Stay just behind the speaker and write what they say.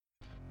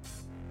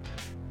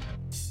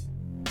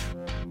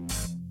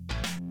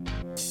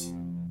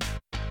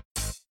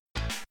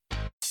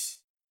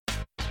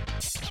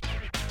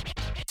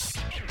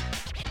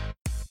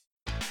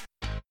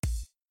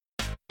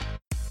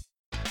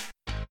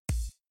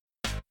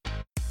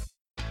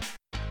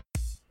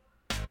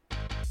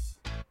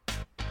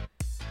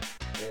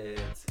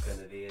It's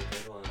gonna be a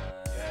good one.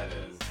 Yeah, it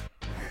is.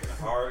 We're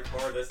gonna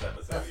hardcore this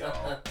episode,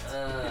 y'all.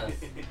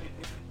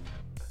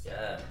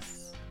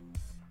 Yes.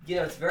 You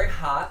know, it's very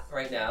hot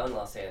right now in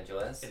Los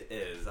Angeles. It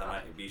is. I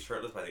might be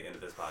shirtless by the end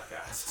of this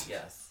podcast.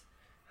 Yes.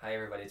 Hi,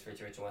 everybody. It's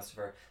Richie Rich and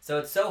Westifer. So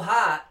it's so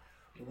hot,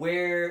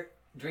 we're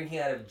drinking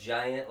out of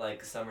giant,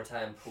 like,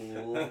 summertime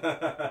pool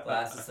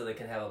glasses so they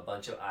can have a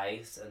bunch of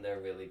ice, and they're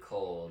really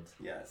cold.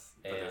 Yes.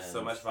 But And there's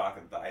so much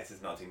vodka that the ice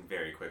is melting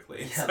very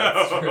quickly. Yeah,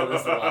 that's true.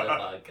 There's a lot of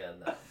vodka in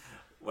that.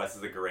 Wes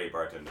is a great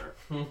bartender.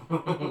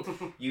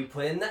 You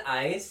put in the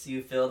ice,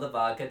 you fill the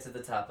vodka to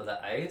the top of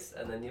the ice,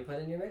 and then you put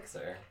in your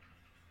mixer.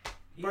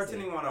 Easy.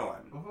 Bartending 101.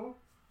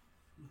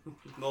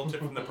 Mm-hmm. Little tip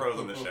from the pros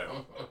on the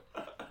show.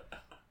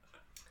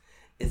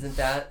 Isn't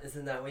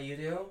that what you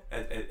do?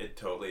 It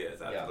totally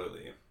is,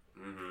 absolutely. Yeah.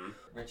 Mm-hmm.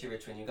 Richie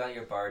Rich, when you got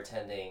your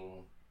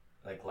bartending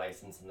like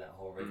license and that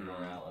whole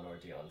rigmarole and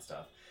ordeal and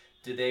stuff,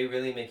 do they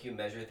really make you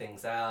measure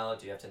things out?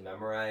 Do you have to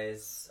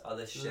memorize all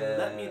this shit?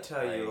 Let me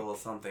tell you a little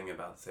something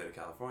about the state of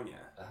California.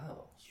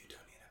 Oh. You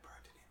don't need a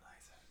bartending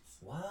license.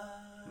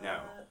 What? No.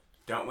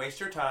 Don't waste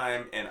your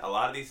time. And a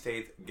lot of these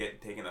states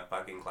get taken a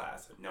fucking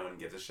class. No one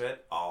gives a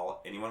shit.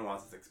 All anyone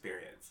wants is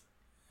experience.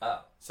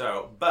 Oh.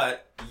 So,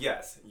 but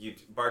yes,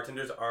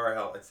 bartenders are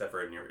held, except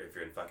for if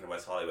you're in fucking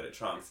West Hollywood at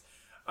Trunks.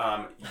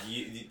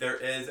 There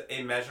is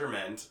a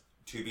measurement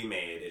to be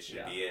made. It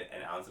should be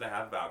an ounce and a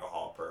half of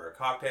alcohol per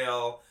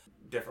cocktail.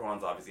 Different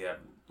ones obviously have,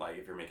 like,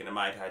 if you're making a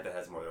Mai Tai that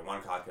has more than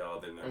one cocktail,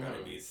 then they're going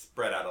to be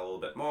spread out a little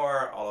bit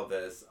more. All of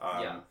this.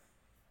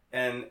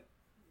 And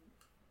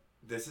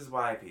this is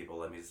why, people,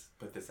 let me just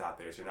put this out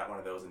there so you're not one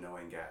of those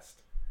annoying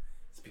guests.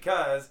 It's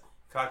because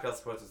cocktail's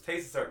supposed to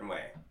taste a certain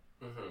way.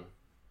 Mm-hmm.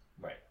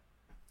 Right.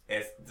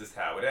 It's just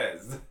how it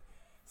is.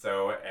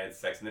 So, and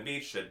Sex on the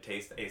Beach should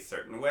taste a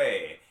certain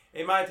way.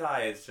 A Mai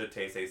Tai should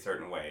taste a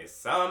certain way.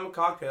 Some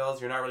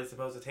cocktails you're not really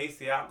supposed to taste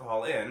the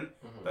alcohol in,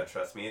 but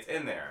trust me, it's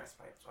in there. That's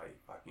why you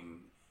fucking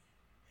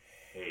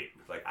hate.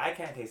 Like, I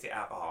can't taste the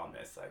alcohol in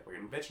this. Like,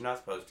 bitch, you're not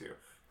supposed to.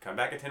 Come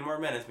back in 10 more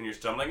minutes when you're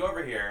stumbling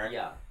over here.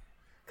 Yeah.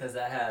 Because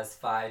that has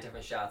 5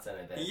 different shots in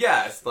it.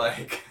 Yes,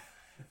 like...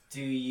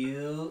 Do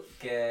you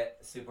get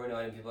super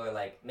annoyed when people are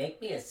like,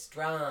 make me a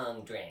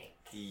strong drink?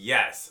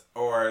 Yes,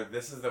 or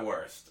this is the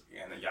worst,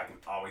 and I can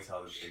always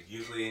tell this. It's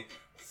usually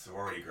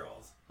sorority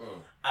girls.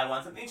 I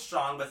want something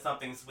strong but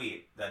something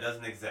sweet. That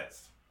doesn't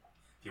exist.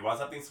 If you want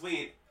something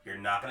sweet, you're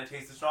not going to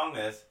taste the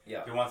strongness.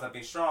 Yeah. If you want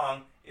something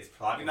strong, it's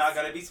probably not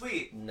going to be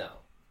sweet. No.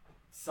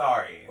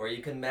 Sorry. Or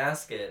you can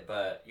mask it,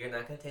 but you're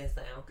not going to taste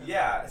the alcohol.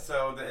 Yeah,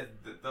 so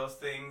those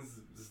things,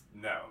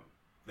 no.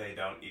 They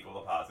don't equal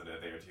the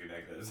positive. They are two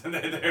negatives, and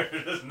they're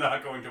just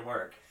not going to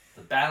work.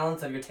 The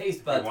balance of your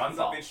taste buds. If you want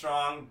something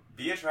strong,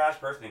 be a trash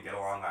person and get a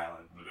Long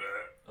Island.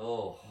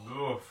 Oh.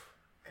 Oof.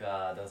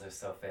 God, those are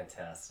so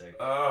fantastic.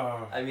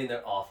 Oh. I mean,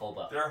 they're awful,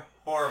 but... They're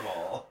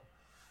horrible.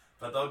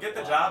 But they'll get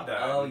the job done.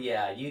 Oh,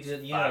 yeah. You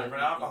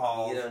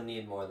don't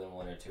need more than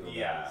 1 or 2 of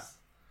those.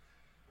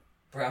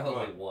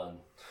 Probably 1,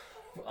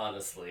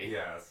 honestly.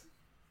 Yes.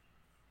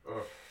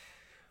 Ugh.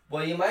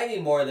 Well, you might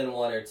need more than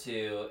 1 or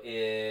 2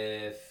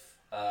 if...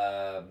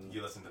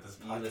 you listen to this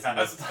podcast. You listen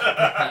to this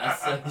podcast,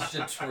 so you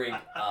should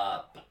drink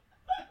up.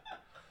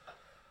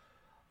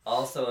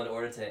 Also, in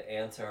order to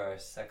answer our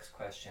sex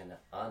question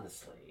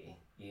honestly,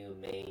 you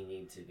may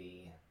need to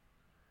be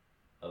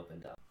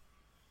opened up.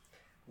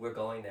 We're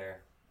going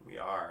there. We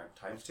are.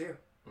 Times 2.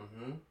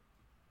 Mm-hmm.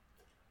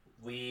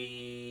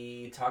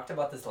 We talked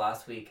about this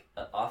last week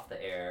off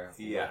the air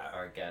with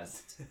our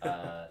guest,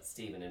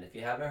 Steven. And if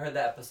you haven't heard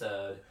that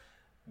episode,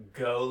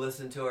 go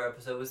listen to our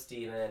episode with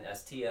Steven,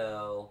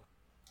 STO.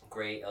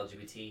 Great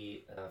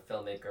LGBT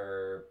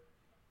filmmaker,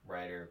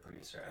 writer,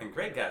 producer. And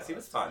great guest. He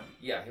was fun.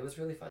 Yeah, he was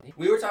really fun.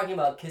 We were talking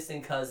about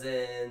kissing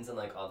cousins and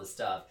like all this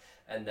stuff,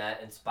 and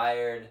that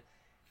inspired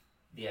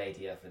the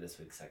idea for this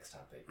week's sex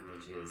topic,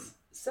 which is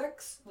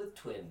sex with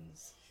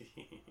twins.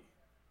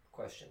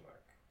 Question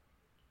mark.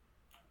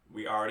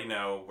 We already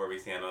know where we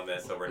stand on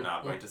this, so we're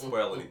not going to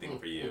spoil anything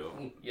for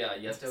you. Yeah,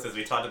 you have to... Since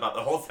we talked about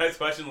the whole sex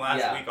question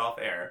last week off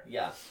air.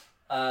 Yeah.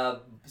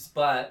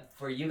 But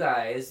for you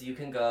guys, you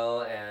can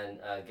go and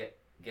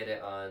get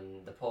it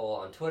on the poll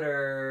on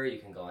Twitter. You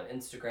can go on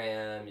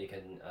Instagram. You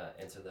can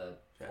answer the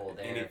poll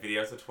there. Any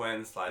videos of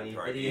twins, slide into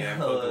our videos, DM.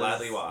 We'll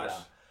gladly watch. Yeah.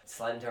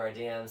 Slide into our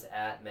DMs,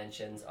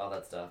 mentions, all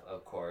that stuff,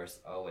 of course,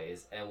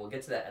 always. And we'll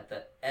get to that at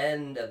the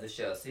end of the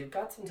show. So you've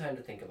got some time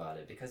to think about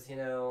it because, you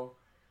know,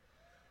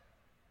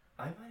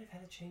 I might have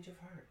had a change of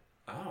heart.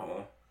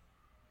 Oh.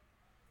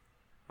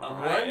 All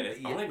right, it's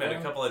only been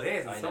a couple of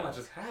days and so much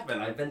has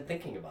happened. I've been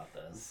thinking about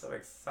this. I'm so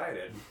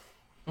excited.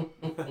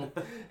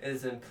 It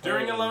is important.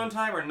 During alone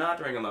time or not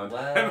during alone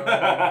time?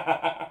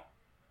 Well,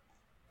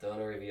 don't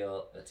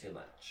reveal too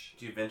much.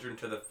 Do you venture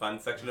into the fun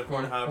section of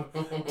Pornhub?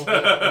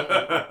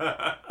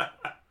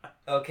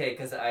 Okay,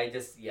 because I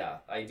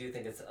do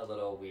think it's a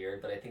little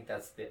weird, but I think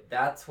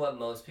that's what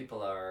most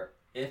people are.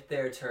 If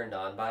they're turned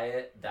on by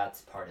it,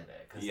 that's part of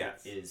it, because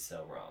it is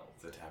so wrong.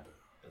 It's a taboo.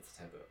 It's a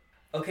taboo.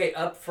 Okay,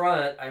 up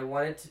front, I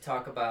wanted to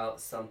talk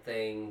about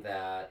something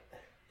that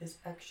is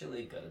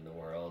actually good in the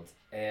world.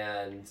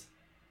 And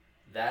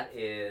that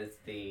is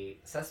the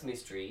Sesame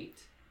Street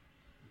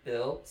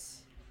built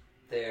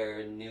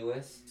their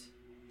newest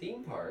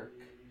theme park.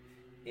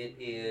 It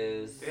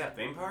is... They have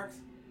theme parks?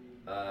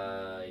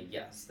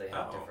 Yes. They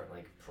have different,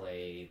 like,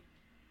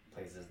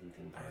 places and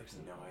theme parks. I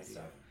have no idea.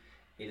 Stuff.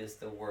 It is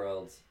the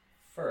world's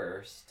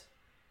first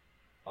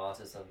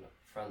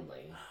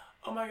autism-friendly.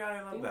 Oh my god,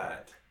 I love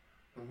that.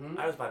 Mm-hmm.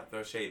 I was about to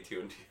throw shade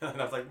too,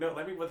 and I was like, no,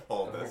 let me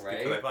withhold this because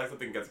I feel like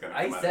something good's gonna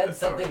come out of this. I said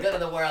something good in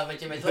the world,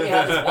 but you only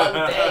have this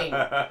one thing.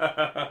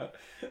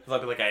 I'll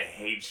be like, I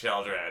hate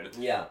children.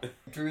 Yeah.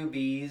 Drew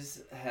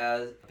Bees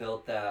has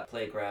built that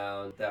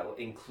playground that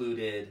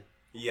included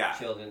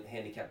children,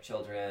 handicapped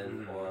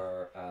children,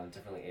 or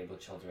differently abled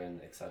children,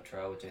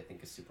 etc., which I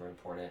think is super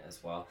important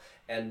as well.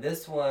 And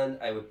this one,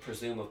 I would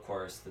presume, of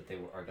course, that they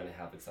are going to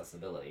have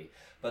accessibility.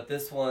 But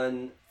this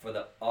one, for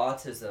the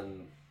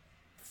autism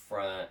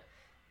front,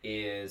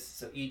 is,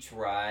 so each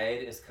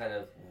ride is kind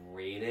of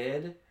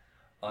rated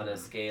on a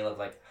scale of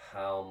like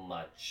how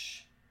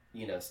much,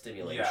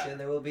 stimulation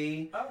there will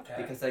be. Okay.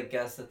 Because I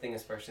guess the thing,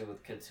 especially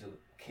with kids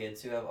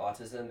who have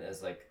autism,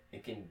 is like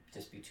it can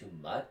just be too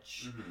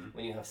much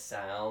when you have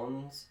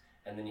sounds,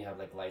 and then you have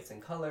like lights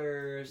and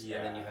colors, and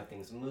then you have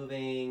things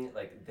moving.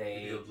 Like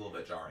they feel a little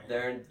bit jarring.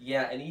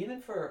 And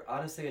even for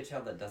honestly a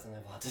child that doesn't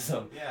have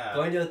autism,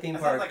 going to a theme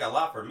that park sounds like a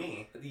lot for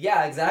me.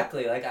 Yeah,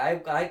 exactly. Like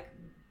I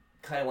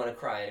kind of want to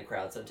cry in a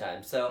crowd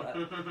sometimes.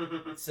 So,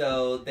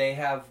 so they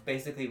have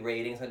basically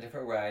ratings on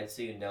different rides,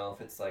 so you know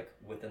if it's like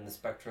within the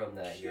spectrum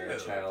that your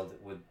child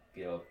would,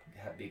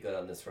 be good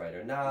on this ride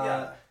or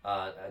not.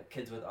 Yeah.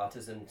 Kids with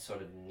autism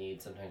sort of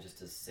need sometimes just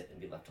to sit and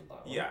be left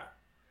alone. Yeah.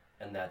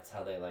 And that's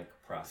how they like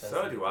process.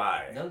 So do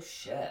I. No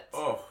shit.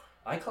 Oh.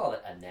 I call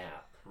it a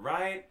nap.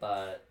 Right.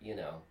 But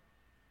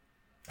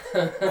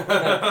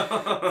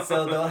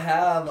so they'll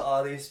have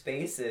all these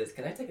spaces.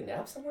 Can I take a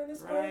nap somewhere in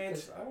this park? Right.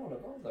 'Cause I don't want to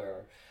go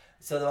there.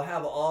 So they'll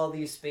have all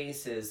these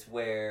spaces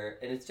where,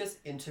 and it's just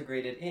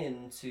integrated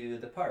into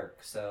the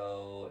park.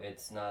 So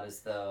it's not as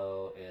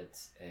though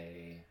it's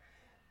a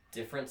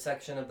different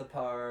section of the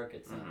park.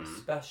 It's not a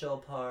special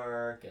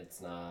park. It's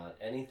not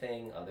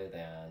anything other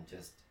than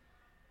just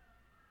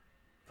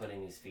putting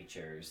these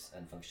features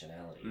and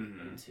functionality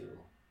into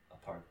a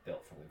park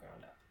built from the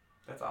ground up.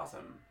 That's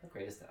awesome. How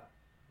great is that?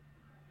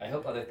 I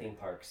hope other theme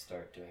parks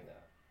start doing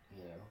that,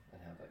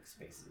 and have like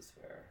spaces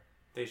where...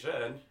 They should.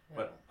 Yeah.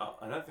 But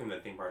another thing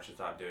that theme parks should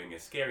stop doing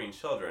is scaring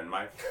children.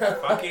 My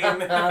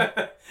fucking...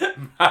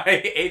 my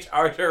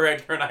HR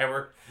director and I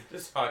were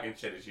just talking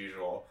shit as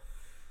usual.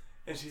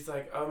 And she's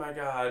like, oh my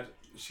god.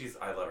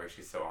 I love her.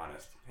 She's so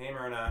honest. Hey,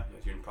 Myrna.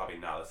 You're probably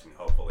not listening,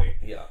 hopefully.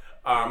 Yeah.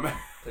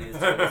 Please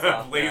don't.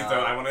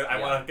 I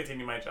want to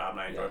continue my job,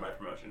 and I enjoy my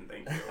promotion.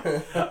 Thank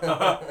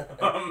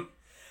you.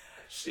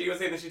 She was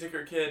saying that she took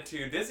her kid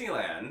to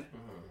Disneyland,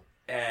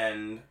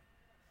 and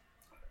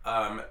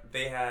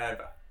they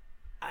have...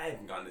 I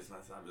haven't gone to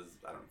Disneyland since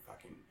I don't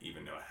fucking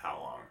even know how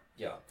long.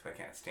 Yeah. Because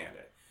I can't stand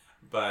it.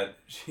 But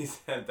she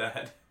said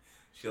that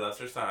she loves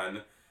her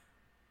son,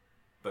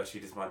 but she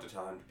just wanted to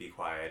tell him to be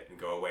quiet and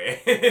go away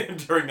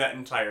during that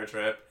entire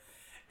trip.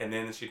 And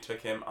then she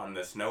took him on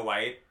the Snow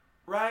White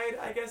ride.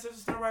 I guess there's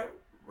a Snow White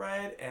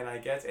ride, and I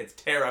guess it's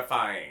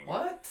terrifying.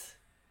 What?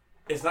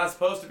 It's not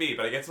supposed to be,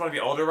 but I guess it's one of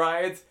the older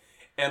rides.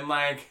 And,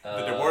 like,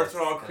 the dwarfs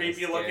are all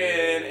creepy looking,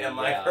 and,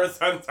 like, her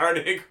son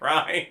started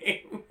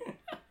crying.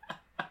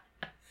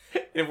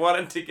 And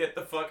wanted to get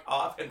the fuck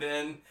off, and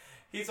then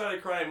he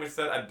started crying, which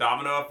said a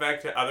domino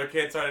effect. Other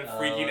kids started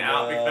freaking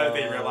out because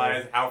they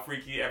realized how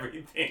freaky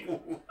everything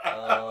was.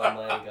 Oh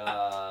my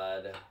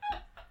god.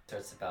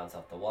 Starts to bounce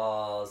off the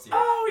walls.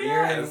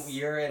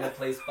 You're in a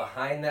place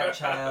behind that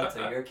child,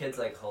 so your kid's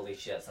like, holy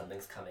shit,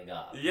 something's coming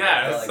up.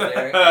 Yes. Like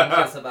they're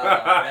anxious about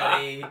it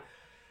already.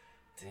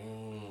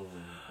 Dang.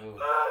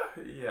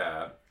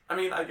 Yeah. I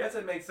mean, I guess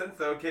it makes sense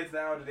though. Kids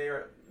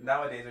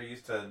nowadays are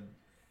used to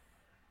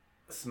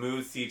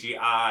smooth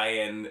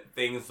CGI and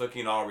things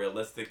looking all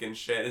realistic and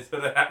shit, so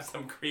they have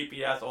some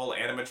creepy ass old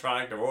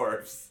animatronic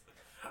dwarfs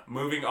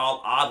moving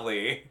all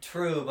oddly.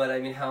 True, but I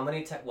mean, how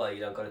many times... Well, you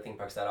don't go to theme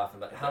parks that often,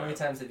 but how many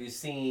times have you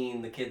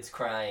seen the kids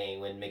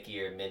crying when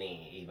Mickey or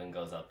Minnie even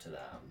goes up to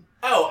them?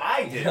 Oh,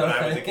 I did when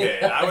I was a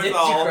kid. I was Did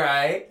you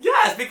cry?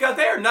 Yes, because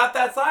they're not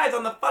that size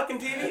on the fucking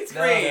TV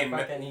screen. No,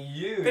 they're fucking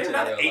huge. They're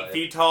not 8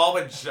 feet tall,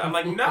 but I'm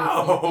like,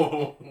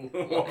 no.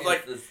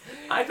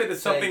 I think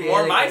it's something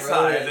more my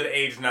size at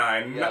age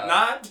 9. Yeah.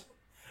 Not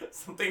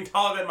something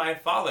taller than my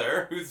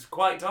father, who's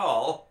quite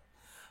tall.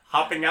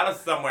 Hopping out of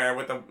somewhere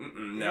with a...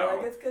 no.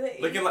 Like it's gonna eat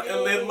Looking like,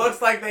 it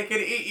looks like they could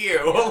eat you.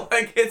 Yeah.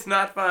 Like, it's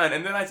not fun.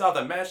 And then I saw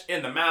the mesh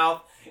in the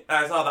mouth, and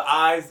I saw the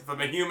eyes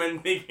from a human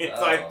thinking,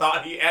 so I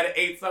thought he had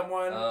ate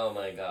someone. Oh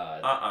my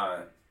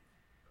god.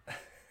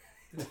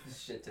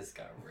 Shit just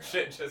got real.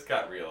 Shit just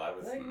got real. I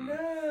was... like,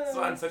 no.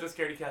 So I'm such a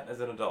scaredy cat as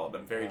an adult.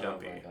 I'm very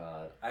jumpy. Oh my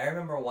god. I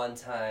remember one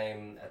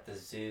time at the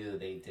zoo,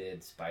 they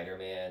did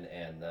Spider-Man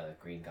and the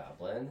Green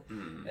Goblin.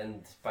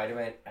 And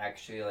Spider-Man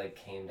actually, like,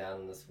 came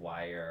down this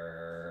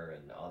wire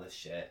and all this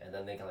shit. And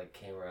then they, like,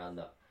 came around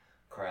the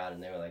crowd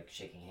and they were like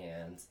shaking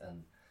hands,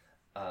 and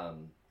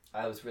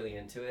I was really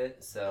into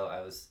it, so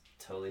I was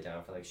totally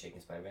down for like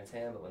shaking Spider-Man's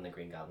hand. But when the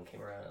Green Goblin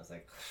came around, I was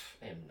like,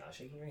 I am not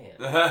shaking your hand.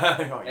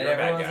 Oh, and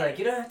everyone was like,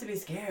 you don't have to be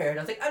scared.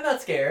 I was like, I'm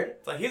not scared.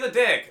 It's like, he's a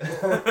dick.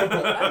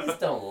 I just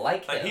don't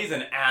like him. Like, he's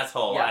an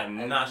asshole. Yeah,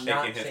 I'm not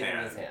shaking his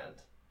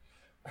hand.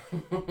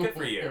 Good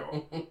for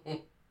you.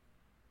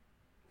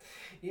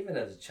 Even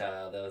as a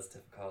child, that was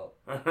difficult.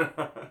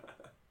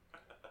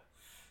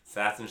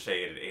 Sass and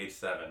Shade at age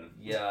 7.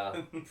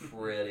 Yeah,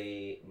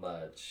 pretty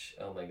much.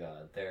 Oh my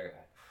god,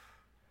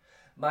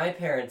 my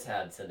parents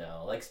had to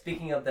know. Like,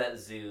 speaking of that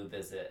zoo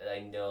visit, I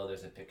know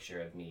there's a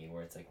picture of me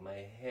where it's like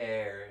my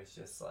hair is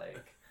just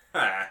like,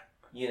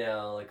 you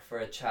know, like for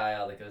a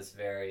child, like it was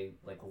very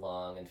like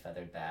long and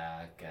feathered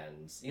back,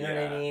 and you know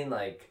what I mean?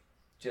 Like,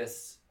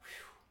 just,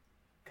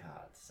 whew,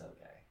 God, so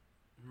gay.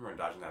 I remember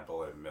dodging that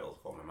bullet in middle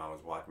school. My mom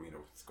was walking me to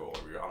school.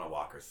 We were on a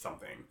walk or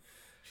something.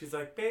 She's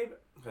like, babe,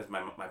 because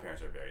my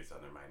parents are very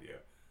Southern, mind you.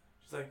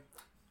 She's like,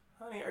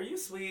 honey, are you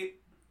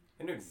sweet?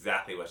 I knew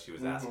exactly what she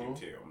was asking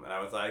too. And I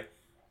was like,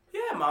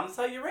 yeah, Mom, that's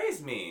how you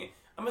raised me.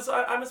 I'm a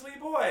sweet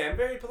boy. I'm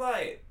very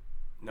polite.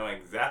 Knowing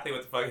exactly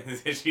what the fuck it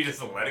is, she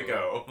just let it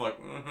go. I'm like,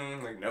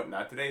 like, nope,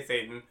 not today,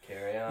 Satan.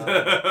 Carry on.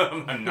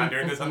 I'm not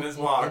doing this on this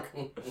walk.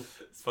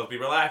 It's supposed to be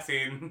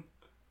relaxing.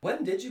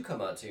 When did you come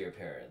out to your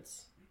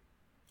parents?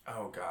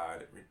 Oh,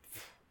 God.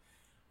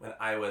 When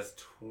I was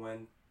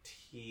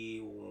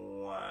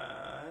 21.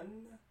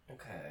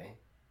 Okay.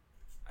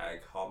 I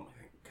called my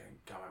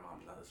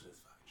mom to listen to this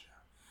fucking show.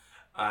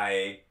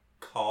 I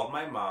called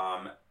my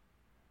mom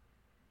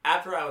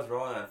after I was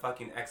rolling on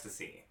fucking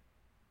ecstasy.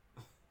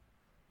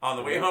 On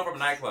the way home from a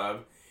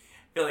nightclub,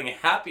 feeling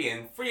happy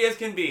and free as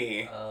can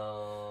be.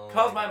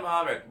 Calls my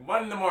mom at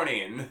 1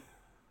 a.m.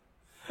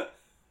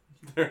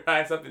 I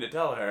had something to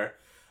tell her.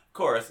 Of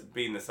course,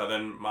 being the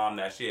Southern mom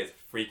that she is,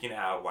 freaking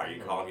out. Why are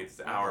you calling me at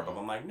this hour? But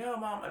I'm like, no,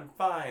 Mom, I'm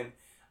fine.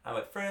 I'm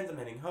with friends. I'm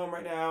heading home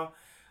right now.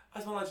 I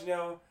just want to let you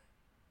know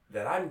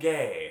that I'm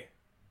gay.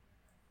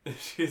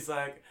 She's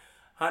like,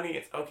 honey,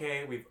 it's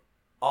okay. We've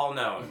all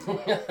known.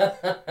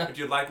 Would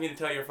you like me to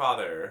tell your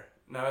father?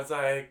 And I was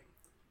like,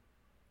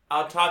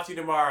 I'll talk to you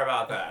tomorrow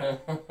about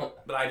that.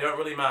 But I don't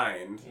really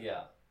mind.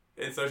 Yeah.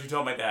 And so she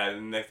told my dad,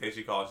 and the next day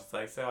she called. She's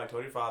like, so I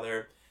told your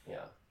father.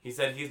 Yeah. He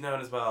said he's known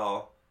as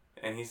well,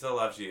 and he still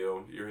loves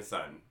you. You're his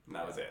son. And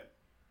that was it.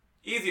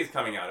 Easiest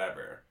coming out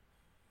ever.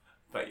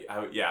 But I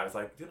was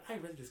like, did I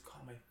really just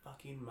call my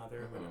fucking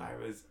mother when I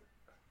was...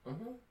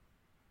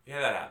 Yeah,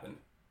 that happened.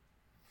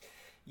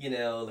 You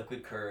know,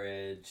 liquid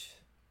courage.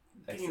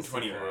 Being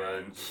 21.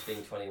 Courage,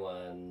 being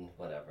 21,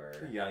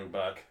 whatever. Young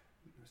buck.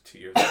 It was 2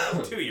 years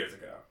ago. 2 years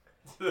ago.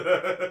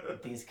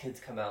 These kids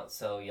come out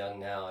so young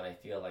now, and I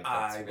feel like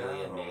that's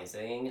really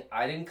amazing.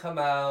 I didn't come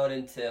out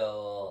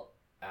until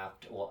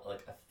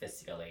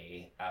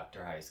officially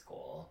after high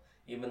school.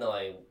 Even though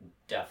I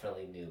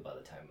definitely knew by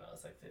the time I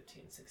was like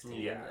 15, 16.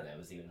 Yeah. And I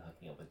was even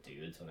hooking up with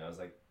dudes when I was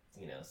like,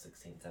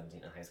 16,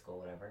 17 in high school,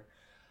 whatever.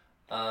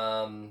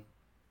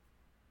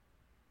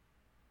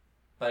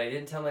 But I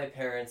didn't tell my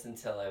parents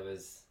until I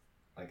was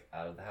like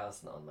out of the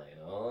house and on my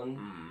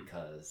own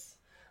because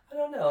I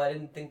don't know, I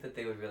didn't think that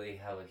they would really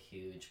have a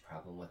huge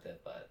problem with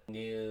it, but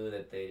knew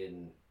that they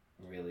didn't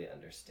really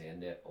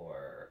understand it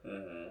or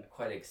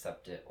quite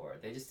accept it, or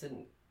they just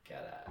didn't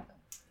get it.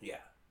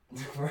 Yeah.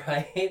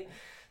 Right?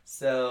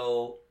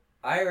 So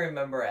I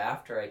remember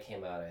after I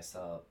came out, I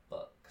saw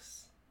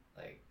books.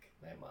 Like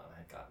my mom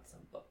had gotten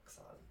some books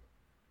on,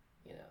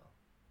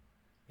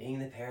 being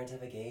the parent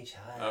of a gay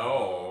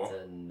child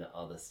and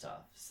all this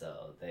stuff.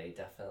 So they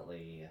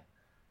definitely...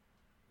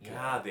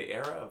 God, the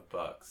era of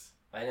books.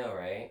 I know,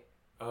 right?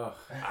 Ugh.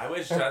 I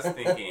was just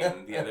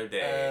thinking the other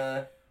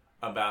day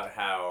about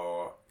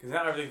how... Because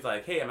now everything's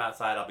like, hey, I'm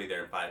outside, I'll be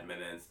there in 5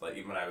 minutes. Like,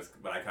 even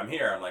when I come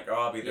here, I'm like, oh,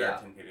 I'll be there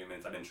in 10, 15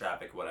 minutes. I'm in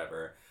traffic,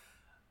 whatever.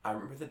 I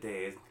remember the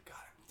days... God,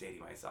 I'm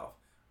dating myself.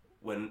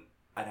 When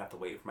I'd have to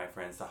wait for my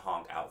friends to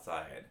honk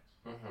outside.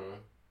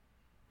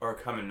 Or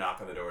come and knock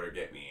on the door to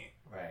get me.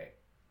 Right.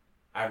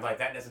 I'm like,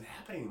 that doesn't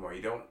happen anymore.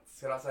 You don't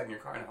sit outside in your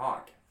car and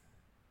honk.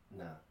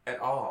 No. At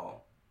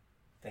all.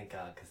 Thank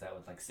God, because that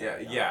would set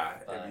me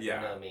off. But you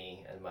know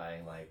me and my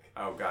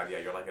Oh God, yeah,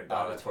 you're like a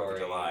dog on the 4th of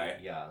July.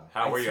 Yeah.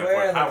 How were you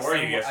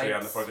yesterday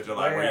on the 4th of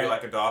July? Were you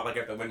like a dog,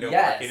 at the window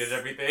barking at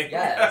everything?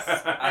 Yes.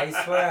 I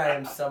swear I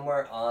am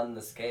somewhere on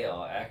the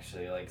scale,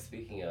 actually.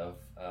 Speaking of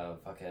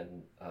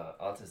fucking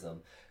autism,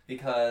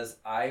 because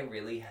I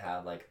really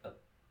have a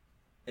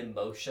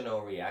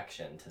emotional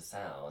reaction to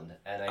sound,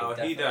 and I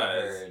definitely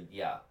heard.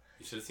 Yeah.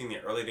 You should have seen the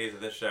early days of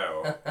this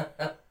show.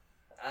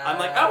 I'm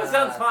like, oh, it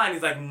sounds fine.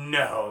 He's like,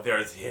 no,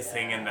 there's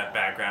hissing in the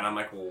background. I'm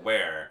like, well,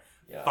 where?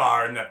 Yeah.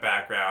 Far in the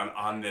background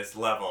on this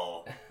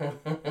level.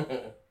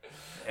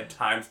 At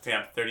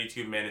timestamp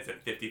 32 minutes and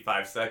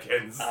 55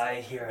 seconds. I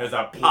hear there's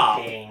a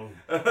beeping.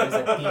 There's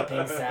a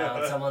beeping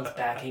sound. Someone's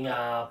backing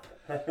up.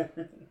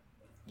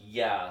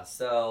 Yeah,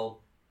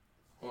 so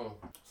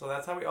So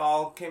that's how we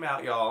all came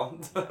out, y'all.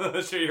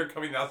 Share your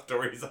coming out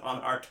stories on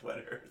our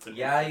Twitter.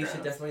 Yeah, you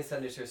should definitely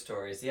send us your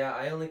stories. Yeah,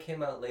 I only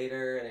came out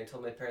later, and I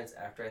told my parents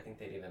after I think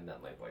they'd even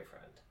met my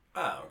boyfriend.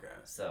 Oh, okay.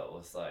 So it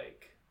was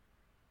like,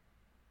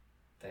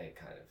 they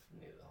kind of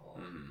knew the whole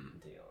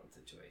deal and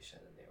situation,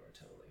 and they were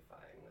totally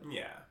fine with,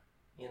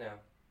 you know.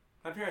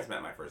 My parents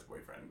met my first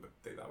boyfriend, but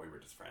they thought we were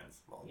just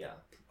friends. Well,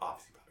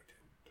 obviously probably didn't.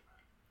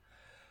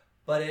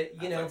 But it,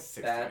 you know,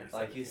 back,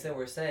 like you said,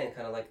 we're saying,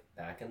 kind of like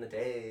back in the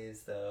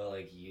days, though,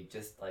 like you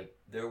just, like,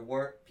 there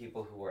weren't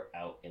people who were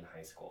out in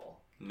high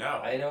school. No.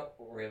 I don't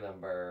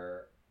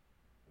remember,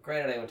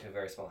 granted I went to a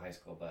very small high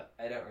school, but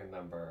I don't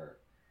remember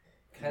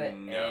kind of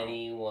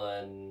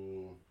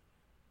anyone...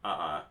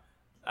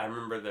 I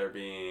remember there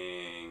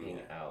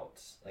being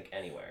out, like,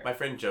 anywhere. My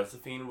friend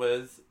Josephine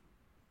was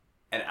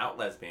an out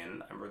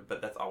lesbian,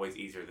 but that's always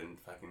easier than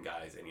fucking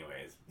guys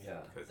anyways. Yeah,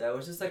 that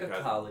was just like a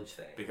college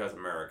thing. Because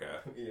America.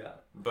 Yeah.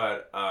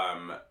 But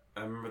I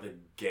remember the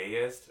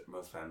gayest,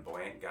 most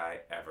flamboyant guy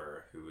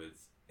ever, who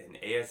was in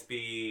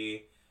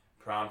ASB,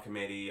 prom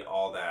committee,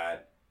 all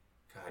that.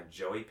 God,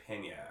 Joey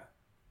Pena.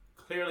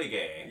 Clearly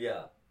gay.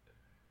 Yeah.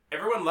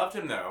 Everyone loved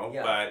him though,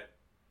 but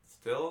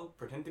still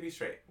pretend to be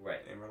straight.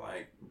 Right. And we're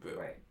like, boo.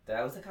 Right.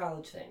 That was a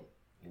college thing.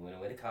 You went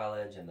away to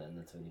college, and then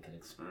that's when you could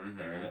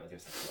experiment with your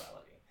sexuality.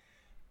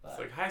 But, it's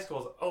like high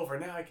school's over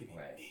now. I can eat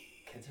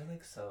meat. Kids are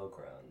like so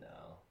grown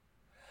now.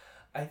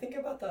 I think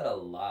about that a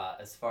lot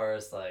as far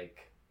as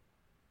like,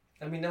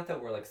 I mean, not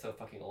that we're like so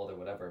fucking old or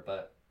whatever,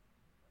 but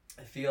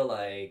I feel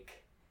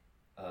like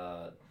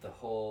the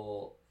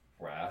whole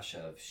rash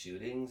of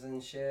shootings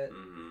and shit.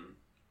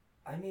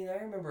 I mean,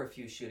 I remember a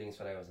few shootings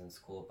when I was in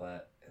school,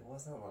 but it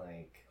wasn't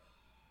like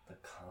the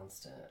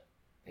constant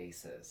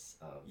basis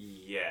of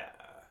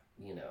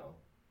you know.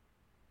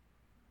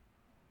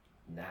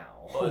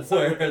 Now, well, it's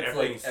everything's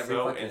like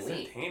so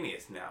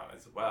instantaneous now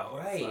as well.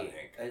 Right,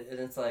 and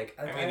it's like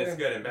I mean, it's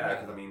good and bad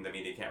because I mean the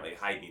media can't really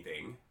hide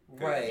anything.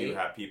 Right, you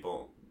have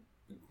people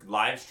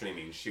live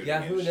streaming shooting.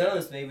 Yeah, who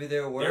knows? Maybe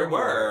there were. There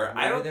were.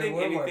 I don't think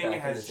anything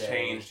has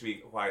changed. To be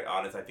quite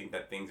honest, I think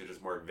that things are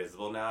just more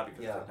visible now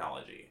because of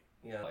technology.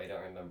 Yeah, I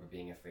don't remember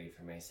being afraid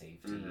for my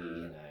safety,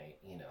 and I,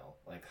 you know,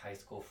 like high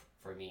school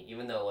for me,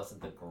 even though it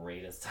wasn't the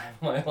greatest time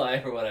of my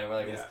life or whatever,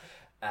 like it was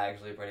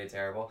actually pretty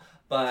terrible,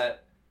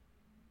 but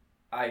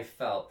I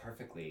felt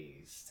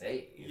perfectly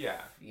safe,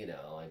 you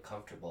know, and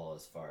comfortable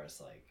as far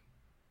as like,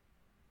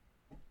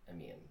 I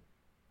mean,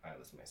 I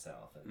was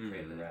myself and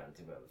created around and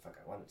did whatever the fuck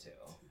I wanted to.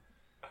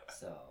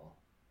 So,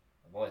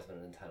 I've always been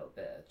an entitled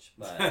bitch,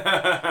 but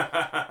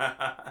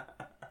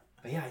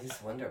yeah, I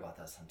just wonder about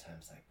that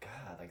sometimes. Like,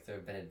 God, like there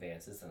have been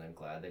advances, and I'm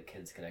glad that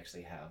kids can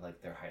actually have like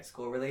their high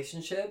school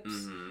relationships,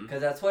 because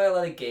that's why a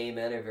lot of gay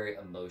men are very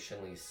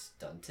emotionally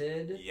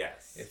stunted.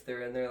 Yes. If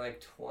they're in their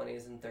like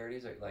 20s and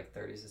 30s, or like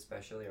 30s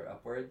especially, or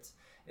upwards,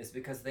 is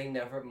because they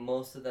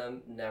most of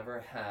them never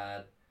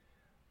had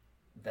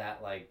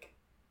that like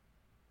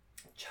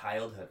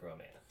childhood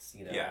romance,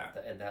 you know. Yeah.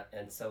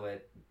 And so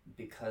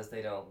because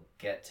they don't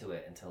get to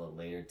it until a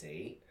later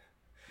date.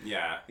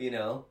 Yeah. You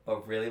know,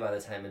 but really by the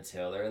time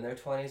until they're in their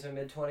 20s or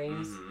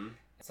mid-20s.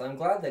 So I'm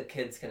glad that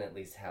kids can at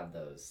least have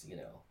those, you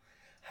know,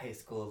 high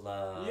school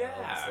loves.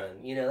 Yeah.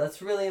 And, you know,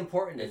 that's really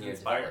important in your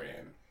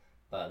development.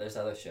 But there's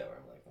other shit where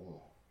I'm like,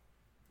 oh.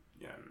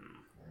 Yeah.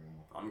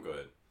 I'm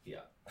good.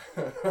 Yeah.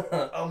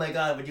 Oh my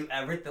God, would you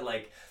ever,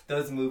 like,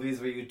 those movies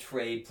where you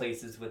trade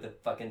places with a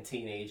fucking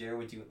teenager,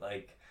 would you,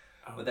 like...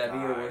 would that be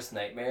your worst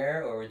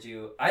nightmare, or would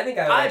you? I think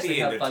I would actually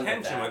have fun with that. I'd be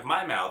in detention with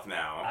my mouth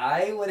now.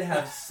 I would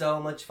have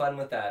so much fun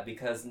with that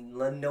because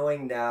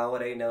knowing now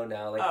what I know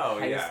now, like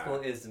high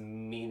school is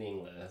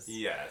meaningless.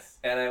 Yes.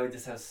 And I would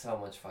just have so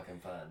much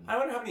fucking fun. I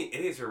wonder how many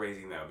idiots we're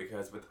raising though,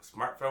 because with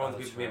smartphones,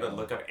 people be able to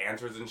look up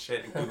answers and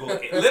shit and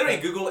literally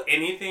Google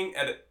anything.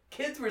 And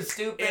kids were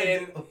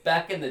stupid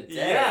back in the day.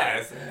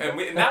 Yes,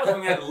 and that was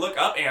when we had to look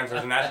up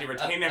answers and actually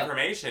retain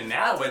information.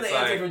 Now it's the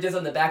answers were just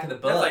on the back of the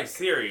book. It's like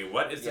Siri,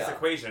 what is this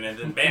equation? And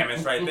then bam,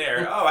 it's right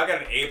there. Oh, I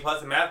got an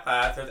A+ in math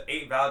class. There's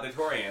 8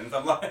 valedictorians.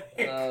 I'm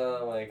like,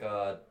 oh my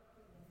God,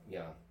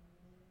 yeah.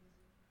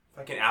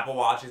 Fucking Apple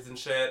Watches and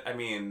shit. I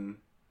mean,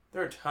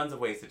 there are tons of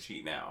ways to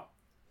cheat now.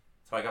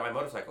 So I got my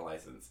motorcycle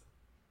license.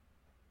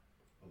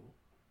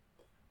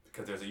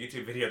 Because there's a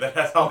YouTube video that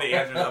has all the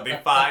answers of the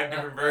 5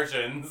 different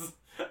versions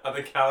of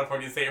the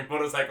California State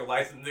Motorcycle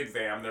License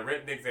Exam, the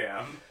written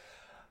exam.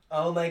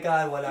 Oh my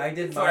God, when I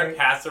did I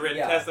passed the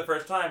written test the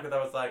first time because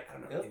I was like, I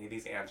don't know any of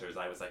these answers.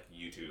 I was like,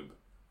 YouTube.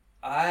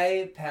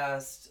 I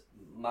passed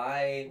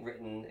my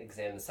written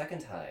exam the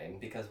second time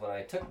because when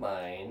I took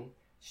mine,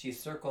 she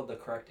circled the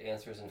correct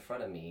answers in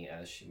front of me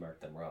as she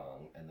marked them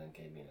wrong and then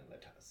gave me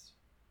another test.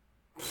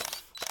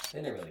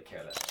 They didn't really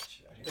care that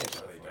much.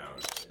 They really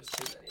don't. There's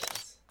too many of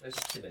us. There's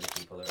just too many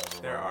people that are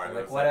overwhelmed. There are.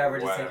 Like, whatever,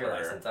 just take your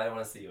license. I don't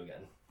want to see you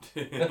again.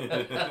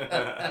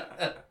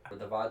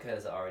 The vodka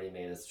has already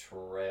made us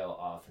trail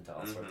off into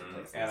all sorts of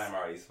places. And I'm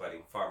already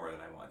sweating far more than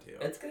I want to.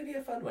 It's going to be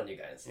a fun one, you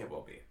guys. It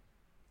will be.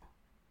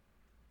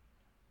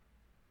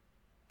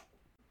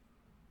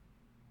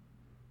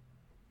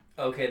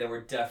 Okay, then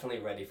we're definitely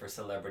ready for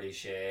celebrity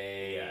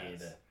shade.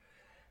 Yes.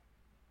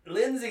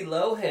 Lindsay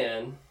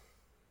Lohan.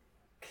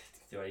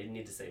 Do I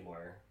need to say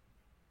more?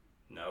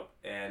 Nope.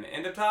 And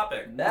end of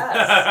topic.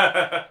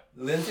 Mess.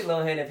 Lindsay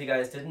Lohan, if you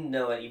guys didn't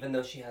know it, even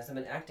though she hasn't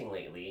been acting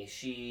lately,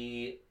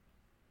 she's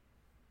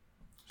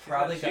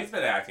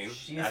been acting.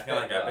 She's acting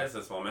like a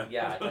businesswoman.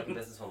 Yeah, acting like a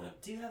businesswoman.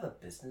 Do you have a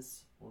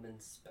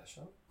businesswoman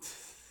special?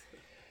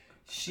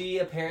 She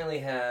apparently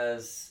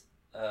has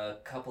a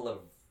couple of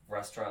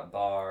restaurant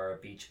bar,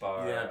 beach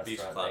bar, beach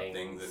club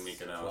things in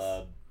Mykonos.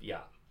 Club,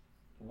 yeah.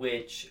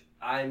 Which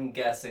I'm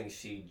guessing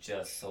she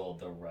just sold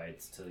the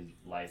rights to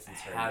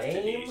license her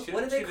name.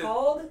 What are they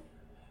called?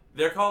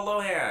 They're called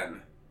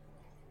Lohan.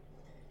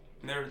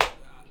 They're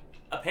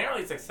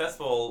apparently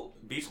successful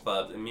beach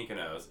clubs in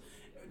Mykonos.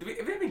 Do we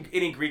have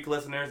any Greek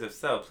listeners? If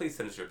so, please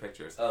send us your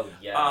pictures. Oh,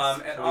 yes.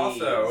 And please.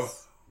 Also,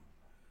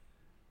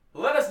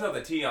 let us know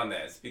the tea on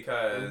this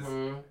because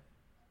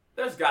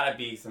there's got to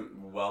be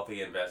some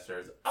wealthy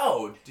investors.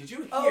 Oh, did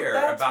you hear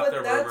about the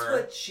rumor? That's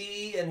what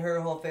she and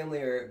her whole family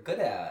are good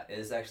at,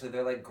 is actually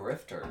they're like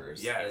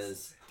grifters.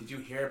 Yes. Did you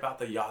hear about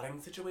the yachting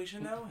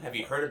situation, though? Have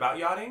you heard about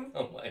yachting?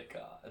 Oh, my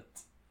God.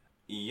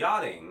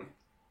 Yachting,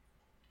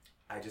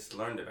 I just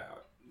learned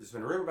about. There's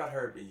been a rumor about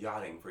her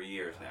yachting for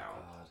years now.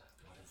 God.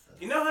 What is this?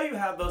 You know how you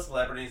have those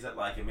celebrities that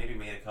like maybe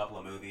made a couple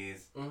of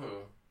movies?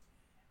 Mm-hmm.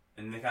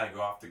 And they kind of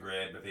go off the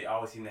grid, but they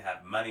always seem to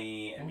have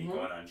money and be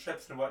going on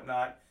trips and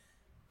whatnot.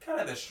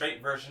 Kind of the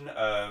straight version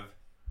of,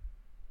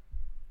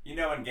 you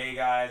know, when gay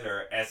guys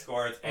are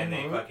escorts and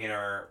they fucking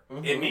are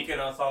in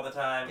Mykonos all the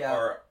time?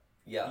 Yeah.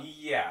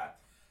 Yeah.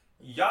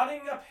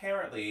 Yachting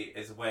apparently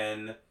is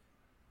when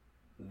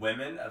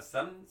women of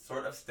some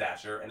sort of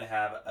stature and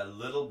have a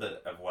little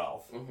bit of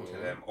wealth to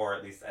them, or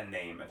at least a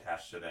name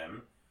attached to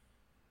them,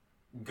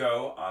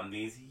 go on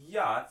these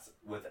yachts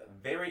with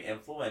very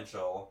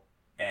influential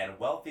and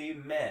wealthy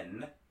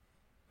men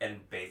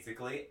and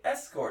basically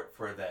escort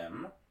for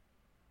them.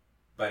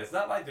 But it's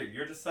not like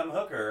you're just some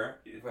hooker,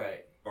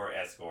 right? Or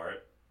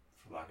escort,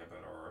 for lack of a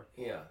better word.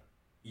 Yeah.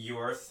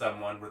 You're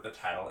someone with a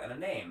title and a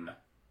name.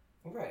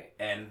 Right.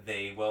 And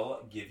they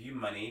will give you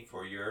money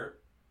for your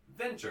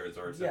ventures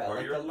or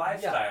support your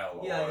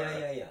lifestyle.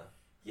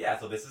 Yeah,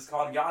 so this is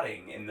called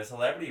yachting in the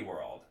celebrity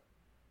world.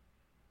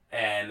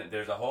 And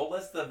there's a whole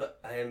list of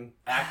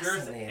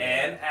actors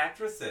and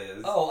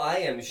actresses. Oh, I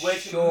am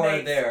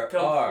sure there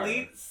are.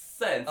 Complete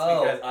sense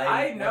because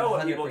I know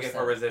what people get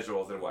for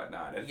residuals and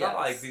whatnot. It's not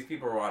like these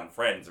people are on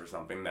Friends or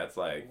something that's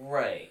like...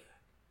 Right.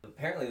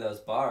 Apparently those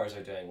bars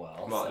are doing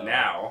well. Well,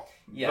 now.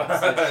 Yeah,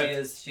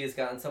 so she has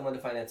gotten someone to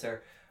finance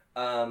her.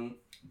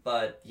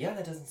 But yeah,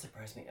 that doesn't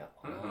surprise me at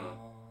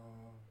all.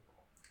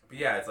 But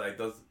yeah, it's like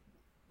those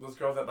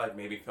girls that like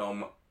maybe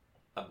film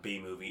a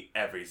B movie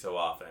every so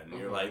often.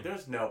 You're like,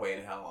 there's no way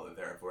in hell that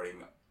they're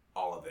affording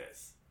all of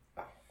this.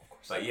 Oh, of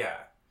course. But yeah.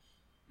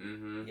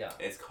 Yeah.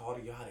 It's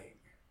called yachting.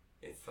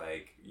 It's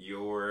like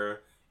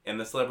you're in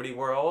the celebrity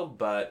world,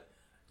 but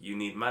you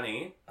need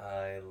money.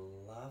 I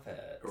love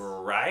it.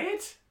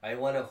 Right? I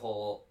want a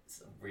whole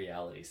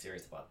reality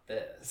series about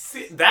this.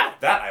 See, that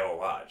I will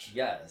watch.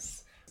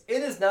 Yes.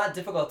 It is not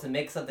difficult to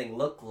make something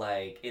look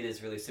like it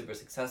is really super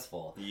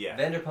successful. Yeah.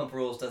 Vanderpump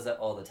Rules does that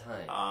all the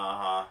time.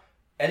 Uh-huh.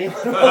 Anyone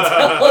will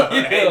tell you.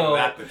 Ain't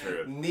that the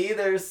truth?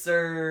 Neither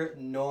Sir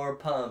nor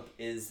Pump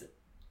is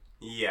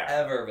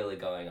ever really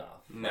going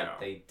off. No. Like,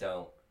 they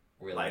don't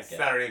really like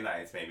Saturday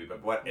nights maybe,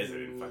 but what is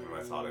it in fucking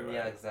West Hollywood?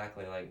 Yeah,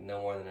 exactly. Like,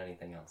 no more than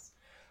anything else.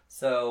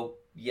 So,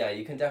 yeah,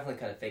 you can definitely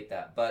kind of fake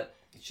that. But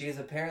she is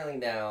apparently,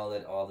 now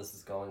that all this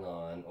is going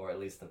on, or at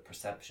least the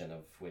perception of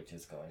which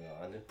is going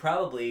on, and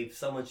probably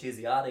someone she's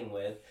yachting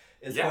with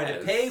is going to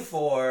pay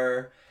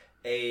for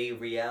a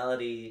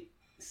reality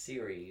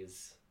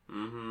series.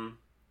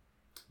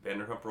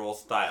 Vanderpump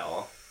Rules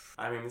style.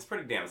 I mean, it's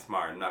pretty damn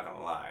smart, I'm not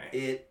gonna lie.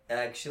 It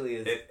actually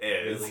is. It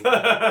is.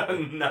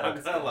 Really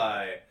not gonna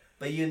lie.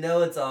 But you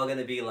know it's all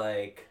gonna be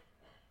like,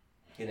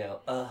 you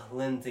know,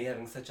 Lindsay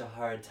having such a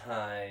hard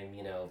time,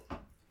 you know,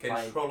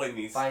 controlling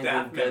these finding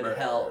staff good members.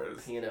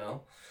 help, you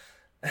know.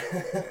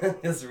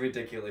 It's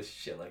ridiculous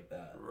shit like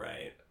that.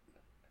 Right.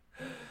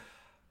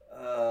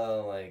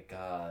 Oh my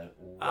God.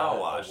 I'll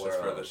watch just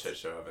for the shit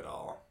show of it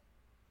all.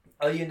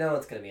 Oh, you know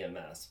it's gonna be a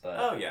mess, but...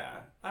 Oh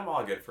yeah. I'm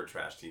all good for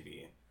trash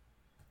TV.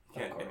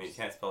 You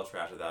can't spell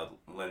trash without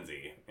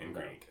Lindsay in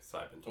Greek, so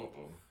I've been told.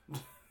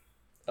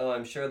 Oh,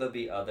 I'm sure there'll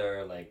be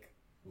other, like,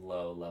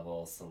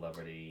 low-level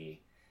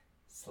celebrity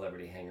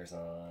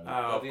hangers-on.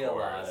 Oh, there'll be a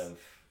lot of...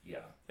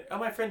 Yeah. Oh,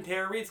 my friend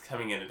Tara Reid's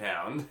coming into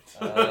town.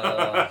 Oh,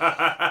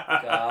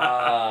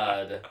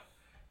 God.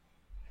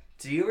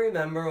 Do you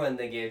remember when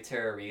they gave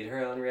Tara Reid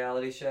her own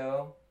reality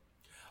show?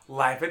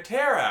 Life of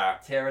Tara.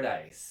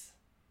 Paradise.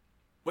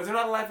 Was there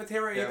not a Life of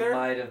Tara either? There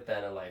might have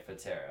been a Life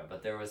of Tara,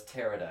 but there was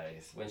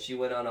Paradise. When she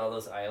went on all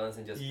those islands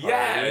and just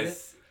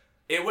Yes!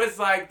 It was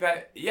like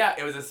that... Yeah,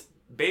 it was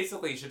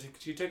basically,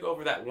 she took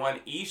over that one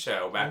E!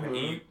 show back when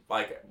E!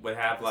 like would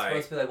have it was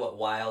supposed to be like, what,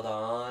 Wild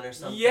On or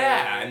something?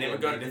 Yeah, and they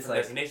would go to different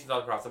destinations all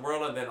across the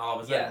world, and then all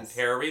of a sudden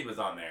Tara Reid was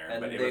on there. And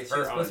but she was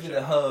supposed to be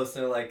the host,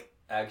 and they're like,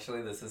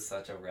 actually, this is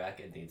such a wreck,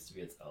 it needs to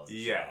be its own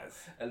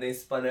Yes. show. And they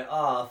spun it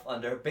off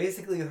under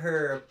basically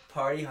her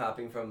party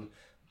hopping from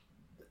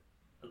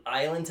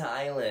island to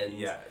island.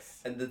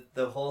 Yes. And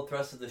the whole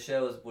thrust of the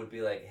show would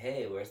be like,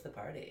 hey, where's the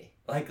party?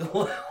 Like,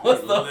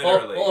 what's the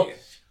whole show?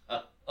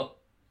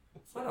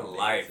 What a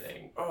life.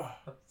 Oh.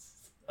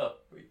 So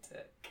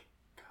ridiculous.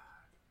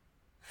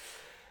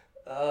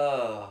 God.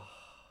 Oh.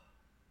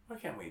 Why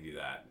can't we do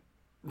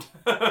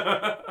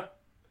that?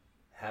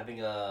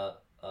 Having a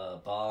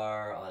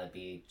bar on a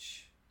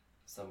beach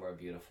somewhere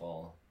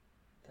beautiful.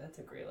 That's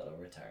a great little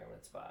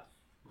retirement spot.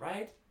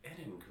 Right? And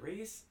in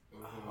Greece?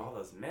 Mm-hmm. All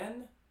those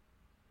men?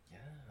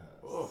 Yes.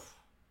 Oof.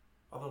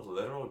 All those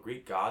literal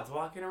Greek gods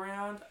walking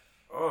around?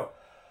 Oh.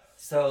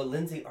 So,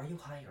 Lindsay, are you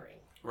hiring?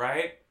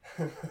 Right?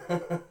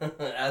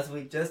 As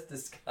we just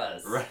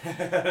discussed.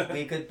 Right.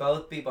 We could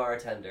both be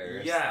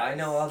bartenders. Yes. I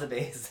know all the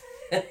basics.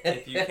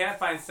 If you can't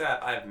find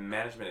staff, I have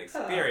management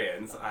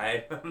experience.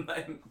 I'm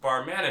a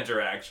bar manager,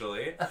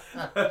 actually.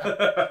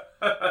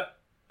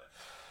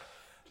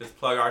 Just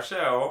plug our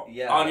show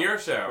on your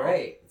show.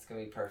 Great. It's going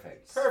to be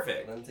perfect.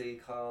 Perfect. Lindsay,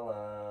 call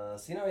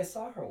us. You know, I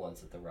saw her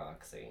once at the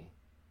Roxy.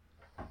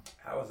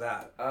 How was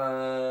that?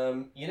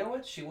 You know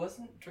what? She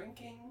wasn't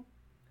drinking.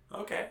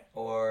 Okay.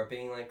 Or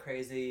being, like,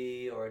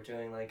 crazy or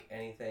doing, like,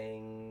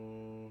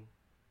 anything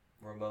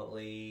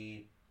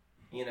remotely,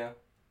 you know.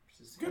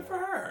 Just good for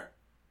her.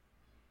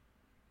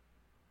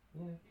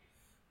 Yeah.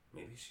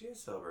 Maybe she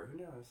is sober. Who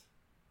knows?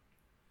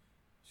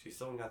 She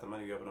still got the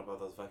money to open up all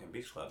those fucking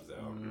beach clubs,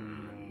 though.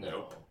 No.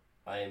 Nope.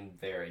 I am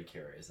very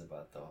curious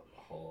about the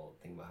whole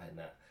thing behind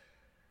that.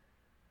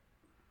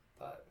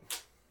 But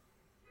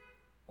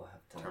we'll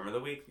have to... Term of the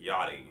week,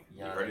 yachting.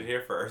 You heard it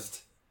here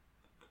first.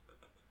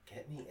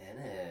 Get me in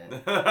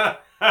it.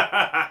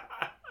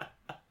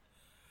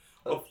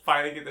 We'll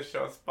finally get the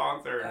show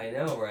sponsored. I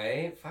know,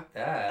 right? Fuck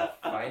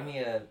that. Find me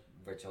a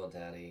virtual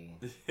daddy.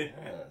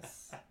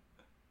 Yes.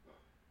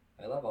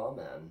 I love all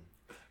men.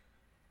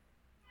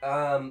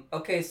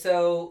 Okay,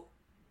 so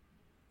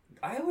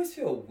I always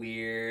feel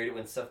weird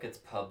when stuff gets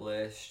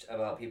published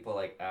about people,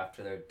 like,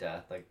 after their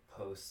death, like,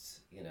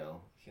 post, you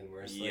know,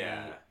 humorously.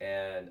 Yeah.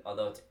 And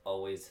although it's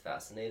always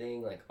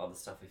fascinating, like, all the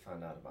stuff we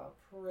found out about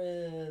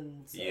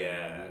Prince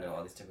and, you know,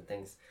 all these different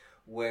things,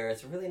 where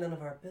it's really none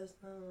of our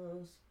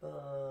business,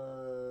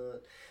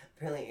 but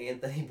apparently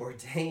Anthony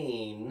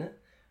Bourdain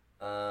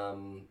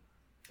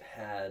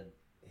had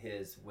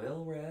his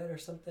will read or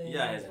something.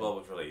 Yeah, his will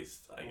was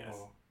released, I guess.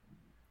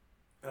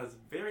 That was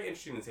very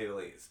interesting to say the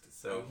least.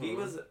 So he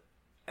was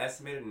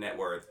estimated net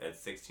worth at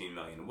 $16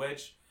 million,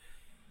 which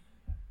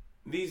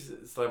these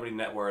celebrity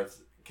net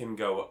worths can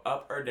go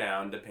up or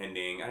down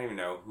depending. I don't even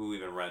know who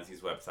even runs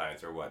these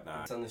websites or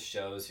whatnot. It's on the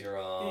shows you're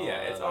on.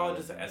 Yeah, it's all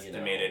just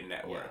estimated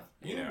net worth.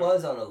 He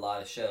was on a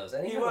lot of shows,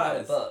 and he had a lot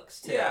of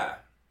books too. Yeah,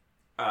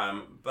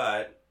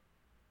 but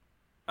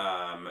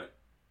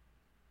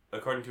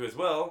according to his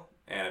will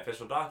and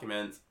official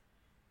documents,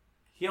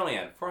 he only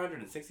had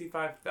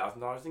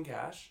 $465,000 in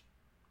cash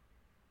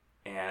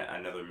and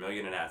another $1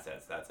 million in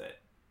assets. That's it.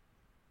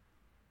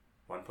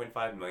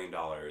 $1.5 million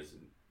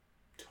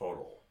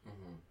total.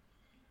 Mm-hmm.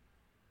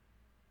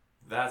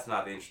 That's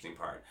not the interesting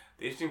part.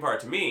 The interesting part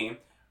to me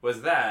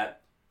was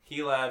that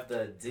he left...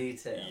 The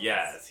details.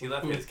 Yes. He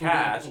left his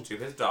cash to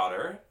his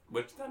daughter,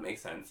 which that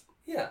makes sense.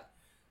 Yeah.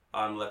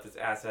 Left his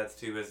assets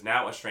to his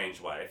now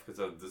estranged wife, because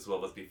this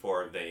will was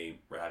before they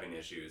were having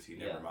issues. He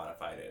never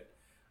modified it.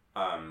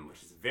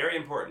 Which is very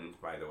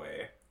important, by the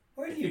way.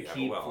 Where do you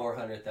keep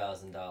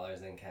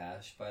 $400,000 in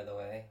cash, by the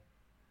way?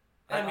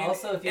 And I mean,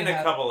 also, if you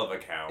have a couple of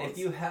accounts. If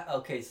you have,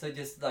 okay, so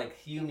just like,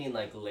 you mean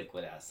like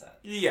liquid assets?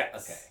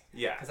 Yes. Okay.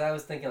 Yeah. Because I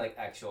was thinking like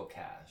actual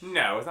cash.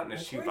 No, it's not in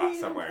a shoebox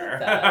somewhere.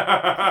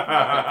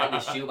 Not in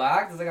a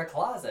shoebox. It's like a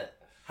closet.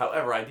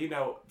 However, I do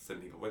know some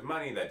people with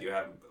money that do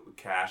have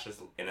cash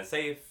in a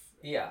safe.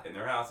 Yeah. In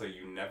their house, so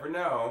you never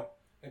know.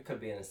 It could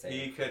be in a safe.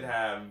 He could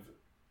have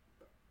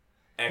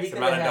X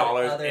amount of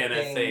dollars in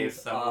a safe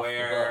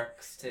somewhere.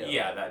 Too.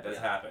 Yeah, that does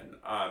happen.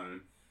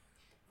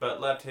 But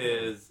left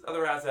his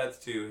other assets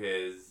to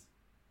his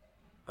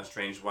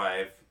estranged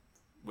wife,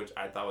 which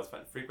I thought was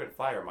fun. Frequent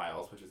flyer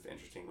miles, which is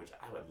interesting, which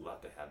I would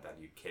love to have that.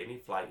 Are you kidding me?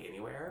 Fly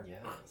anywhere?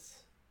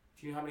 Yes.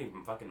 Do you know how many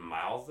fucking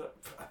miles?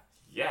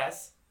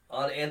 Yes.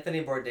 On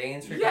Anthony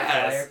Bourdain's frequent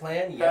flyer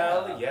plan?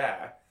 Yeah. Hell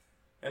yeah.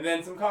 And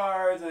then some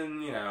cars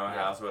and, you know, a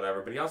house or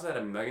whatever. But he also had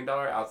 $1 million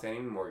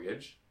outstanding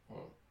mortgage.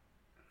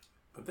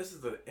 But this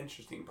is the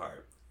interesting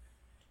part.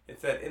 It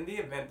said in the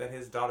event that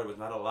his daughter was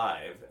not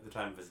alive at the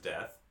time of his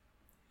death,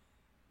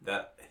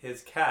 that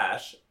his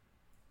cash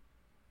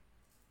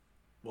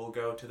will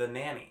go to the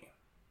nanny.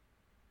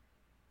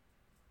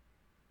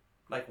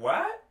 Like,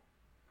 what?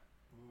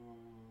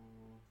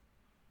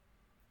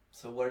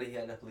 So what did he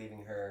end up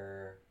leaving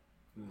her?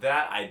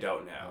 That I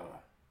don't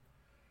know.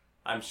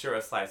 I'm sure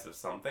a slice of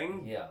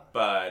something. Yeah.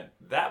 But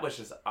that was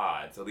just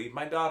odd. So leave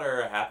my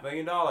daughter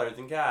 $500,000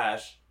 in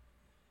cash.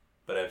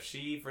 But if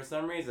she, for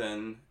some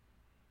reason,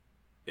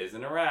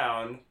 isn't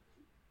around,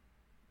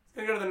 it's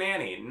going to go to the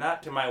nanny,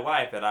 not to my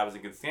wife that I was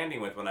in good standing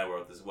with when I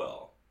wrote this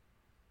will.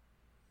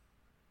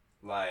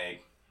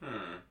 Like,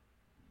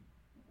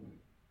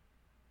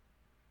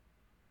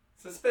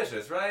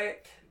 suspicious,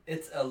 right?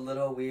 It's a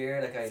little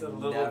weird. Like, I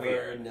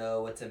never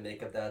know what to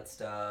make of that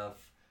stuff.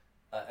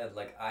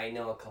 Like, I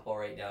know a couple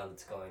right now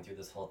that's going through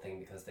this whole thing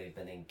because they've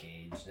been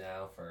engaged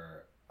now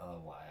for a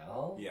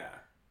while. Yeah.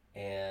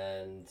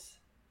 And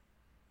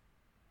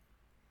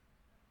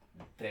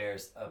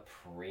there's a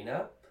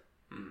prenup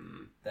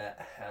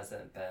that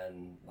hasn't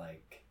been,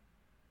 like,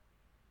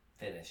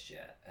 finished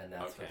yet. And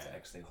that's what's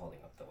actually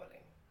holding up the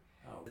wedding.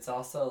 Oh. It's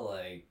also,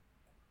 like...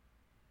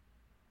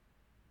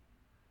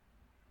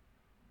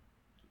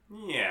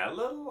 Yeah, a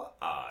little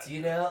odd. Do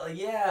you know?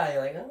 Yeah,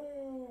 you're like,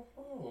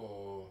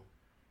 oh,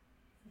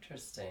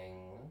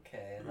 interesting.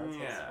 Okay, that's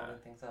what's holding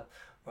things up.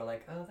 Or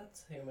like, oh,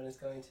 that's who your money's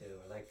going to.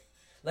 Or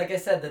like I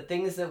said, the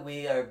things that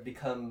we are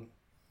become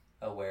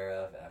aware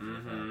of after the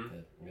fact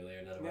that really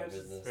are none of our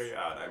business. It's very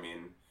odd. I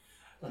mean,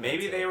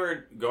 maybe they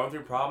were going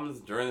through problems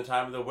during the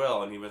time of the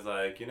will, and he was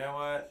like, you know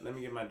what? Let me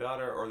give my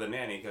daughter or the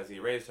nanny because he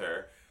raised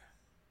her.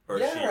 Or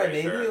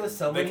maybe it was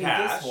someone who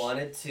just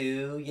wanted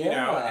to,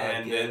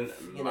 and give,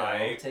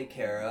 then take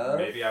care of.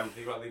 Maybe I'm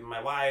thinking about leaving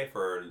my wife,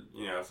 or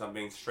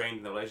something strained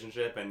in the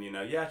relationship, and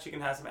she can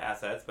have some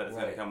assets, but it's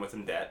going to come with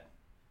some debt.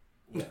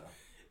 Yeah,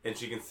 and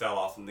she can sell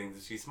off some things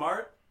if she's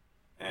smart,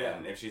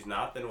 and if she's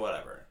not, then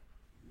whatever.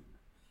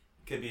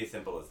 Could be as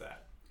simple as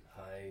that.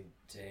 I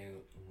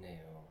don't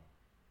know.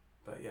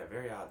 But yeah,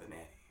 very odd, the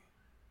nanny.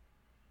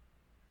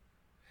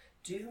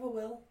 Do you have a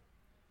will?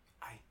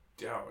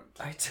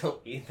 I don't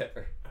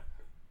either.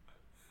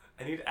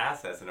 I need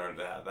assets in order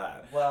to have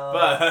that. Well,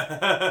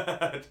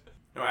 but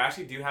no, I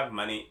actually do have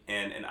money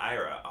in an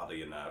IRA,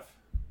 oddly enough.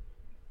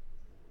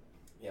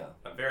 Yeah.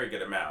 A very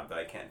good amount that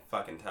I can't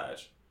fucking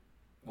touch.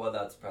 Well,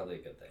 that's probably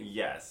a good thing.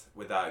 Yes,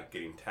 without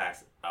getting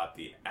taxed up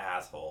the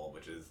asshole,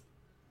 which is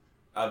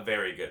a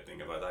very good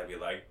thing about it. I'd be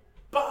like,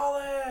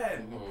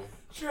 ballin'! Mm-hmm.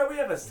 Sure, we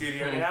have a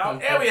studio now,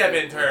 and we have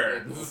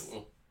interns.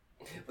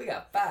 We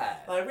got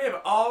 5. Like, we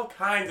have all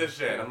kinds of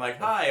shit. I'm like,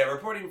 hi, I'm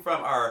reporting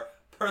from our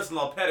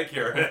personal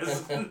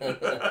pedicurist.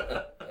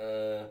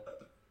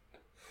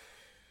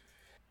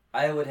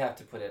 I would have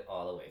to put it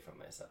all away from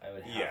myself. I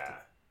would have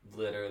to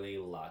literally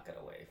lock it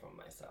away from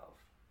myself.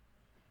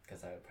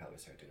 Because I would probably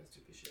start doing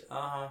stupid shit.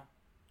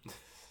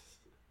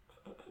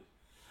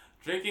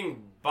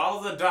 Drinking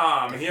bottles of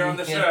Dom here on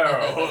the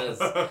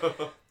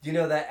show.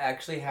 That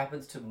actually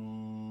happens to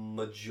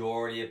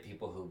majority of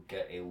people who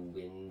get a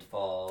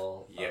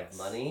windfall of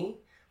money.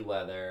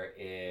 Whether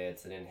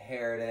it's an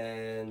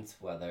inheritance,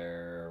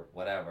 whether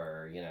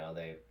whatever,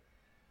 they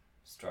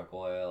struck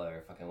oil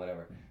or fucking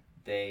whatever.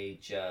 They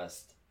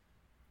just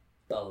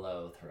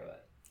blow through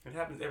it. It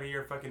happens every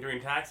year fucking during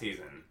tax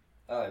season.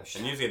 Oh, I'm sure.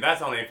 And usually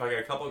that's only fucking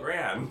a couple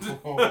grand.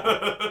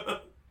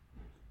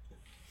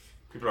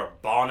 People are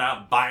balling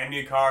out, buying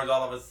new cars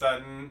all of a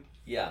sudden.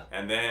 Yeah.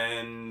 And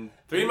then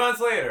 3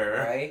 months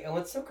later. Right? And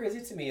what's so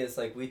crazy to me is,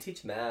 like, we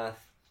teach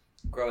math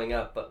growing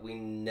up, but we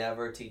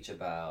never teach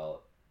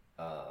about,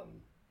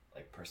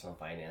 like, personal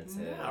finances.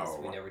 No.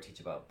 We never teach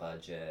about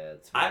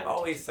budgets. I've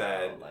always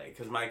said,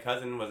 because my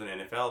cousin was an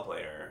NFL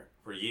player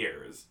for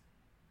years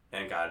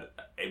and got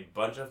a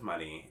bunch of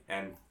money,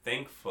 and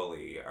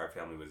thankfully our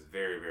family was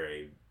very,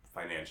 very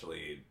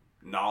financially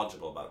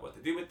knowledgeable about what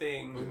to do with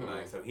things.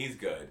 Mm-hmm. So he's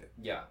good.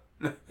 Yeah.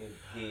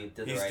 He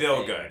did he's right still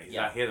thing. Good. He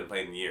hasn't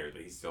played in years,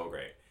 but he's still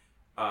great.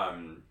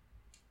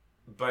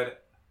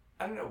 But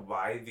I don't know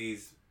why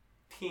these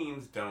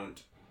teams don't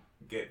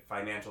get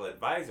financial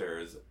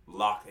advisors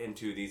locked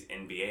into these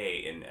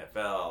NBA,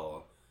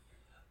 NFL,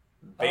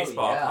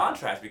 baseball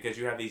contracts, because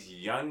you have these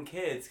young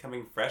kids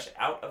coming fresh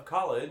out of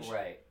college,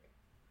 right,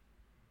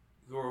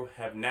 who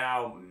have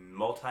now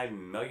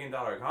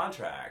multi-million-dollar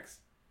contracts,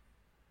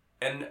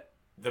 and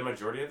the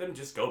majority of them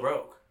just go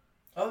broke.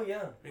 Oh,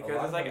 yeah.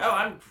 Because it's like,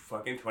 I'm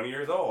fucking 20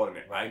 years old, and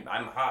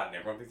I'm hot, and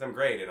everyone thinks I'm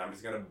great, and I'm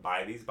just going to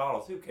buy these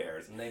bottles. Who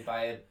cares? And they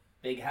buy a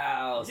big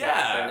house.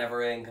 Yeah. They're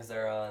never in because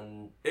they're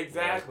on...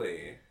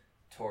 Exactly.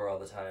 Tour all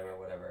the time or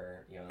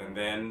whatever. And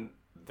then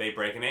they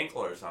break an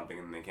ankle or something,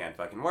 and they can't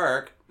fucking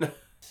work.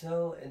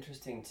 So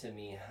interesting to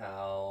me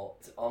how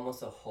it's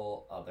almost a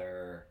whole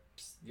other...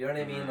 You know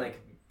what I mean?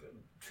 Like,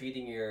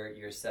 treating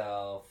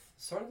yourself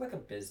sort of like a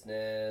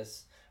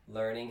business...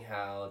 Learning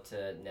how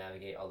to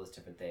navigate all those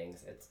different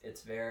things.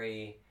 It's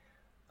very,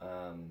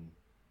 and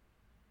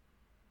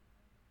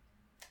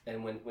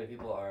when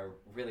people are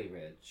really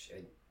rich,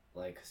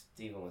 like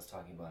Steven was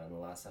talking about in the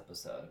last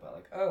episode about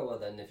like, oh, well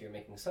then if you're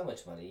making so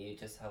much money, you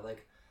just have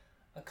like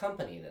a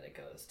company that it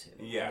goes to.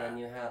 Yeah. And then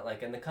you have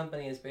like, and the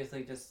company is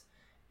basically just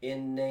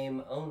in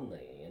name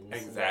only. And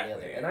this exactly.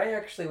 And the other. And I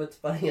actually, what's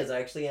funny is I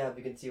actually have,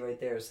 you can see right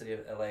there, City of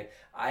LA,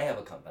 I have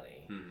a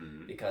company.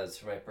 Mm-hmm. Because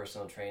for my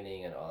personal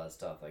training and all that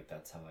stuff, like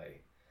that's how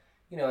I,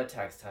 at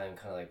tax time,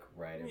 kind of like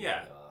write everything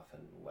off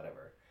and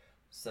whatever.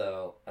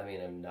 So, I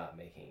mean, I'm not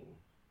making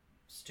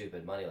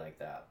stupid money like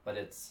that, but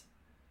it's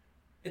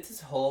this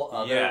whole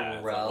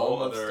other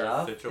realm of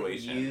stuff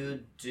situation that you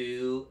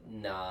do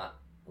not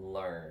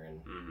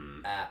learn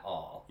at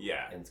all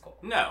in school.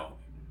 No,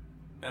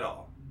 at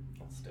all.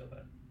 Let's do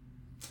it.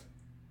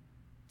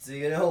 Do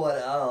you know what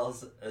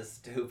else is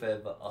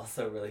stupid but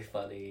also really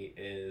funny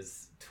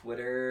is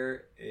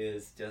Twitter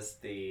is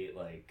just the,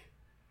 like,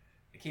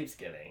 it keeps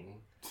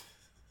giving.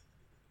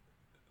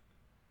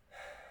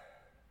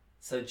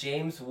 So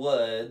James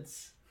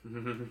Woods... Let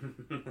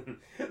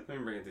me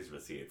bring in these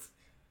receipts.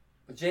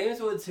 James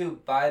Woods, who,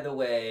 by the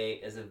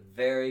way, is a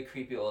very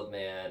creepy old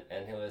man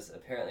and who has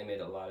apparently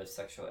made a lot of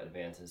sexual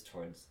advances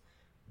towards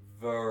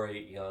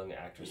very young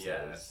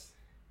actresses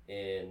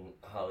in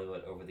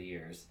Hollywood over the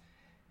years,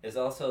 is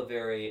also a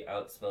very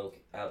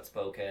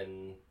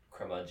outspoken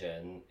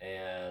curmudgeon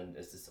and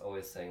is just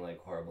always saying, like,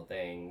 horrible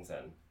things.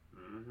 And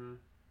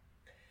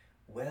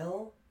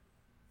well,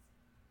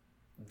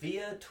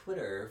 via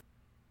Twitter,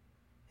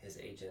 his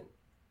agent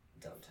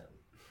dumped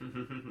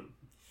him.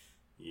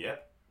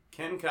 Yep.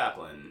 Ken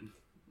Kaplan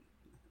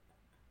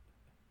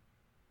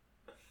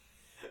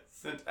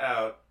sent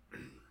out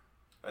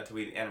a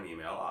tweet and an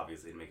email,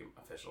 obviously to make it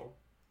official,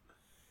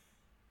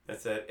 that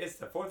said, "It's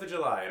the 4th of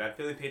July and I'm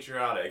feeling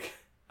patriotic.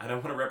 I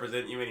don't want to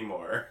represent you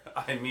anymore.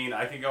 I mean,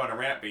 I can go on a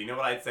rant, but you know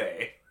what I'd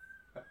say."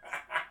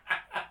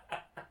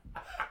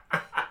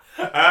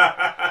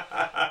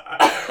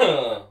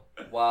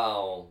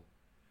 Wow.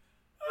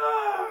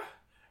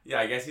 Yeah,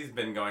 I guess he's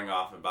been going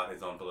off about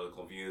his own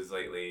political views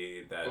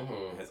lately that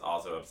has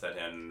also upset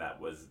him.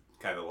 That was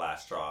kind of the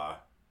last straw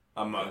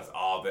amongst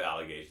all the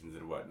allegations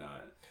and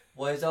whatnot.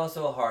 Well, he's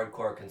also a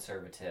hardcore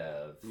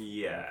conservative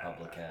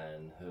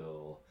Republican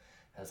who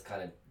has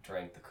kind of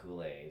drank the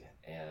Kool-Aid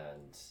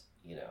and,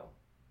 you know,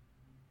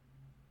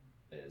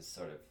 is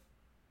sort of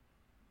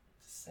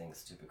saying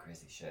stupid,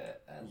 crazy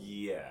shit. And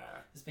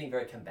just being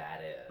very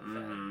combative.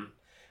 And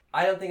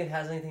I don't think it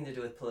has anything to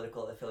do with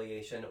political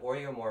affiliation or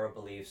your moral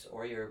beliefs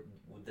or your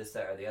this,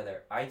 that, or the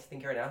other. I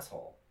think you're an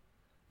asshole.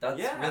 That's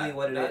really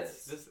what it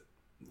is. Just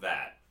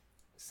that.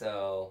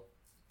 So,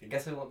 I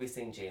guess we won't be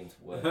seeing James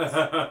Woods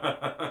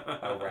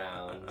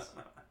around.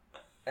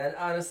 And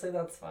honestly,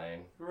 that's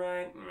fine.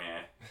 Right?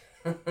 Meh.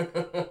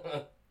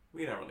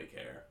 We don't really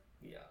care.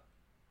 Yeah.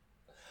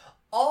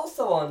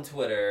 Also on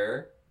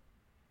Twitter,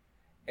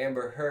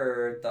 Amber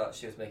Heard thought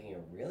she was making a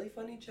really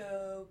funny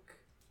joke.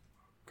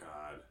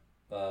 God.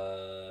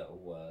 But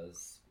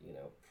was, you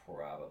know,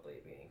 probably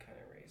being kind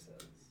of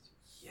racist.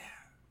 Yeah.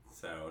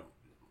 So,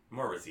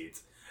 more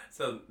receipts.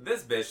 So,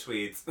 this bitch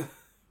tweets,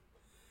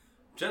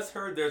 "Just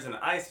heard there's an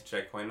ICE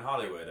checkpoint in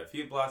Hollywood, a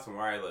few blocks from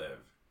where I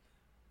live.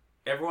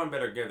 Everyone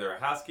better give their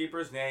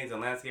housekeepers, nannies,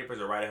 and landscapers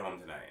a ride home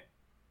tonight."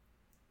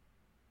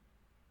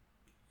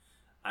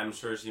 I'm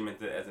sure she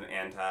meant it as an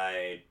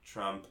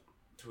anti-Trump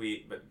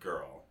tweet, but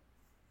girl.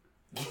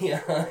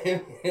 Yeah,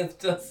 it's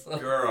just a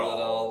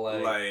little,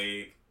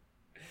 like...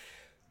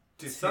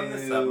 To sum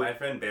this up, my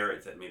friend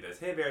Barrett sent me this.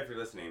 Hey, Barrett, if you're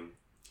listening.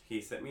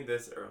 He sent me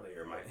this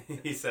earlier.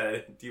 He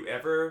said, "Do you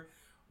ever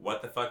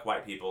what the fuck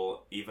white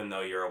people, even though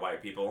you're a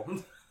white people?"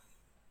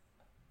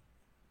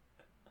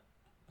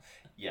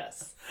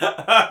 Yes.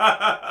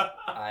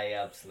 I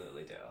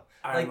absolutely do.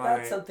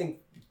 That's something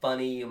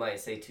funny you might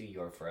say to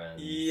your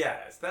friends.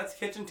 Yes, that's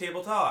kitchen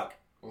table talk.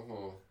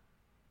 Mm-hmm.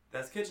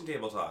 That's kitchen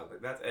table talk.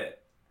 Like, that's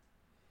it.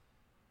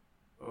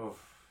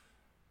 Oof.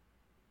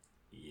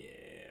 Yeah.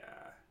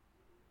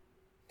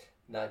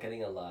 Not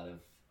getting a lot of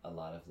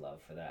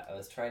love for that. I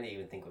was trying to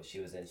even think what she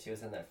was in. She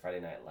was in that Friday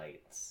Night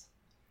Lights.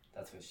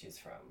 That's what she's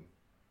from.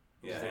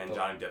 Yeah, and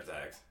Johnny Depp's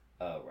ex.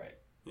 Oh, right.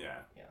 Yeah.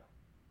 Yeah.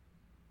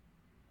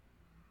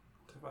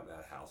 Talk about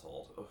that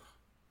household. Ugh.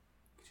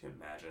 Could you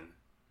imagine?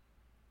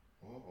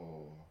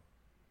 Oh.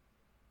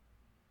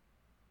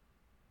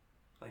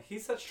 Like,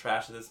 he's such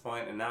trash at this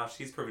point, and now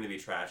she's proving to be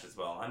trash as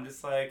well. I'm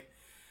just like,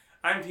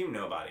 I'm team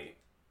nobody.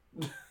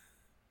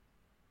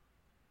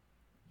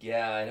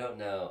 Yeah, I don't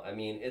know. I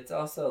mean, it's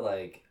also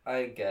like,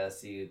 I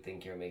guess you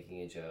think you're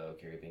making a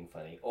joke, you're being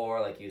funny, or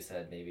like you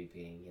said, maybe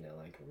being, you know,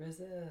 like,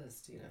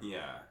 resist, you know.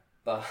 Yeah.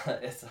 But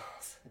it's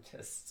also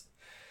just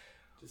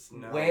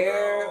no.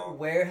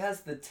 Where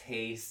has the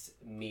taste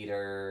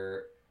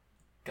meter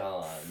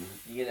gone?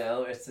 You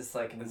know, it's just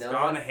like it's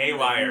gone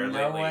haywire lately.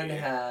 No one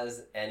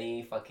has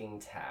any fucking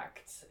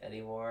tact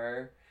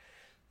anymore.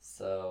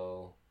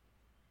 So,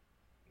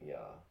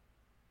 yeah.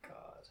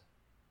 God.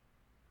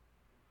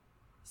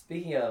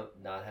 Speaking of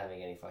not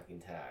having any fucking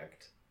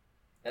tact,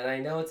 and I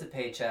know it's a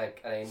paycheck,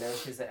 and I know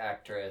she's an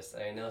actress,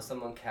 and I know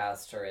someone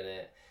cast her in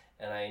it,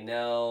 and I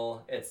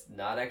know it's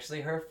not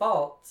actually her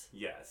fault.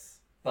 Yes.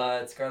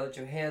 But Scarlett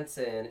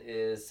Johansson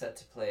is set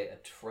to play a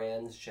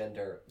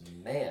transgender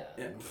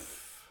man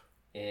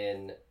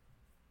in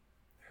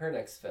her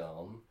next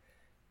film.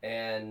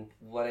 And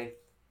what I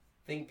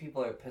think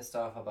people are pissed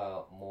off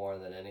about more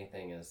than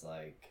anything is,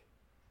 like,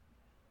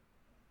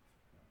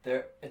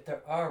 if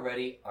there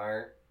already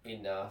aren't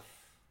enough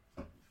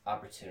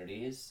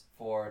opportunities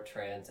for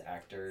trans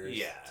actors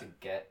to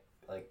get,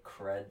 like,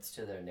 creds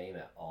to their name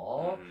at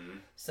all. Mm-hmm.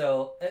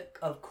 So,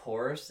 of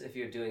course, if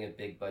you're doing a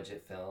big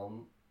budget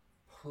film,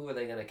 who are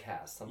they going to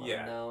cast? Someone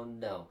unknown?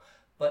 No.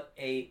 But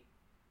a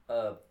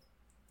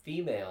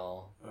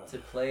female to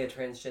play a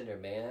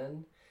transgender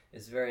man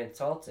is very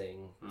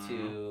insulting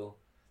to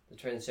the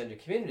transgender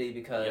community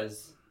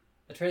because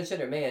A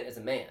transgender man is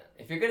a man.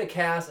 If you're gonna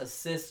cast a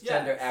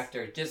cisgender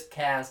actor, just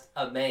cast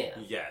a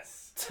man.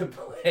 Yes. To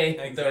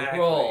play the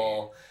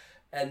role,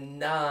 and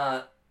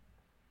not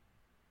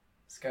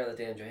Scarlett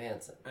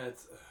Johansson.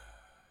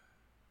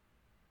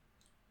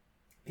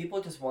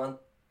 People just want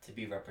to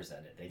be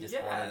represented. They just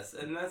want to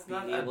and that's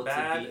not be able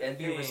to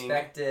be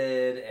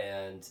respected,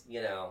 and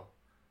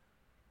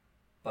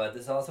But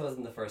this also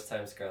isn't the first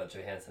time Scarlett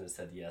Johansson has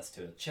said yes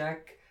to a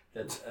check.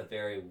 That's a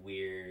very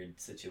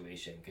weird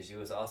situation, because she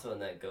was also in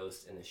that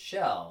Ghost in the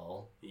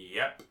Shell.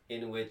 Yep.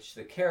 In which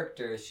the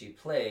character she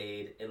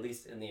played, at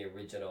least in the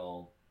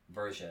original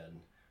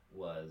version,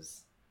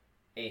 was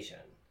Asian.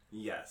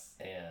 Yes.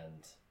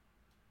 And,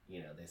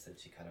 they said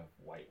she kind of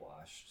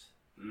whitewashed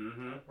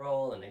the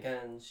role, and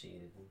again, she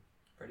didn't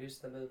produce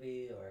the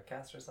movie or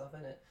cast herself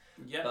in it.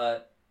 Yep.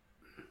 But,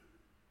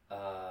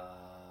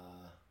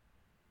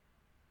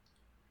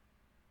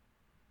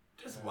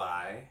 just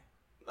why?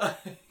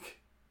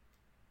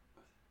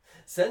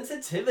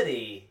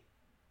 Sensitivity.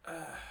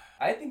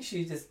 I think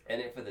she's just in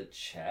it for the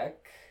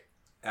check.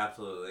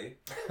 Absolutely.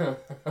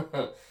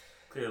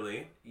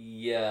 Clearly.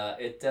 Yeah,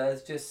 it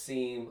does just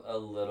seem a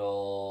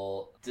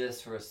little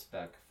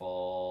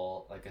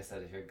disrespectful. Like I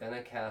said, if you're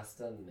gonna cast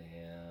a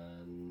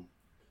man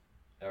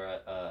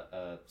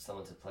or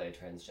someone to play a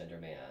transgender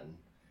man,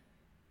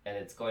 and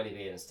it's going to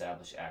be an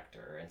established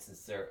actor, and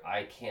since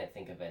I can't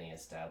think of any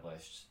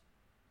established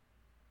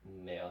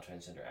male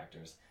transgender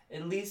actors,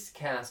 at least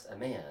cast a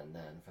man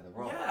then for the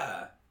role.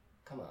 Yeah.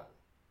 Come on.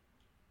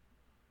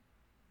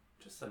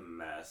 Just a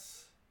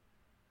mess.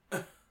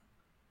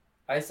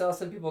 I saw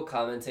some people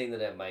commenting that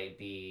it might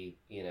be,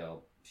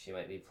 she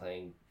might be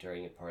playing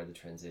during a part of the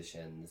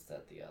transition, this,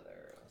 that, the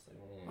other. I was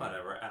like,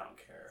 Whatever, I don't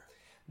care.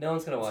 No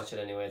one's going to watch it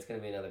anyway. It's going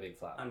to be another big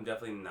flop. I'm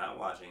definitely not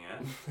watching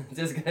it. It's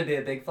just going to be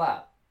a big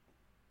flop.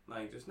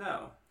 Just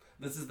no.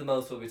 This is the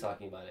most we'll be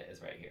talking about it,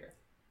 is right here.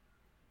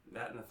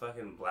 That and the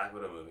fucking Black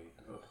Widow movie.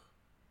 Ugh.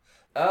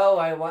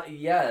 Oh,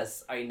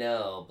 yes, I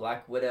know.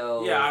 Black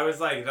Widow. Yeah, I was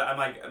like,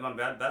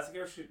 that's the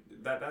girl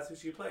that's who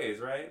she plays,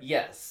 right?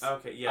 Yes.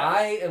 Okay, yeah.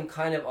 I am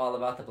kind of all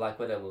about the Black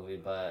Widow movie,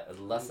 but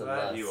less and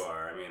less. You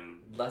are, I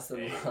mean. Less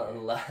and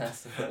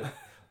less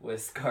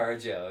with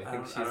ScarJo. I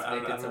think she's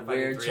making some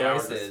weird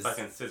choices. choices.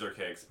 Fucking scissor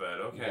kicks,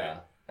 but okay. Yeah,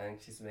 I think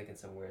she's making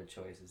some weird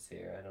choices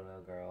here. I don't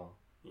know, girl.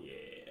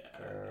 Yeah.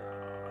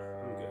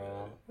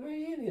 Girl. I'm good. I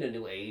mean, you need a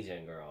new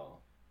agent,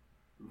 girl.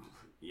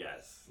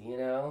 Yes.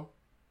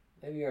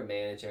 Maybe your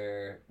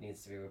manager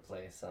needs to be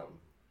replaced. Something.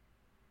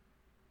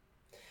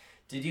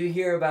 Did you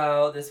hear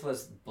about, this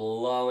was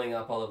blowing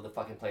up all over the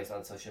fucking place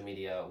on social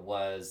media,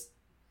 was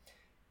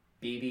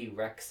Bebe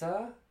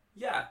Rexha?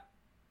 Yeah.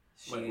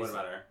 She's what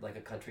about her? Like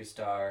a country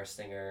star,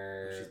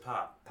 singer. She's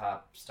pop.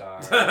 Pop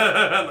star.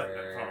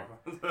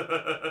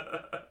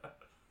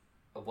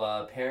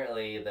 Well,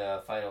 apparently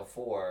the Final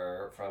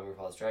Four from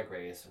RuPaul's Drag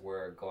Race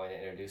were going to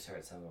introduce her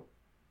at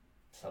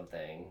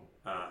something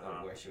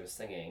where she was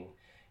singing,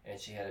 and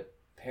she had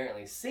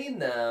apparently seen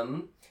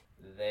them.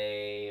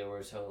 They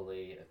were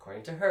totally,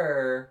 according to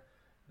her,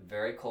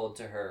 very cold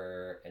to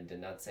her and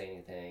did not say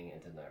anything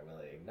and did not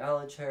really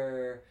acknowledge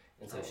her.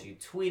 And so she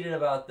tweeted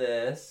about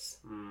this,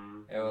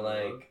 and we're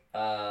like,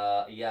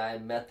 yeah, I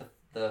met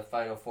the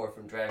Final Four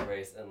from Drag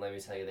Race, and let me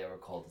tell you, they were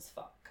cold as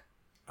fuck.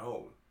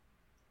 Oh.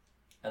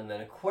 And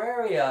then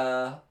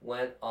Aquaria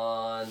went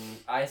on,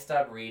 I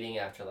stopped reading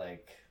after 9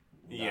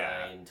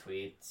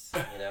 tweets,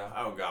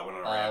 Oh god, went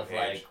on a of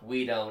rampage.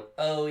 we don't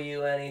owe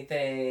you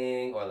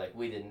anything, or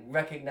we didn't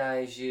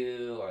recognize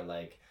you, or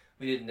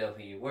we didn't know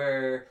who you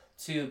were,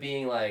 to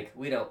being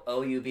we don't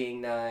owe you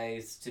being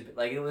nice, to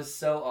it was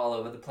so all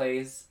over the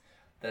place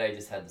that I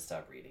just had to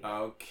stop reading.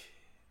 Okay.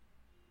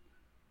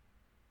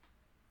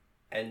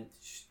 And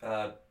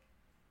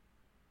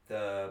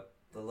the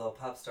little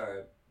pop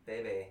star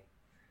baby,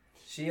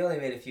 she only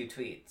made a few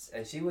tweets,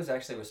 and she was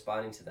actually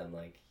responding to them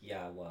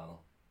yeah,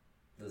 well,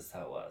 this is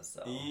how it was.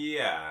 So.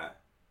 Yeah.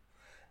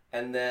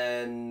 And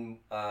then,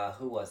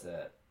 who was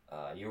it?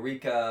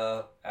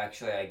 Eureka,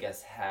 actually, I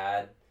guess,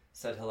 had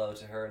said hello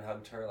to her and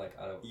hugged her.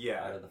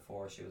 Out of the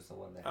four, she was the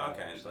one that had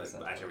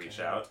actually reached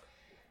out.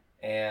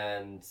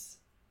 And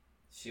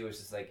she was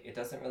just it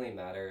doesn't really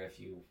matter if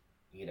you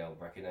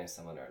recognize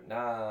someone or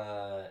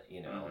not,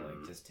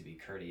 just to be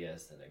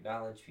courteous and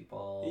acknowledge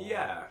people.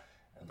 Yeah.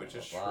 And which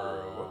is blah,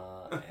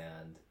 blah, true.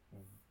 And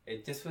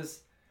it just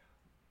was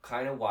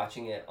kind of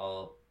watching it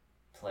all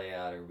play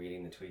out or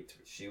reading the tweets.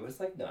 She was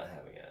not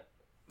having it.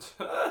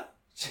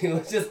 She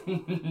was just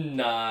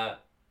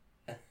not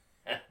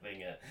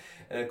having it.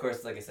 And of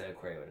course, like I said,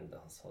 Aquaria went into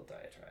this whole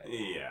diatribe.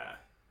 Yeah.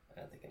 I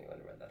don't think anyone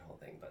read that whole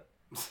thing, but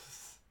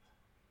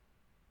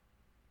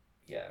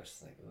yeah, it was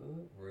just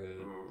ooh,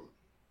 rude.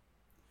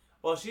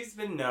 Well, she's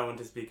been known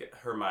to speak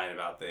her mind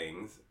about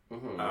things.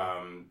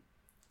 Mm-hmm.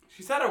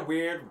 She's had a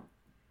weird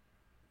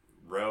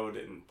road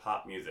in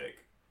pop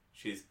music.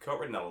 She's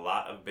co-written a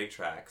lot of big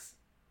tracks.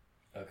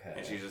 Okay.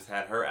 And she just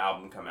had her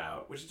album come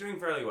out, which is doing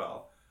fairly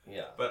well.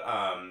 Yeah. But,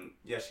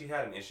 yeah, she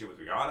had an issue with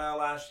Rihanna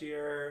last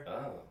year.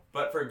 Oh.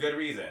 But for good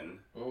reason.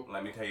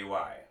 Let me tell you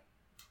why.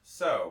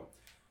 So,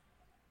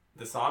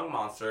 The song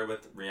Monster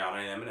with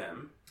Rihanna and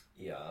Eminem.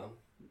 Yeah.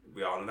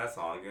 We all know that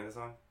song. You know the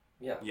song?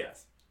 Yeah.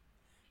 Yes.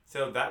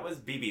 So that was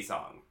BB's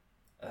song.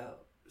 Oh.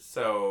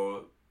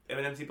 So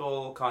Eminem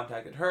people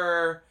contacted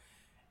her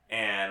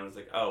and was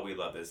like, oh, we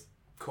love this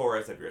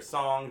chorus of your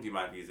song. Do you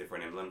mind if we use it for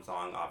an Eminem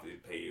song? Obviously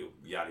pay you,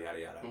 yada, yada,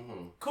 yada.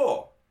 Mm-hmm.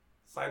 Cool.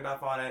 Signed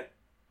off on it.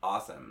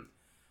 Awesome.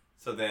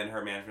 So then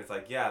her management's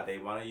like, yeah, they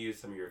want to use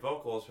some of your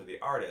vocals for the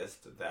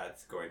artist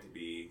that's going to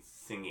be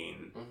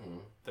singing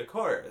the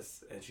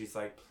chorus. And she's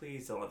like,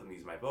 please don't let them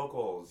use my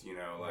vocals, you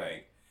know,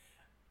 like,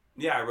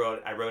 yeah, I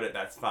wrote it,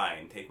 that's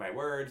fine. Take my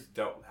words,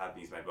 don't have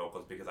them use my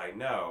vocals because I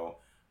know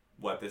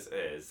what this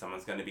is.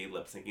 Someone's going to be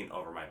lip syncing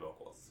over my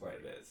vocals, is what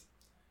it is.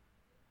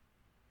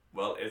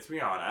 Well, it's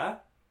Rihanna.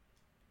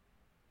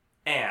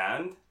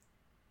 And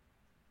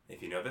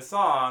if you know the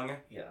song,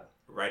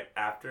 right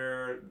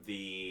after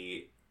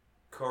the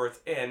chorus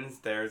ends,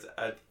 there's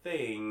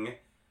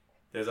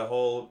a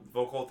whole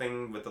vocal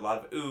thing with a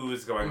lot of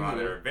oohs going on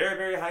that are very,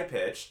 very high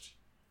pitched.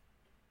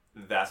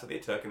 That's what they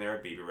took, and they were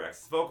BB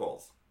Rexha's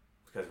vocals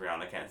because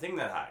Rihanna can't sing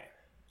that high.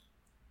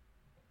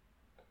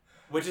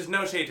 Which is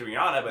no shade to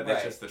Rihanna, but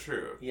that's just the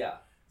truth. Yeah.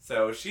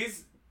 So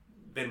she's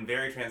been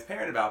very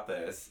transparent about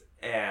this,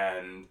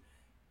 and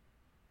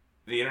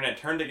the internet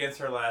turned against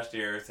her last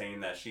year,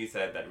 saying that she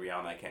said that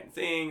Rihanna can't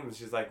sing, and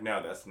she's like,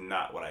 no, that's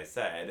not what I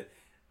said.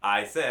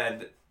 I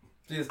said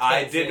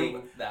I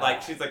didn't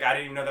like. She's like, I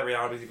didn't even know that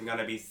Rihanna was even going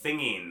to be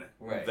singing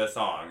the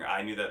song.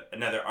 I knew that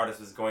another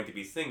artist was going to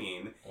be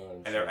singing,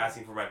 and they're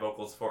asking for my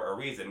vocals for a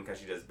reason because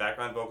she does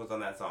background vocals on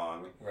that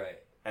song. Right.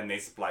 And they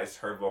spliced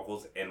her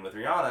vocals in with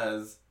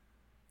Rihanna's,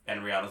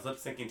 and Rihanna's lip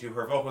syncing to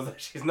her vocals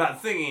that she's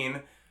not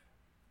singing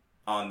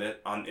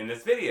in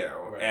this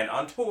video and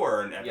on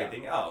tour and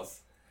everything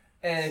else.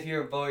 And if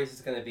your voice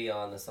is going to be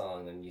on the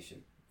song, then you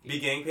should be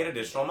getting paid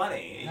additional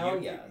money.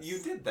 You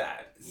did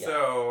that. Yeah.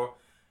 So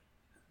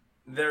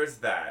there's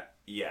that.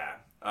 Yeah.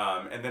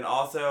 And then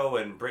also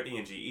when Britney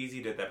and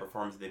G-Eazy did that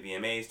performance at the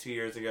VMAs 2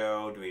 years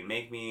ago doing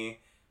Make Me,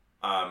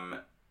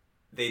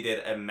 they did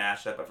a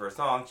mashup of her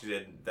song. She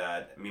did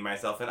that Me,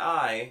 Myself, and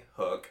I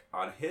hook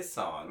on his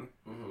song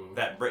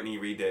that Britney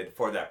redid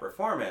for that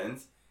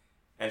performance.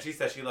 And she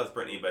said she loves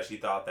Britney, but she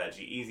thought that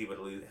G-Eazy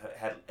would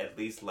at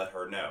least let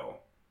her know.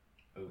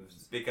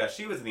 Oops. Because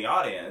she was in the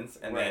audience,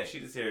 and then she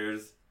just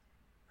hears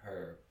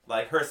her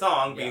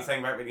song being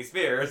sang by Britney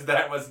Spears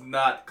that was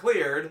not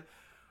cleared,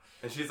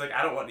 and she's like,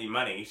 I don't want any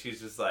money.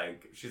 She's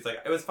like,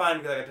 it was fine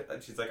because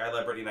I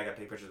love Britney and I got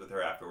to take pictures with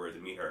her afterwards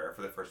and meet her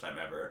for the first time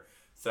ever,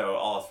 so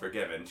all is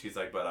forgiven. She's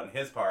like, but on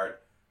his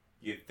part,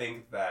 you'd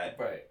think that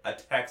a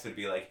text would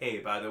be like, hey,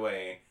 by the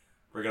way,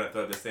 we're gonna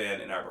throw this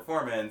in our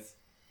performance.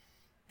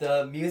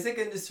 The music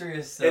industry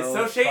is it's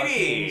so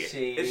shady.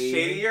 It's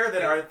shadier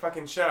than our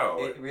fucking show.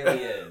 It really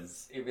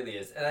is. It really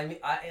is. And I mean,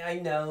 I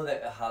know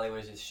that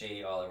Hollywood is just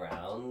shady all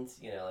around,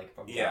 you know, like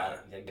from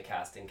the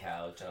casting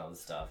couch and all this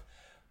stuff.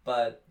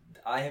 But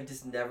I have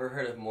just never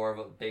heard of more of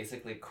a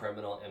basically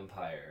criminal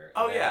empire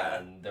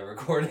than the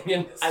recording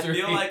industry. I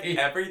feel like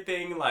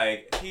everything,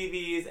 like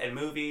TVs and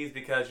movies,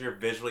 because you're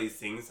visually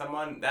seeing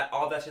someone,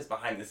 all that's just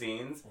behind the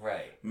scenes.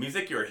 Right.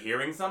 Music, you're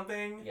hearing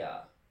something.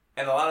 Yeah.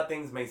 And a lot of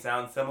things may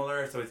sound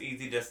similar, so it's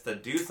easy just to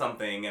do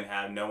something and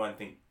have no one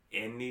think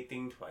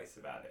anything twice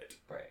about it.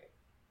 Right.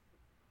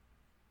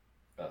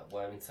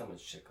 Well, I mean, so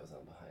much shit goes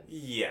on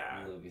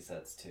behind movie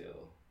sets, too.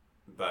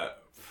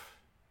 But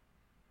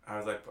I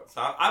was like,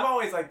 so I'm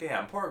always like,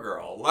 damn, poor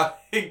girl.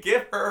 Like,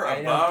 give her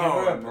a bone. Give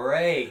her a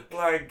break.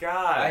 Like,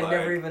 God. I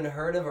never even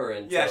heard of her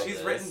until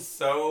she's written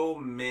so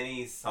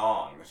many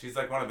songs. She's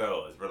like one of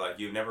those where, like,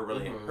 you've never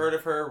really heard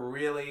of her,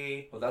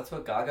 really. Well, that's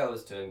what Gaga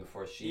was doing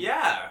before she...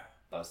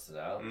 busted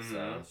out,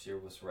 so she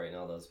was writing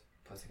all those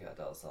Pussycat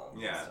Dolls songs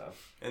and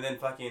stuff. And then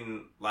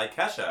fucking, like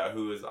Kesha,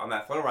 who was on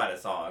that Flo Rida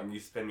song, You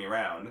Spin Me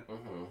Round,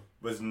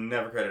 was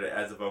never credited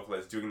as a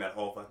vocalist doing that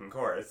whole fucking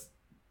chorus.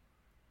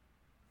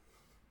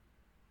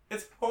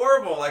 It's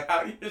horrible, like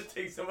how you just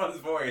take someone's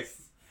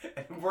voice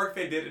and work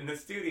they did in the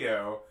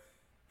studio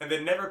and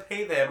then never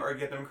pay them or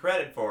give them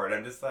credit for it.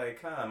 I'm just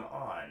like, come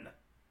on.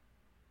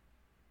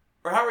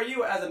 Or how are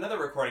you as another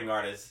recording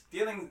artist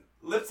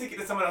lip syncing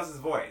to someone else's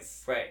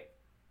voice? Right.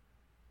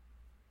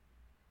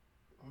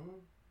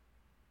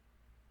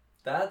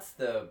 That's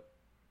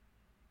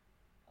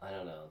I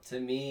don't know. To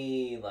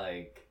me,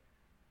 like,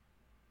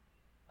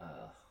 I don't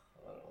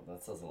know.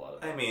 That says a lot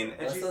about you.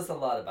 That says a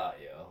lot about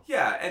you.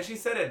 Yeah, and she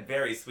said it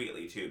very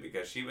sweetly, too,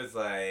 because she was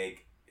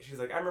like, I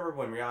remember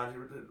when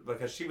Rihanna,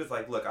 because she was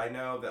like, look, I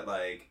know that,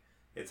 like,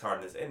 it's hard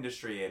in this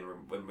industry, and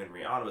when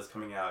Rihanna was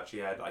coming out, she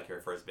had, like,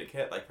 her first big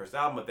hit, like, first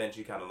album, but then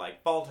she kind of,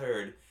 like,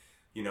 faltered,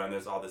 you know, and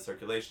there's all this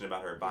circulation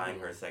about her buying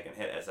her second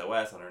hit,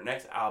 SOS, on her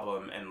next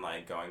album, and,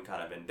 like, going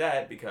kind of in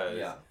debt, because...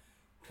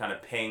 kind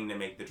of paying to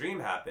make the dream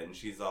happen.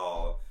 She's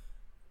all...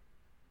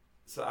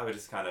 So I would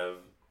just kind of,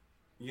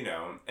 you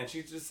know... And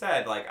she just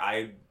said, like,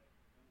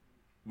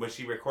 when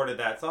she recorded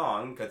that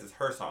song, because it's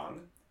her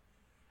song,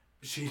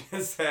 she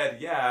just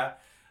said,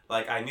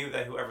 like, I knew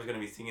that whoever's going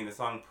to be singing the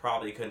song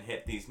probably couldn't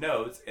hit these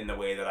notes in the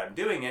way that I'm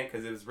doing it,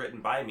 because it was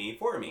written by me,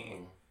 for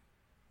me.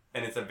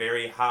 And it's a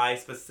very high,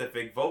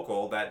 specific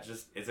vocal that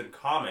just isn't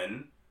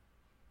common.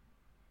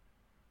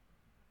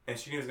 And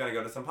she was going to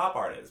go to some pop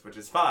artists, which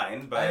is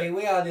fine, but... I mean,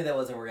 we all knew that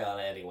wasn't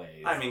Rihanna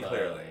anyways. I mean,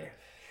 clearly.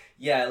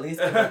 Yeah, at least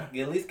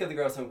give the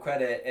girl some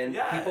credit. And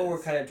people were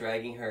kind of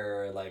dragging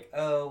her, like,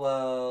 oh,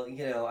 well,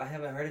 you know, I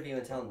haven't heard of you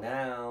until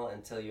now,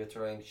 until you're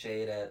throwing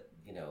shade at,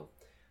 you know,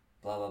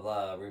 blah, blah,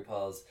 blah,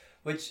 RuPaul's.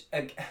 Which,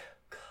 God,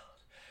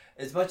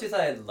 as much as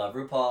I love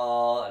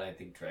RuPaul, and I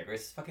think Drag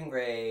Race is fucking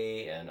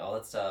great, and all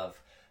that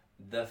stuff,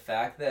 the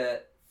fact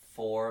that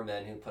 4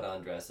 men who put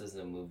on dresses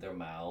and move their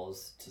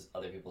mouths to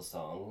other people's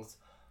songs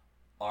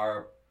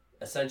are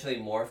essentially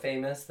more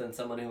famous than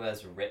someone who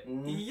has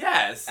written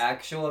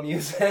actual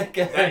music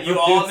that you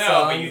all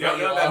know, but you don't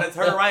know that it's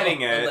her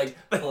writing it. And,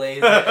 like, plays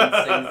it and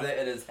sings it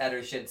and has had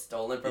her shit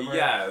stolen from her.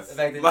 Yes. The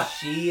fact that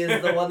she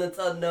is the one that's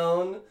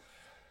unknown.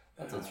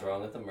 That's what's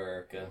wrong with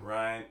America.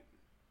 Right.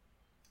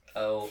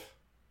 Oh,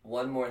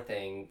 one more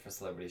thing for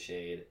Celebrity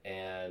Shade,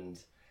 and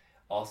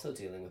also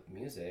dealing with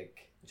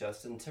music,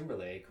 Justin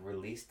Timberlake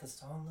released the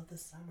song of the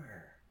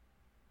summer.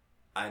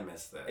 I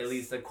missed this. At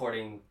least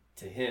according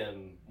to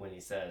him, when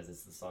he says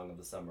it's the song of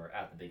the summer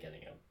at the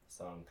beginning of the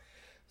song.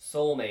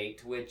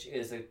 Soulmate, which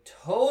is a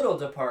total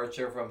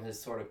departure from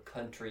his sort of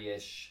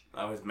country-ish...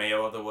 Oh, his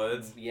Mayo of the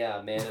Woods?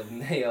 Yeah, Man of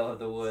Mayo of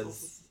the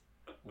Woods.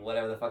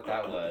 Whatever the fuck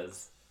that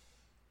was.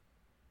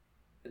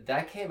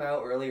 That came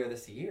out earlier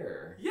this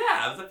year.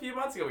 Yeah, it was a few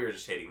months ago we were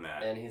just shading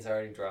that. And he's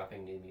already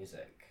dropping new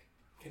music.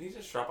 Can he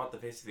just drop off the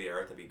face of the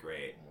earth? That'd be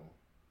great.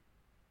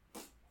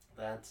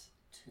 That's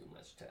too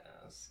much to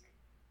ask.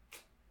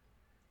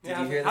 Did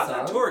you hear the song?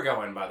 How's that tour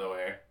going, by the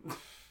way?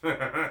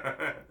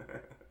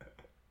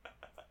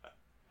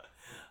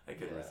 I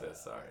couldn't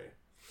resist, sorry.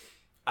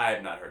 I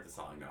have not heard the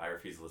song, no. I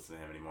refuse to listen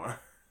to him anymore.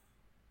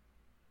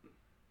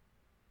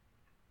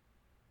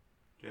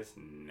 Just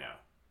no.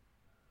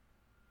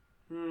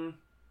 Nah.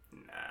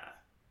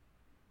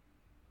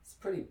 It's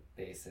pretty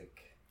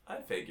basic. I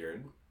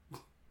figured.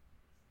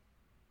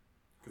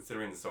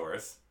 Considering the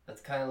source.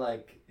 It's kind of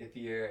like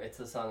it's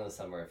the song of the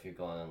summer if you're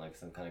going on like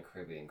some kind of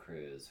Caribbean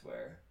cruise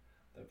where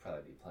they'll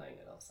probably be playing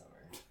it all summer.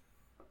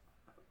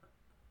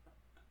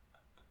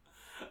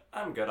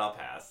 I'm good, I'll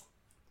pass.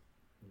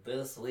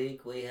 This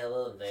week we have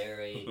a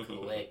very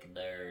quick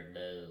nerd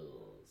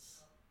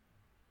news.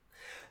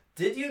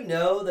 Did you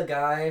know the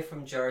guy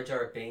from Jar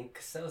Jar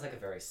Binks? That was like a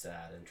very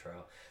sad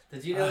intro.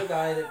 Did you know the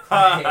guy that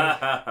played...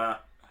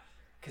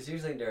 Because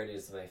usually nerd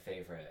news is my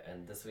favorite,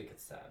 and this week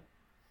it's sad.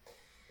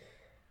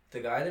 The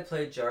guy that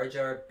played Jar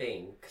Jar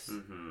Binks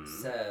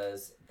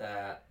says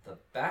that the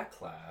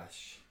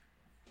backlash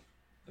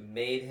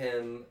made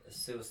him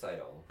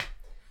suicidal.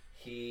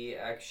 He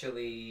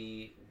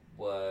actually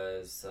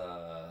was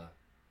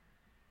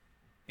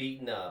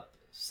beaten up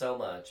so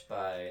much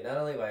not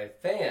only by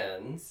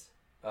fans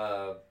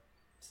of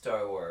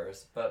Star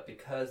Wars, but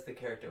because the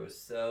character was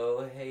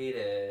so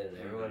hated and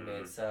everyone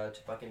made such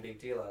a fucking big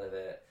deal out of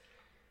it,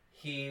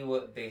 he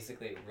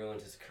basically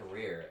ruined his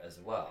career as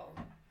well.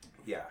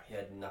 Yeah. He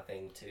had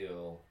nothing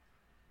to,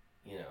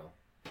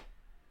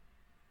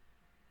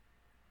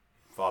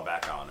 fall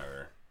back on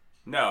or...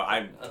 No,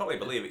 I totally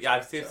believe it. Yeah,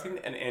 I've seen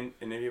an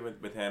interview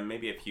with him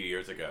maybe a few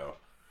years ago.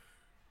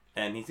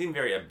 And he seemed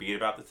very upbeat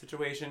about the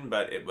situation,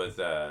 but it was,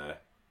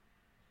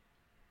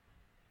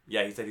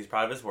 yeah, he said he's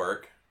proud of his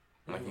work.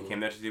 Like, he came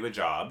there to do a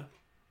job.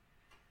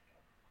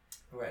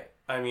 Right.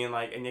 I mean,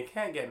 like, and you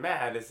can't get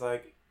mad. It's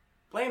like,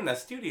 blame the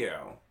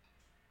studio.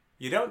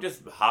 You don't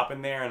just hop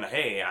in there and,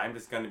 hey, I'm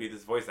just going to be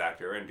this voice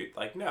actor. And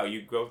like, no,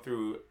 you go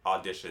through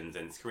auditions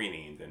and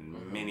screenings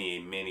and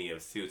many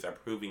of suits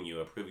approving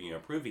you.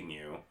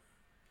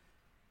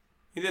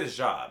 He did his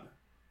job.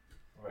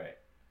 Right.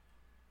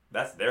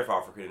 That's their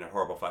fault for creating a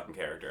horrible fucking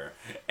character.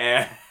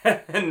 And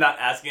not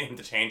asking him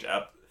to change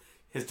up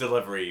his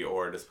delivery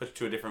or to switch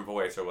to a different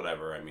voice or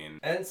whatever, I mean.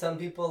 And some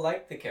people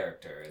like the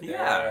character. There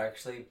are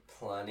actually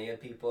plenty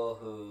of people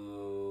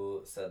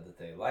who said that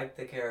they liked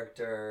the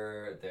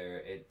character.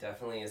 It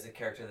definitely is a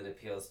character that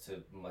appeals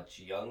to much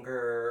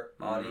younger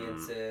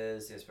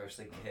audiences,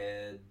 especially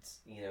kids,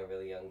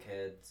 really young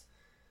kids.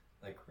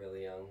 Like,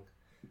 really young.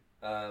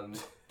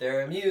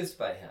 They're amused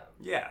by him.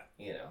 Yeah.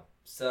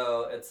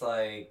 So it's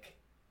like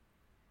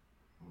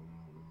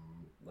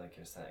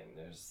you're saying,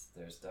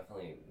 there's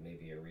definitely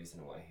maybe a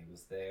reason why he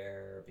was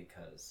there,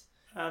 because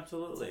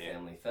absolutely it's a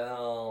family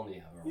film.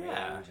 You have a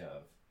range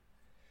of...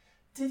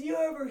 Did you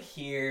ever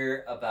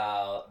hear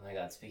about... Oh my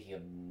god, speaking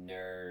of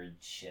nerd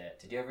shit,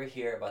 did you ever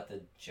hear about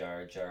the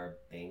Jar Jar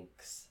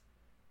Binks,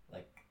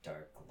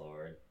 Dark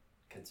Lord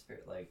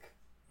conspiracy,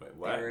 Wait,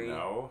 what? Theory?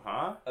 No,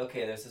 huh?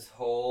 Okay, there's this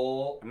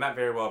whole... I'm not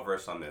very well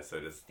versed on this, so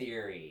just...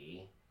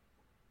 Theory.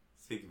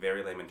 Speak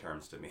very layman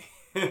terms to me.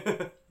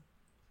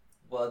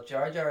 Well,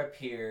 Jar Jar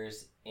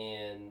appears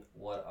in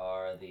what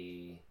are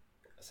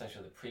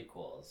essentially the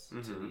prequels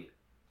to the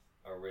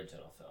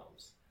original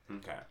films.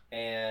 Okay.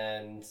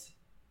 And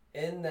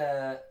in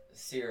that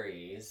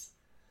series,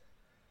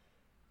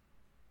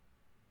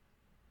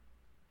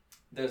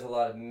 there's a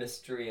lot of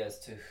mystery as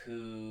to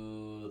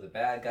who the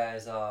bad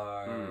guys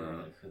are,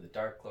 like who the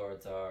Dark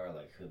Lords are,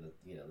 like who the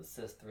the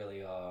Sith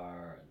really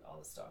are, and all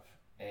this stuff.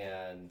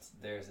 And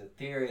there's a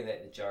theory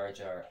that Jar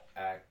Jar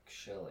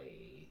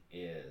actually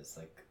is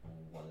like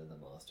one of the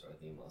most or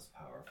the most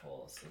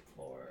powerful Sith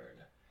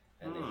Lord,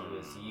 and that he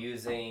was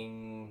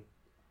using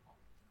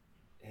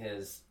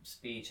his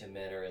speech and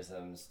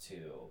mannerisms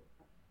to,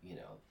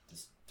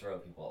 just throw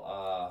people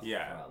off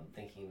from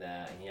thinking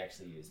that, and he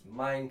actually used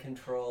mind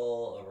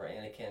control over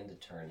Anakin to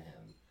turn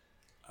him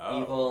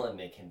evil and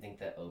make him think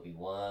that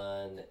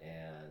Obi-Wan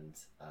and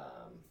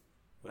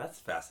well, that's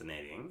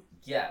fascinating.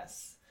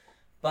 Yes.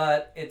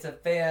 But it's a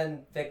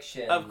fan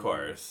fiction, of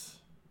course,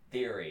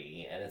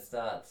 theory, and it's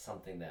not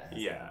something that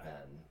has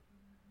been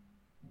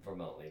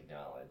remotely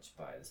acknowledged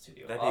by the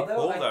studio. That'd be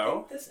cool, though. I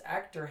think this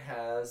actor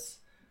has,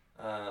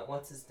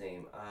 what's his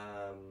name?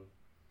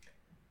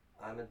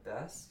 Ahmed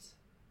Best?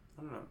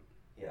 I don't know.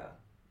 Yeah.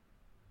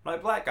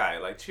 Like black guy,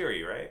 like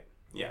Cheery, right?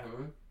 Yeah.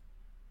 Mm-hmm.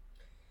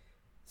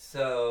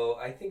 So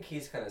I think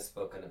he's kind of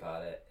spoken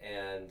about it,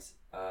 and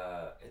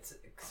it's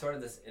sort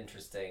of this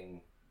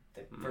interesting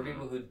thing. For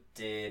people who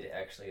did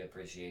actually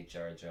appreciate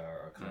Jar Jar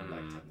or kind of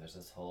liked him, there's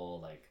this whole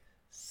like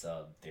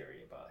sub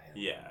theory about him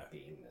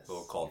being this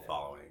little cult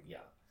following.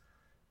 Yeah.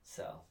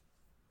 So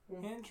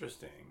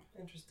interesting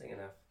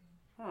enough.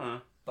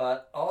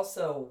 But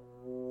also,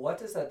 what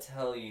does that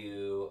tell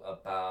you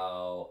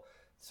about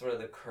sort of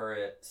the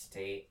current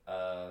state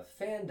of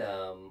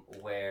fandom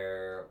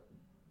where,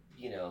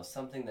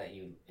 something that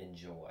you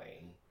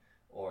enjoy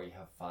or you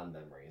have fond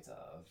memories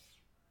of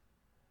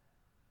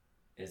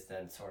is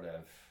then sort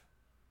of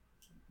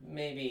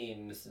maybe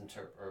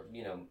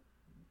misinterpreted or,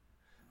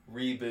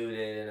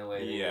 rebooted in a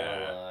way that you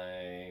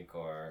don't like,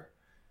 or,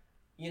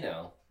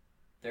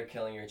 they're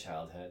killing your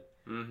childhood.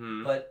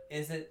 Mm-hmm. But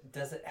is it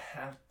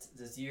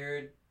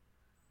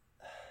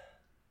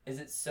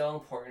so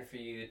important for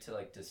you to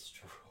like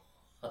destroy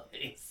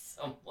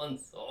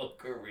someone's whole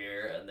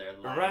career and their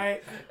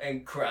life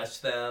and crush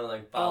them,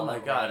 like follow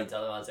them around and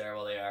tell them how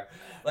terrible they are?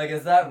 Like,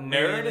 is that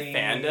nerd really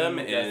fandom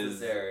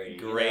necessary,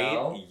 is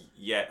great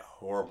yet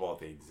horrible at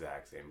the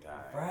exact same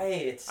time?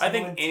 Right. It's so I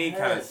think intense. any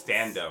kind of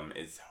standom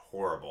is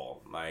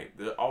horrible. Like,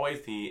 there's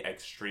always the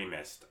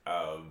extremist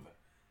of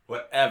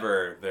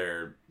whatever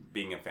they're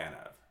being a fan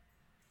of.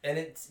 And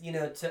it's,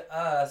 to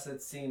us,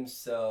 it seems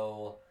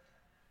so...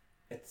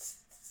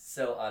 It's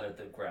so out of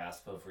the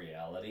grasp of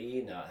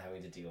reality, not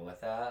having to deal with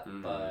that.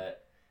 Mm-hmm.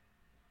 But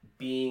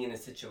being in a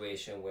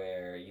situation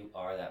where you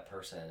are that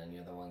person and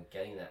you're the one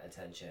getting that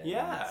attention.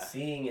 Yeah. And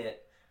seeing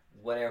it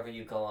whenever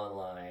you go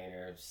online,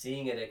 or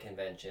seeing it at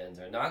conventions,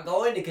 or not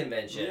going to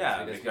conventions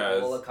because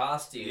people will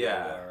accost you.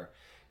 Yeah. Or,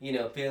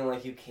 feeling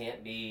like you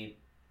can't be...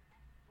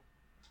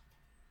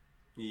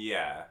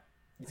 Yeah.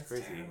 It's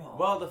crazy. Terrible.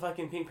 Well, the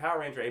fucking Pink Power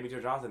Ranger, Amy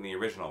Jo Johnson, the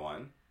original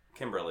one,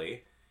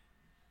 Kimberly,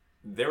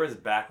 there was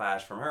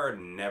backlash from her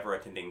never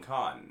attending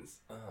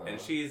cons. Uh-huh.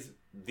 And she's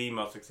the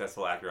most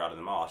successful actor out of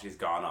them all. She's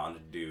gone on to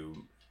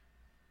do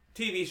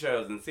TV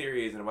shows and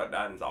series and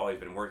whatnot, and has always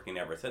been working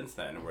ever since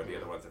then, where the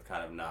other ones have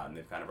kind of not, and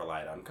they've kind of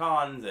relied on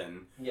cons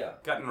and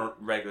gotten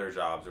regular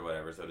jobs or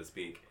whatever, so to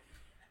speak.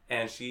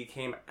 And she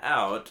came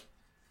out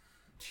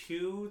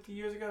 2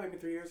 years ago, maybe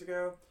 3 years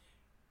ago,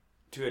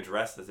 to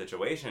address the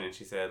situation, and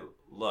she said,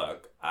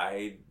 look,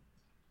 I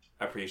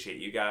appreciate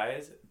you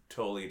guys,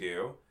 totally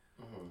do,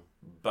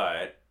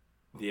 but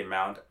the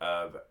amount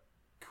of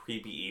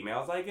creepy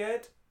emails I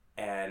get,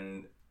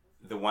 and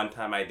the one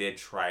time I did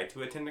try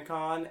to attend a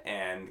con,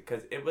 and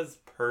because it was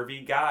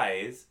pervy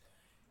guys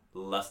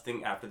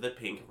lusting after the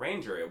Pink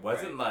Ranger. It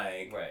wasn't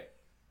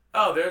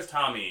oh, there's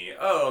Tommy,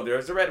 oh,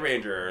 there's the Red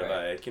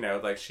Ranger,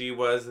 like she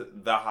was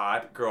the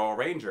hot girl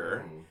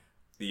ranger.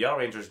 The Yellow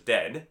Ranger's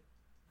dead.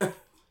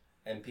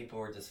 And people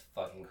were just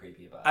fucking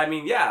creepy about it. I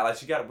mean, yeah, like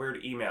she got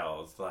weird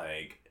emails,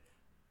 like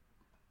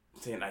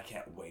saying, I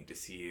can't wait to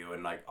see you,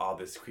 and like all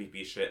this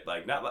creepy shit,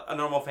 like not like a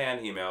normal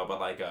fan email, but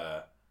like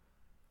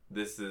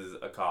this is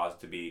a cause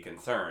to be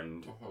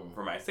concerned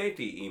for my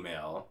safety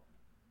email,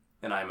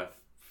 and I'm a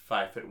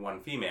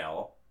 5'1"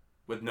 female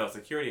with no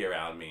security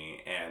around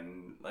me,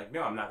 and like,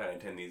 no, I'm not going to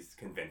attend these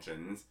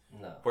conventions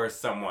where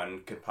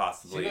someone could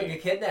possibly... You're going to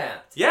get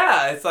kidnapped.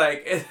 Yeah,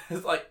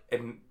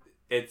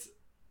 it's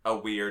a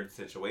weird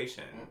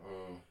situation.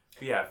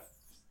 Yeah,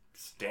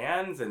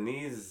 stands and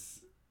these...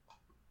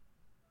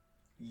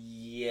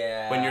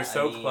 Yeah, when you're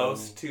so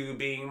close to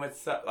being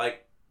with,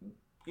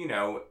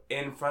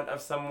 in front of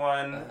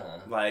someone,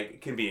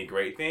 like, can be a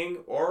great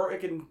thing, or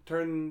it can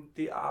turn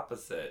the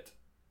opposite.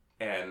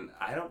 And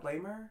I don't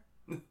blame her.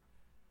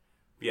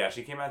 Yeah,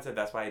 she came out and said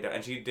that's why I don't.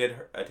 And she did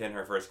attend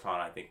her first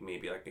con, I think,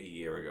 maybe like a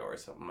year ago or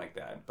something like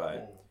that.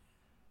 But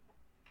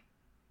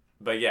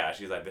yeah,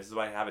 she's like, this is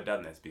why I haven't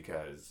done this,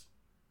 because...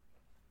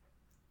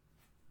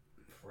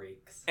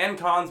 Freaks. And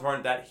cons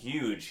weren't that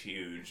huge.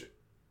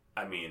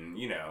 I mean,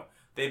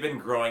 they've been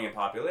growing in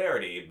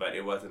popularity, but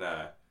it wasn't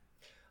a...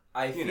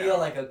 I feel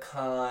like a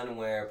con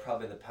where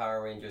probably the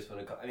Power Rangers would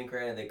have... I mean,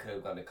 granted, they could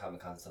have gone to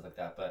Comic-Con and stuff like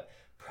that, but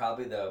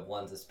probably the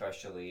ones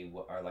especially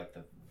are like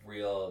the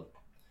real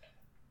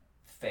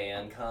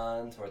fan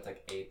cons where it's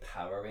like a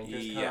Power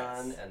Rangers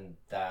con, and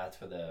that's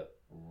where the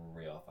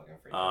real fucking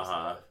freakers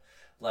live.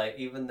 Like,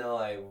 even though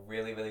I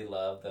really, really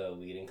love the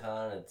Whedon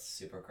Con, it's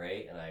super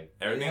great, and I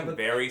really everything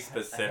very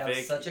specific. I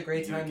have such a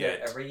great time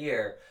there every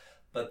year,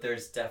 but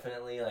there's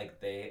definitely like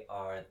they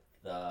are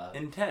the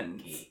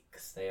intense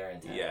geeks. They are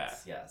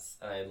intense. Yes,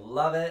 and I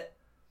love it.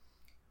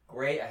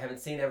 Great. I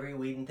haven't seen every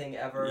Whedon thing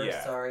ever.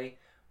 Sorry,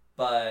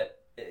 but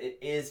it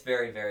is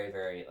very, very,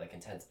 very like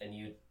intense, and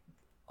you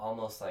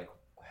almost like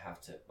have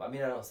to. I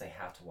mean, I don't say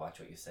have to watch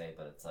what you say,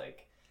 but it's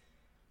like.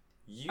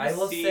 I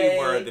will see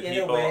where the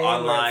people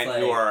online like,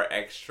 who are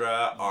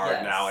extra are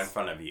now in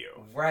front of you.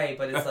 Right,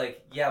 but it's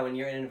like, when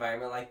you're in an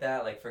environment like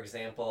that, like, for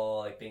example,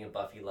 like being a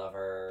Buffy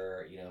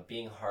lover,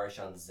 being harsh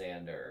on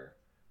Xander,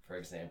 for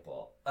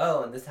example.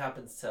 Oh, and this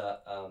happens to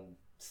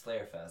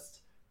Slayerfest,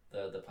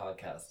 the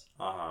podcast.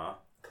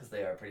 Because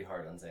they are pretty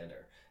hard on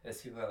Xander.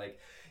 As people are like,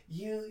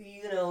 you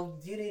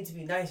need to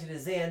be nicer to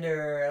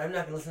Xander, and I'm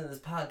not going to listen to this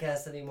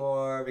podcast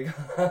anymore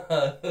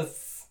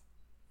because,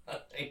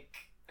 like...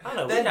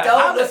 Then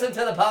don't listen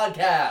to the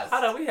podcast.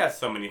 How do we have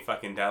so many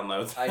fucking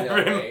downloads? I know,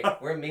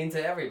 right? We're mean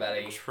to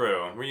everybody.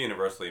 True. We're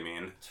universally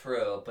mean.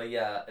 True. But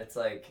yeah, it's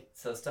like,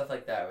 so stuff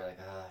like that, we're like,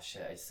 oh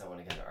shit, I just don't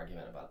want to get in an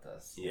argument about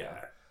this.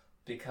 Yeah.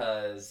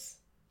 Because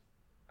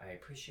I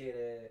appreciate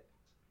it.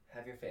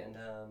 Have your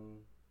fandom.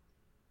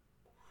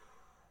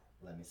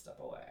 Let me step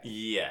away.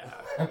 Yeah.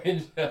 Let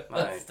me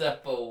just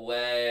step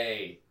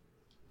away.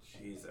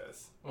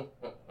 Jesus.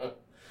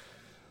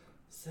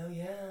 So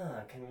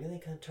yeah, can really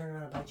kind of turn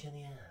around and bite you in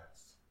the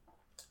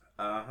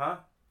ass.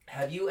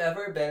 Have you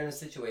ever been in a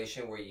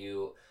situation where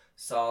you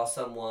saw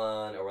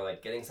someone or were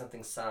like getting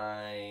something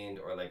signed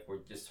or like were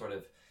just sort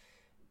of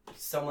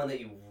someone that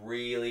you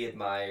really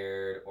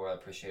admired or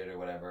appreciated or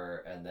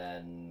whatever, and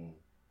then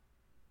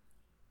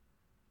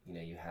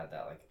you had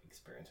that like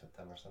experience with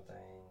them or something?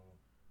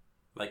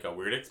 Like a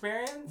weird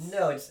experience?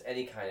 No, just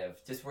any kind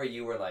of, just where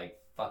you were like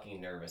fucking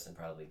nervous and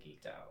probably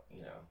geeked out,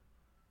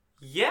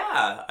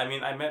 Yeah, I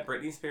mean, I met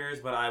Britney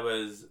Spears when I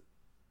was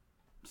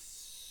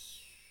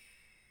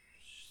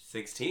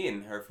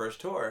 16, her first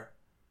tour.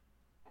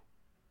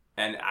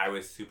 And I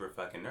was super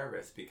fucking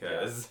nervous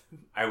because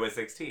I was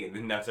 16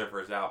 and that's her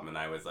first album, and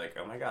I was like,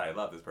 oh my god, I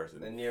love this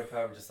person. And you're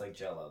probably just like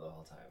jello the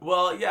whole time.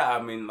 Well, yeah,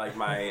 I mean, like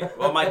my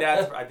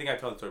dad's, I think I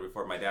told the story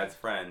before, my dad's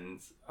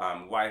friend's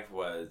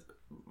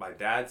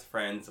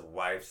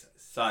wife's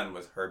son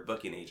was her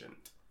booking agent.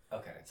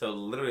 Okay. So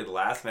literally the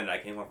last minute I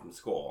came home from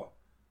school,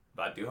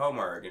 about to do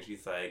homework, and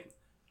she's like,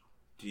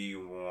 do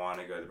you want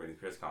to go to the Britney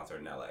Spears concert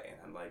in LA? And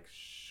I'm like,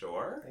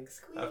 sure.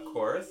 Of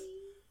course.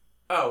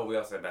 Oh, we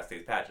also had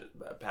backstage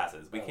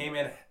passes. We came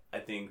in, I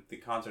think the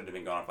concert had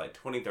been going on for like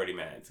 20-30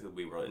 minutes.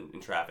 We were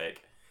in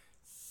traffic.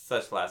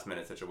 Such last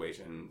minute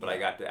situation. But I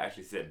got to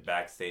actually sit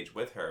backstage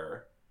with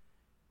her.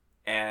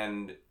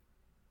 And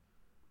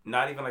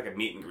not even like a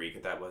meet and greet,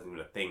 because that wasn't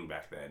even a thing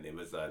back then. It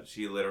was,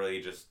 she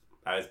literally just,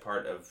 I was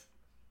part of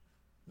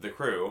the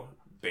crew,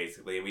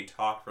 basically, and we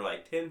talked for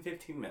like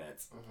 10-15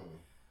 minutes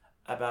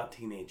about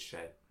teenage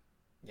shit.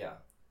 Yeah.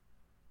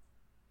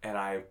 And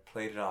I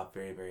played it off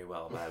very, very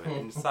well. But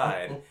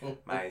inside,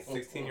 my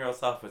 16-year-old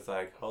self was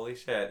like, holy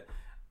shit,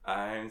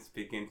 I'm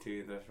speaking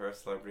to the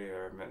first celebrity I've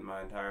ever met in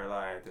my entire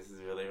life. This is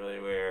really, really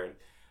weird.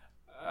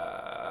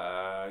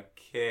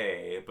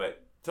 Okay.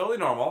 But totally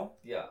normal.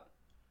 Yeah.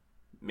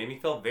 Made me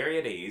feel very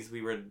at ease.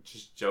 We were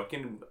just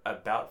joking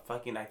about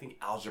fucking, I think,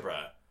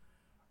 algebra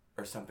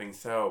or something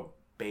so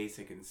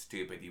basic and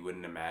stupid you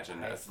wouldn't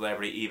imagine a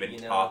celebrity even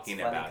talking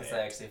about it. It's funny because I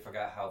actually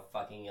forgot how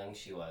fucking young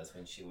she was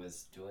when she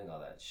was doing all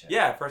that shit.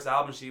 Yeah, first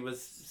album she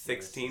was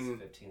 16.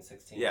 15,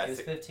 16. Yeah, she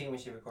was 15 when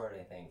she recorded,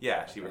 I think.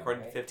 Yeah, she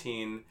recorded at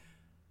 15.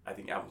 I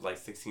think album was like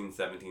 16,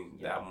 17.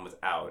 The album was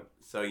out.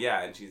 So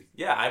yeah, and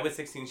I was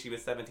 16, she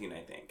was 17,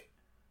 I think.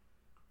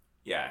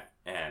 Yeah,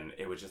 and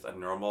it was just a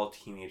normal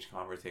teenage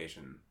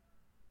conversation,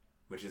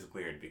 which is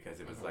weird because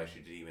it was like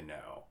she didn't even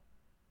know.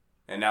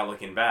 And now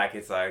looking back,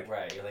 it's like...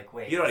 Right, you're like,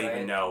 wait... You don't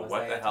even know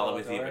what the hell it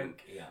was even...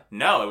 Yeah.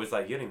 No, it was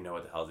like, you don't even know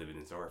what the hell's even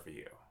in store for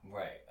you.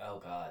 Right. Oh,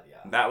 God,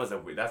 yeah.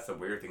 That's the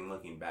weird thing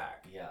looking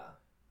back. Yeah.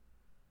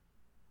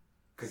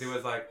 Because it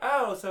was like,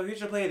 oh, so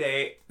here's your play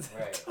date.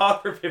 Right.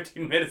 Talk for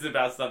 15 minutes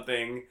about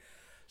something.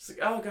 She's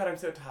like, oh, God, I'm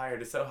so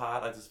tired. It's so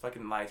hot. Like, this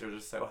fucking lights are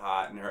just so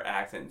hot. And her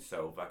accent's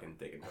so fucking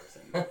thick in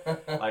person.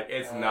 Like,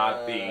 it's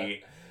not the...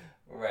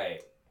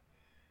 Right.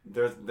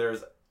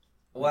 There's...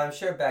 Well, I'm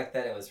sure back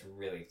then it was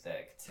really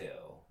thick, too.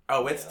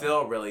 Oh, it's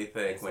still really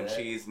thick when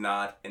she's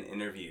not in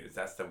interviews.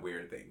 That's the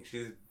weird thing.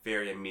 She's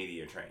very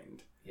media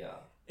trained. Yeah.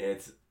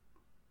 It's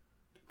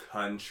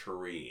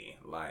country.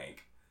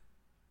 Like,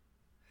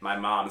 my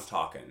mom's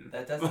talking.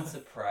 That doesn't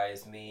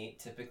surprise me.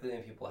 Typically,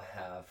 when people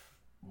have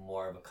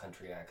more of a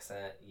country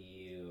accent,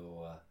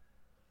 you,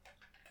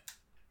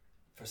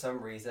 for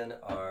some reason,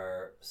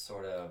 are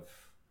sort of...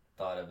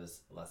 thought of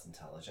as less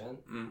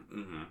intelligent.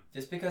 Mm-hmm.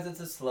 Just because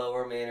it's a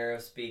slower manner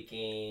of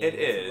speaking. It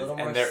is. A little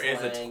more and there slangy,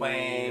 is a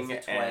twang.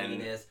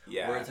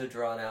 And words are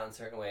drawn out in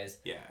certain ways.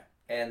 Yeah.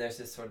 And there's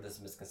just sort of this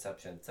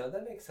misconception. So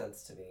that makes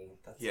sense to me.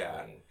 That's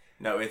funny.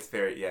 No, it's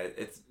very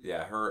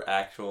her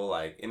actual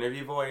like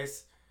interview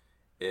voice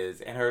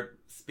is, and her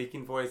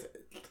speaking voice,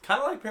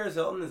 kind of like Paris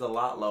Hilton, is a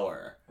lot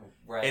lower.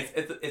 Right.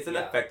 It's an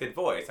affected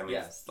voice. I mean,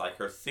 it's like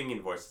her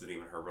singing voice isn't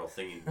even her real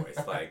singing voice.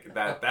 Like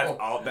that's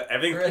all.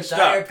 Everything's pitched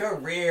up.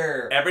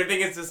 Career.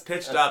 Everything is just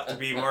pitched up to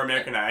be more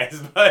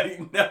Americanized,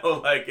 but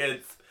no, like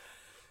it's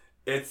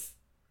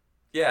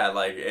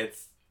like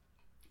it's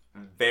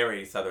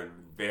very Southern,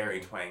 very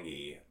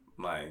twangy.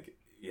 Like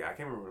I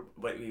can't remember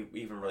what we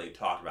even really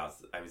talked about.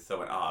 I was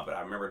so in awe, but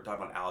I remember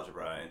talking about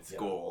algebra in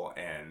school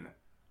and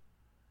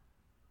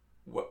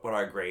what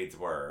our grades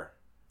were.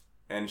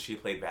 And she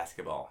played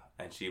basketball,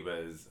 and she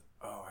was,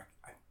 I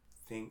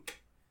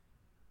think,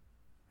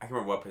 I can't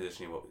remember what position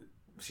she was.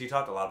 She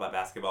talked a lot about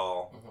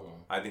basketball. Mm-hmm.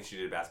 I think she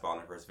did basketball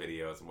in her first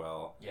video as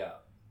well. Yeah.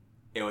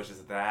 It was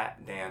just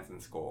that, dance,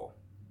 and school.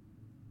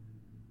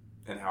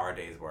 And how our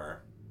days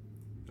were.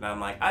 And I'm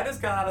like, I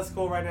just got out of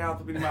school right now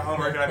to do my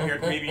homework, and I'm here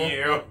to meet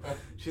you.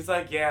 She's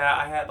like, yeah,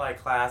 I had,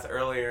 like, class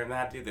earlier, and I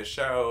had to do the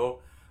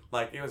show.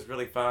 Like, it was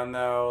really fun,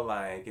 though.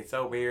 Like, it's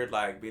so weird,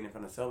 like, being in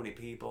front of so many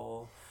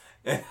people.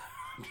 And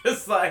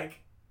just like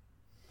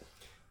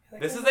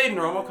this is a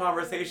normal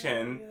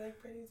conversation,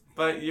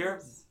 but you're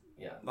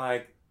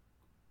like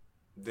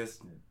this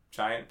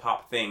giant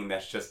pop thing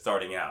that's just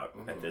starting out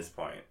at this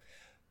point.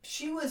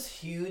 She was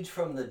huge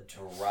from the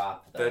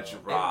drop, though. It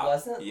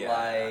wasn't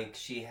like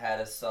she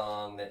had a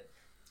song that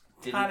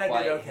didn't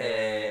quite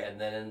hit, and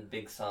then a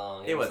big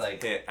song. It was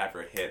like hit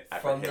after hit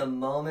after hit. From the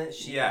moment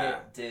she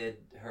did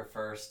her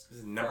first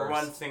number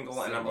one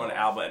single and number one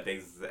album at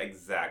the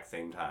exact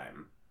same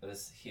time. It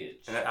was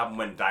huge. And that album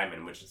went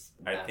diamond, which is,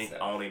 massive. I think,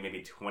 only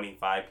maybe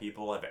 25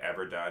 people have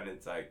ever done.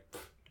 It's like...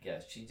 Yeah,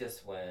 she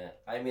just went...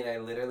 I mean, I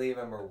literally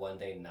remember one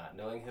day not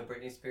knowing who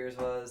Britney Spears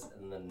was,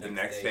 and then the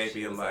next day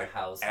being like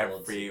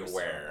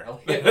everywhere.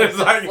 It's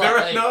like, there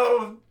was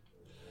no...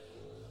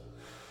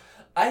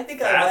 I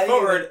think I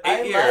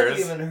might have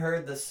even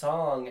heard the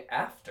song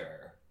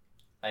after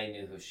I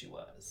knew who she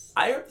was.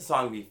 I heard the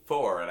song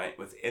before, and I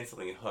was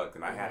instantly hooked,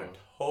 and I had a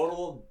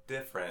total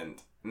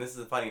different... And this is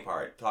the funny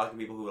part. Talking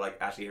to people who like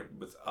actually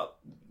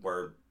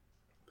were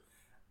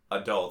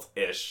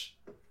adults-ish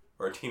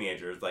or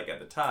teenagers like at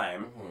the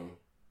time. Mm-hmm.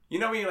 You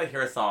know when you like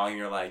hear a song and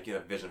you're like, you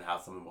have a vision of how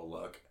someone will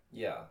look.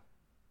 Yeah.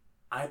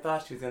 I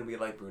thought she was gonna be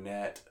like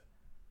brunette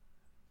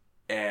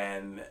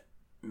and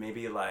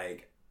maybe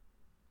like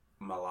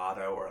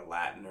mulatto or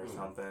Latin or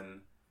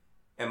something.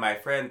 And my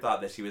friend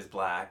thought that she was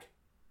black,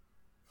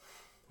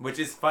 which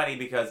is funny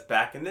because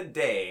back in the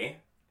day,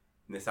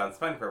 and this sounds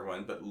fun for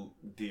everyone, but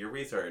do your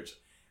research.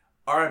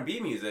 R&B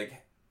music,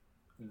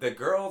 the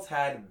girls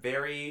had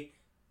very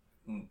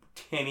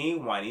tinny,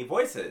 whiny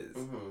voices.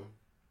 Mm-hmm.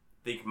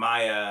 Think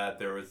Maya,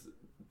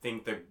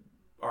 think the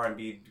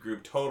R&B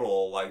group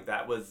Total, like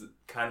that was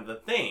kind of the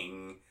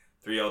thing.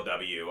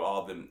 3LW,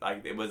 all of them,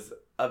 like it was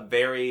a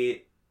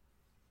very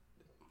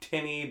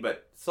tinny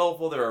but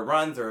soulful. There were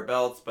runs, there were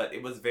belts, but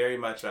it was very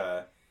much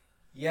a...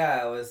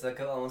 Yeah, it was like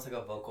almost like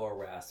a vocal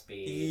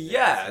raspy.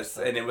 Yes,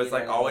 and it was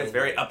like always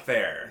very up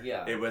there.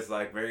 Yeah. It was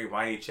like very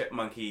whiny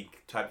chipmunky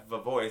type of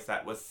a voice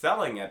that was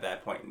selling at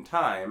that point in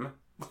time.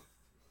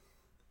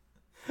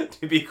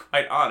 To be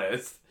quite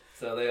honest.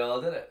 So they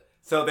all did it.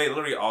 So they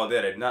literally all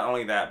did it. Not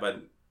only that,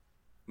 but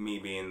me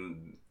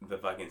being the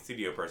fucking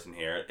studio person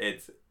here,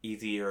 it's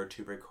easier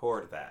to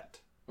record that.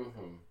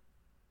 Mm-hmm.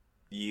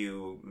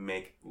 You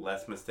make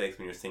less mistakes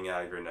when you're singing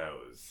out of your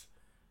nose.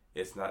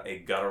 It's not a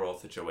guttural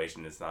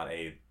situation. It's not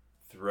a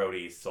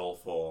throaty,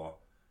 soulful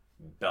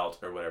belt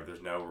or whatever.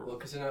 There's no... Well,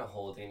 because you're not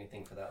holding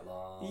anything for that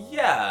long.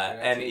 Yeah,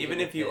 and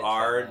even if you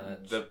are,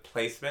 the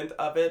placement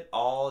of it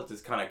all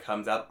just kind of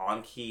comes out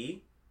on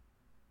key.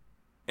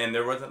 And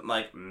there wasn't,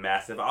 like,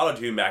 massive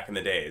auto-tune back in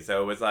the day.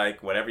 So it was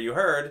like, whatever you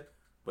heard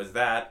was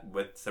that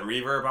with some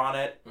reverb on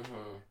it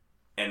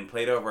and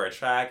played over a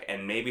track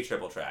and maybe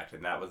triple tracked.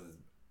 And that was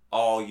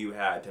all you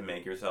had to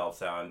make yourself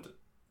sound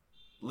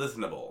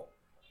listenable.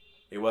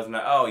 It wasn't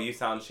you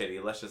sound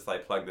shitty, let's just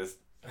like plug this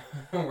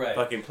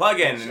fucking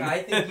plug-in. Which I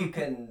think you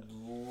can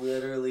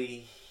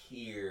literally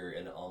hear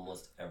in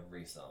almost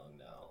every song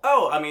now.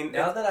 Oh, I mean...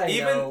 Now that I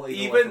know what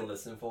to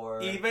listen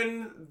for...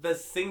 Even the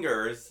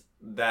singers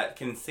that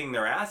can sing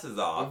their asses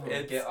off...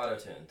 get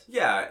auto-tuned.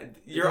 Yeah,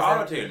 you're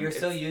auto-tuned. You're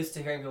so used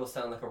to hearing people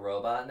sound like a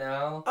robot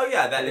now. Oh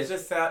yeah, that is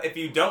just... if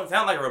you don't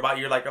sound like a robot,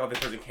 you're like, oh, this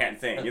person can't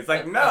sing. It's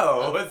like,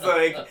 no. It's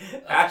like,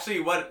 actually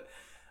what...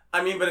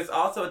 I mean, but it's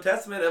also a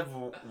testament of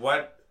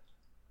what...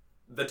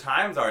 the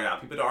times are now.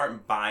 People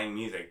aren't buying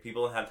music.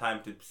 People have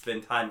time to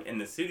spend time in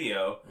the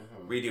studio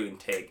redoing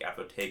take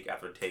after take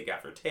after take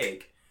after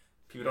take.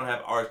 People don't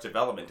have artist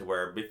development to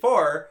where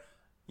before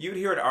you'd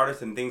hear an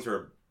artist and things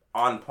were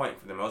on point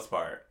for the most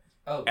part.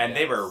 Oh, and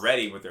they were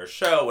ready with their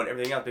show and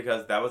everything else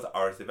because that was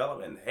artist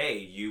development. Hey,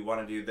 you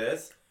want to do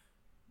this?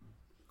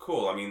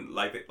 Cool. I mean,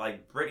 like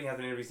Britney has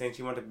an interview saying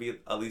she wanted to be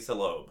Elisa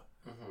Loeb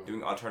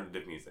doing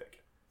alternative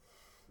music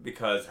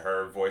because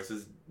her voice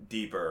is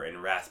deeper and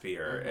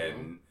raspier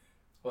and...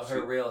 Well,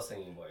 her real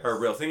singing voice. Her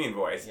real singing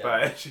voice, yeah.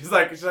 But she's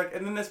like,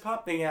 and then this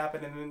pop thing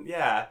happened, and then,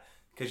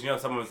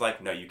 because someone was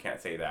like, no, you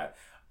can't say that.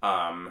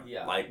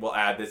 Like we'll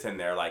add this in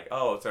there, like,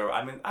 oh, so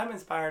I'm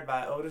inspired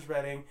by Otis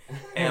Redding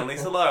and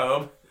Lisa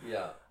Loeb.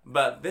 Yeah.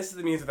 But this is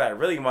the music that I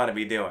really want to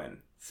be doing.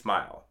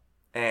 Smile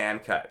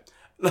and cut.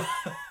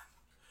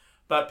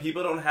 But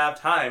people don't have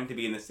time to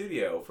be in the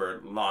studio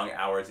for long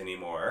hours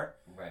anymore.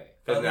 Right.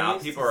 Because now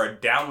people are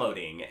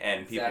downloading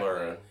and people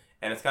are...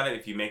 And it's kind of,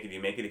 if you make it, you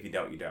make it. If you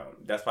don't, you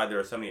don't. That's why there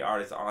are so many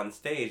artists on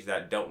stage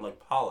that don't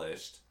look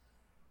polished.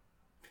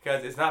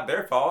 Because it's not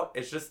their fault.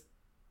 It's just...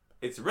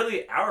 It's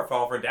really our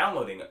fault for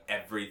downloading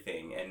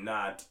everything and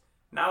not...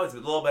 Now it's a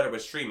little better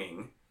with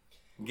streaming.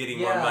 Getting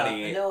more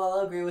money. Yeah, no,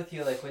 I'll agree with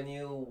you. Like, when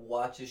you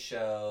watch a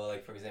show,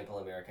 like, for example,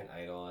 American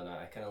Idol, and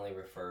I can only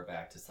refer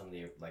back to some of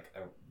the, like,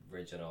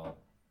 original,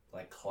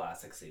 like,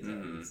 classic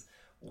seasons,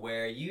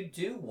 where you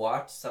do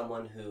watch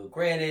someone who,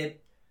 granted,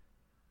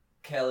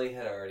 Kelly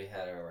had already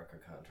had a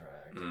record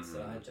contract, and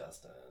so had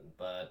Justin,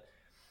 but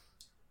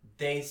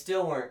they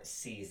still weren't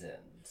seasoned.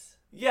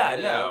 Yeah, I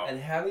know. And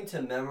having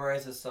to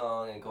memorize a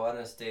song and go out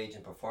on a stage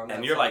and perform that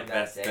and you're song like,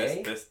 that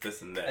day. this,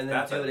 and this. And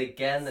then do it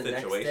again the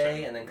situation. next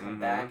day, and then come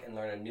back and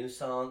learn a new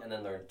song, and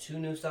then learn 2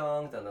 new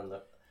songs, and then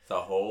it's a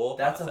whole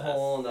That's process. a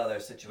whole nother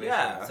situation.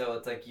 Yeah. So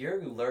it's like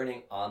you're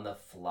learning on the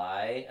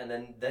fly, and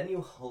then you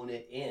hone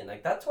it in.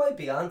 Like, that's why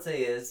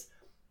Beyonce is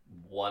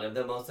one of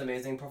the most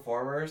amazing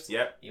performers.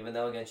 Yep. Even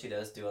though, again, she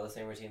does do all the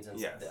same routines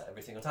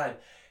every single time.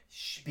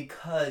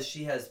 Because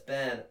she has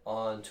been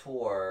on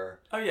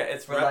tour. Oh yeah,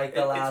 it's for like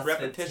the last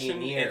repetition.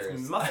 15 years.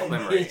 It's muscle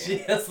memory.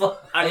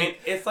 I mean,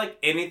 it's like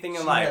anything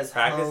in life.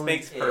 Practice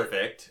makes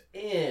perfect.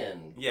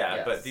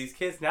 Yes. But these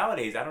kids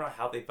nowadays, I don't know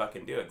how they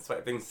fucking do it. It's why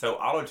everything's so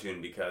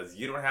auto-tuned, because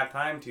you don't have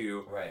time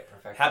to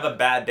have a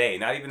bad day.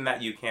 Not even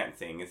that you can't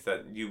sing. It's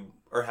that you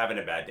are having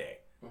a bad day.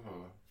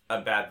 Mm-hmm. A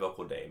bad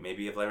vocal day.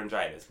 Maybe you have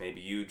laryngitis. Maybe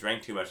you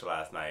drank too much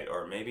last night,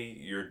 or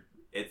maybe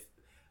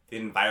the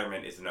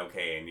environment isn't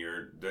okay and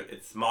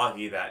it's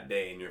smoggy that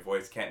day and your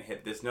voice can't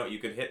hit this note you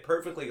could hit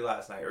perfectly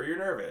last night, or you're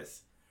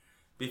nervous.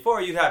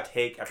 Before, you'd have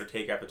take after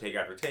take after take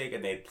after take,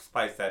 and they'd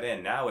spice that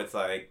in. Now it's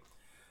like,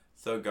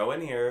 so go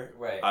in here,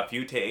 a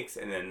few takes,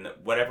 and then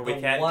whatever we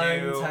can't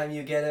do. One time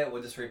you get it,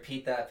 we'll just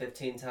repeat that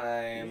 15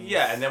 times.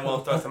 Yeah, and then we'll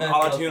throw some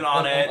auto-tune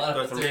on it,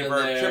 throw some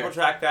reverb, triple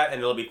track that, and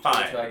it'll be fine.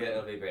 Triple track it,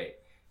 it'll be great.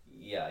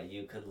 Yeah,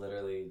 you could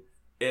literally...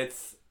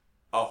 It's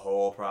a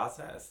whole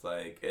process.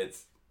 Like,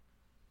 it's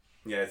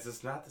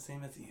just not the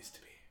same as it used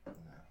to be. No.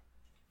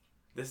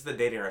 This is the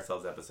Dating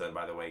Ourselves episode,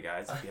 by the way,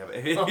 guys.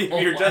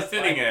 If you're just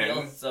tuning in. I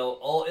feel so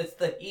old. It's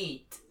the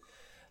heat.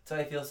 So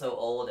I feel so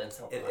old and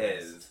so It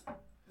honest.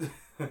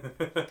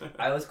 is.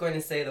 I was going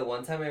to say the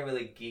one time I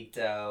really geeked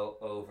out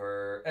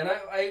over... And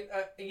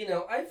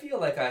I feel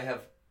like I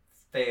have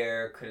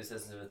fair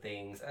criticisms of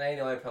things. And I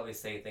know I probably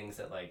say things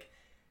that, like,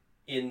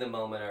 in the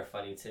moment are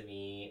funny to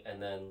me,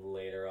 and then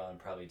later on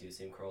probably do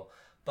seem cruel.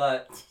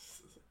 But...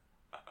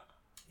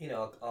 it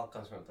all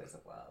comes from a place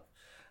of love.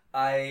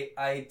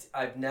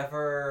 I've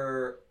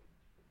never,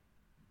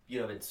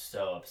 been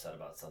so upset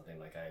about something.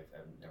 Like, I've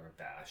never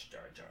bashed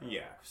Jar Jar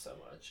so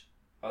much.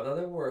 Although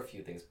there were a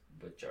few things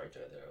with Jar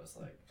Jar that I was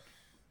like,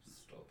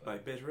 stupid.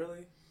 Like, bitch,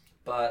 really?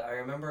 But I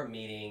remember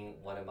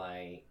meeting one of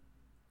my,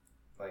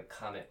 like,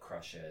 comic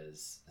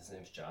crushes. His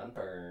name's John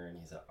Byrne.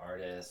 He's an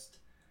artist.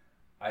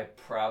 I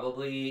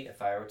probably, if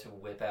I were to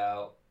whip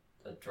out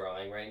a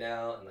drawing right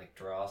now and like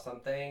draw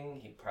something,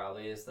 he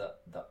probably is the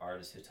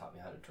artist who taught me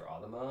how to draw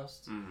the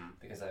most,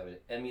 because I would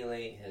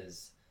emulate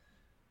his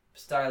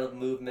style of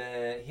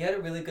movement. He had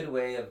a really good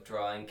way of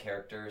drawing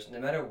characters. No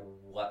matter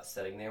what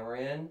setting they were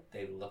in,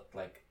 they looked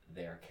like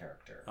their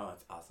character. Oh,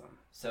 that's awesome.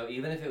 So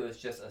even if it was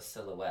just a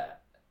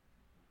silhouette,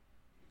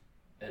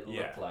 it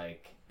looked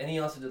like... And he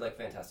also did like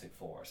Fantastic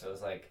Four, so it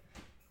was like...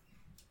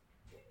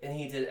 And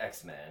he did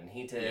X-Men.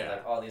 He did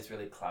like all these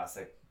really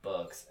classic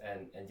books,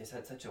 and just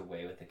had such a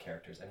way with the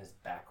characters, and his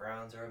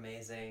backgrounds are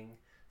amazing.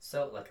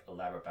 So like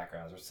elaborate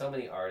backgrounds, where so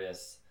many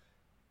artists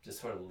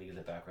just sort of leave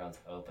the backgrounds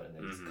open and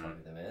they just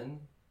copy them in,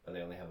 or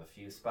they only have a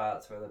few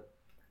spots where the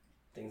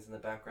things in the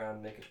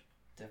background make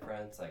a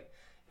difference. Like,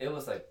 it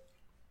was like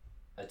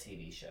a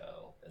TV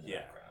show in the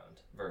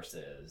background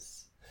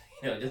versus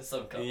just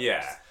some colors.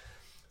 Yeah.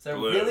 So I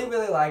really,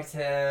 really liked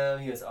him.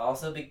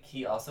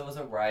 He also was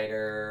a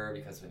writer,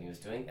 because when he was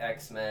doing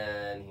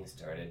X-Men, he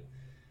started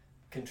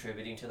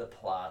contributing to the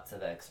plots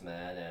of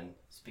X-Men. And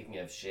speaking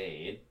of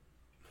shade,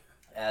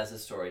 as the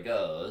story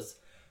goes,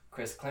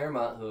 Chris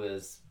Claremont, who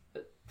is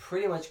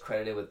pretty much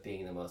credited with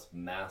being the most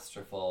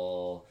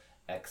masterful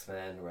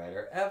X-Men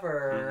writer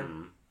ever,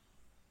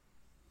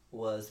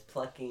 was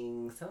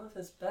plucking some of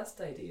his best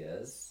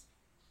ideas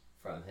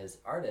from his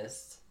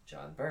artist,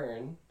 John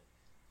Byrne.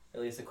 At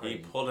least according...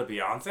 He pulled a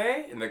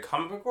Beyonce in the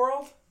comic book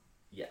world?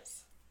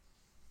 Yes.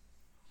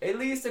 At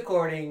least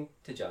according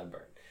to John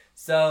Byrne.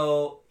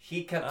 So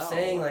he kept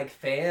saying, like,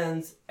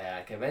 fans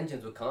at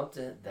conventions would come up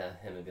to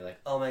him and be like,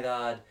 oh my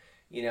god,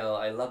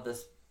 I love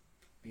this,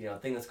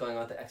 thing that's going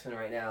on with the X-Men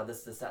right now,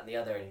 this, that, and the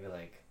other. And he'd be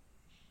like,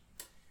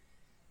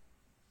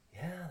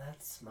 yeah,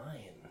 that's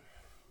mine.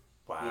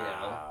 Wow. You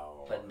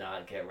know, but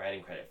not get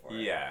writing credit for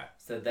it. Yeah.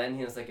 So then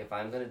he was like, if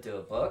I'm going to do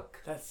a book...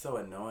 That's so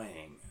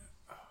annoying.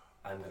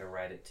 I'm going to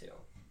write it too.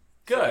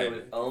 Good. So he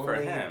would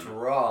only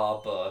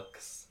draw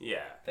books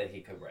that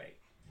he could write.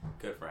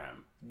 Good for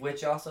him.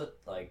 Which also,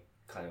 like,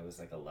 kind of was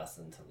like a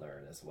lesson to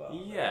learn as well.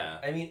 Yeah.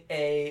 Right? I mean,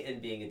 in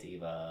being a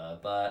diva,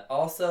 but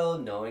also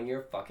knowing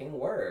your fucking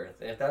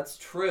worth. If that's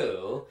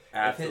true,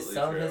 Absolutely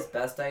some of his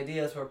best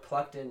ideas were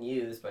plucked and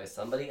used by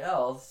somebody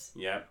else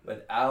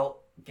without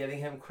giving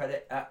him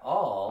credit at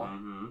all.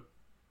 Mm-hmm.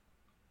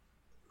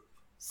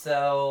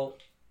 So,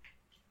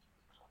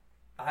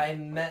 I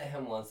met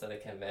him once at a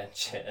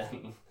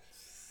convention.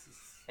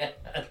 And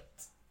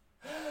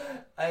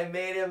I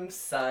made him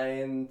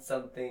sign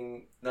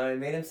something. No, I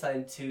made him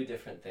sign 2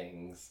 different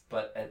things,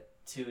 but at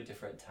 2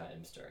 different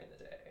times during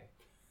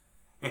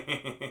the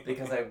day.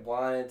 Because I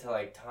wanted to,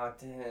 like, talk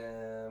to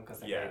him.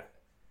 Because I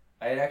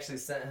had actually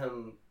sent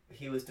him...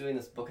 He was doing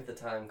this book at the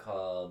time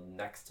called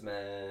Next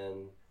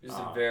Men. It was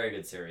a very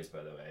good series,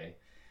 by the way.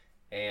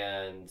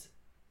 And...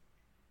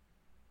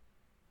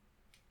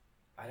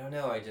 I don't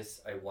know, I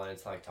wanted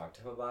to, like, talk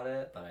to him about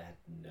it, but I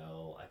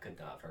could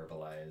not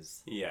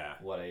verbalize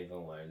what I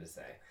even wanted to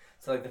say.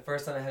 So, like, the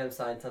first time I had him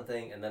sign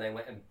something, and then I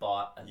went and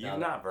bought another... You've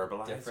not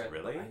verbalized,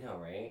 really? I know,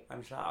 right?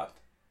 I'm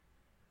shocked.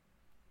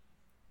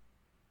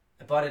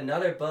 I bought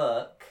another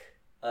book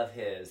of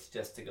his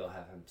just to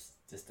have him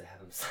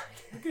sign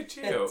it. Look at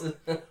you.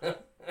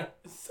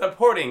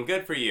 Supporting,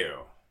 good for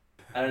you.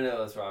 I don't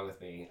know what's wrong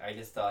with me. I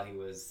just thought he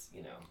was,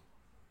 you know...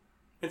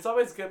 It's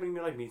always good when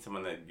you, like, meet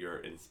someone that you're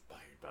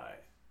inspired by.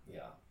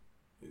 Yeah.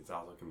 It's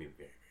also can be very,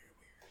 very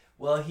weird.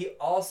 Well, he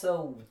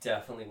also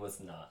definitely was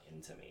not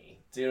into me.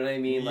 Do you know what I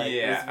mean? Like,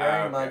 it was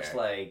very much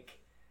like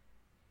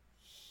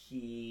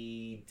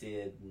he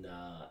did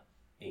not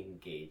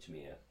engage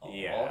me at all.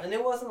 Yeah. And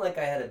it wasn't like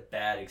I had a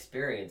bad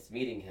experience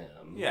meeting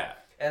him. Yeah.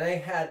 And I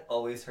had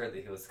always heard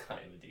that he was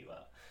kind of a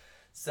diva.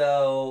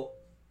 So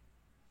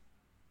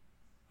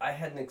I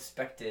hadn't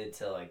expected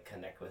to, like,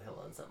 connect with him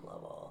on some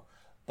level.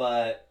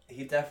 But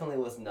he definitely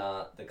was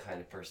not the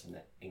kind of person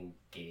that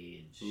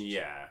engaged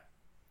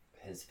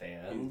his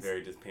fans. He's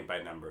very just paint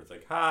by numbers.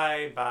 Like,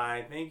 hi,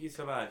 bye, thank you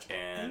so much.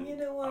 And you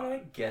know what?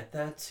 I get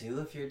that too.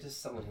 If you're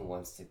just someone who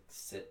wants to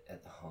sit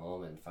at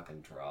home and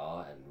fucking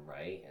draw and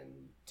write and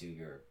do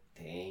your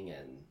thing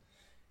and,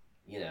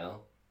 you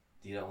know,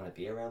 you don't want to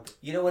be around...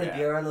 You don't want to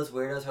be around those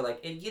weirdos who are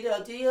like, you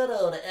know, do you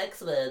know the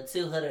X-Men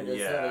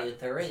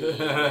 273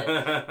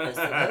 is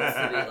supposed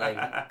to be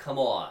like, come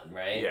on,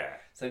 right? Yeah.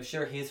 So I'm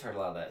sure he's heard a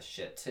lot of that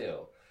shit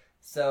too.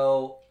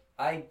 So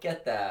I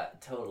get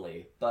that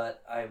totally,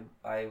 but I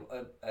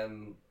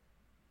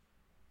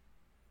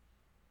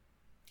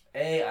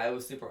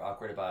was super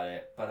awkward about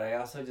it, but I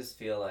also just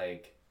feel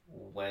like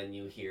when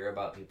you hear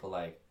about people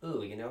like,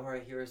 ooh, you know who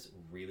I hear is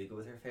really good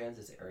with her fans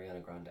is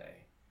Ariana Grande.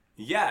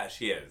 Yeah,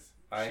 she is.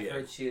 I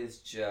heard she is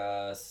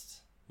just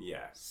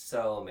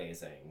so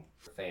amazing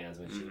for fans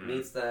when she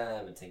meets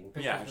them and taking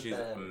pictures with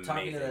them, and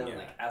talking to them,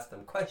 like ask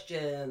them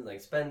questions, like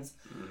spends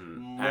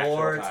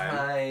more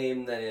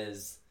time than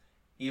is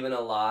even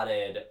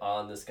allotted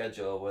on the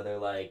schedule where they're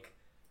like,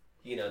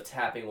 you know,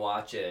 tapping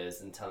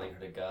watches and telling her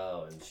to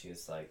go, and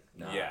she's like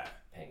not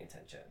paying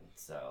attention.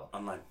 So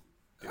unlike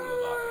doing a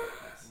lot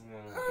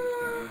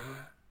of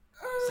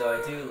So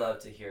I do love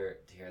to hear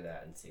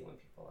that and see when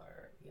people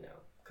are, you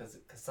know, because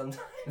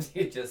sometimes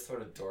you just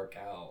sort of dork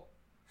out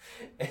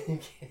and you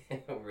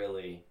can't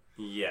really.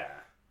 Yeah.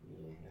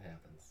 It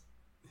happens.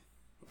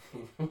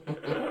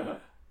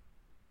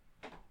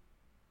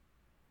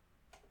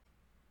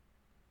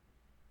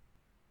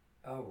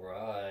 All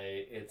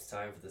right, it's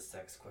time for the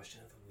sex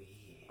question of the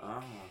week.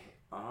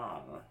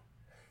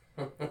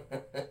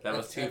 That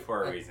was 2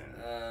 for a reason.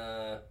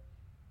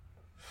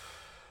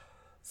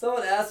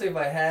 Someone asked me if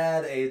I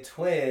had a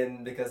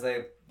twin because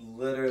I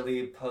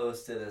literally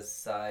posted a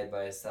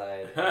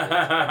side-by-side image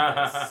of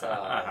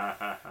myself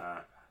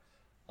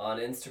on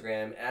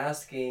Instagram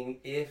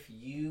asking if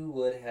you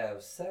would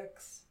have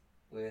sex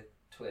with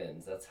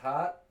twins. That's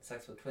hot,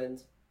 sex with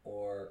twins,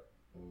 or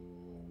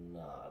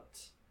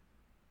not.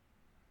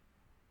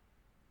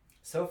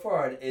 So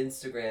far on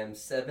Instagram,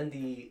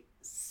 76%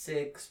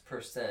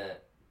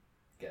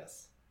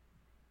 guess.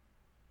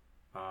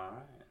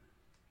 Alright.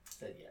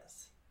 Said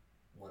yes.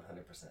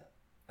 100%.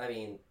 I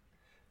mean,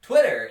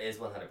 Twitter is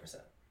 100%.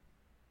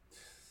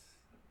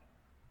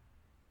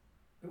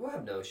 People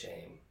have no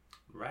shame.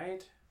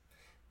 Right?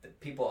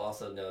 People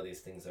also know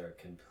these things are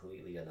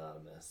completely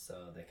anonymous,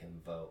 so they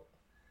can vote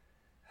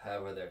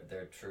however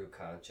their true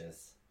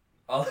conscious.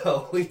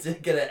 Although we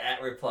did get an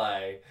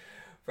 @reply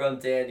from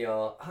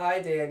Daniel.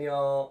 Hi,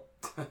 Daniel.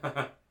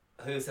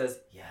 Who says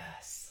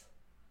yes.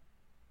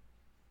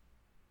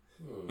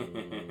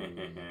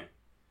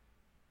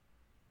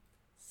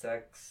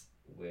 Sex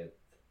with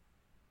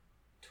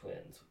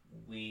twins.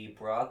 We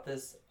brought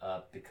this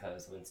up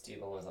because when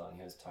Steven was on,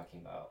 he was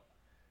talking about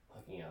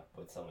hooking up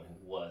with someone who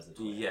was a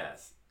twin.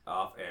 Yes,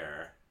 off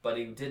air. But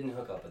he didn't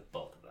hook up with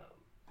both of them.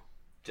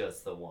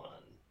 Just the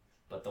one.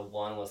 But the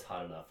one was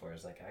hot enough where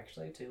it's like,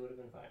 actually, 2 would have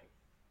been fine.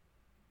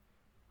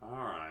 All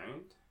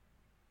right.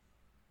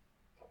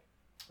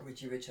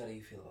 Richie Rich, how do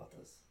you feel about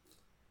this?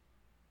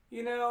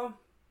 You know,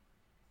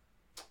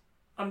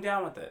 I'm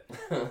down with it.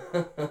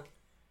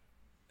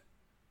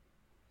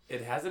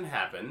 It hasn't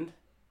happened.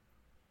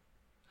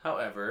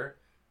 However,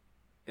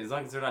 as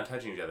long as they're not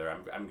touching each other,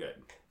 I'm good.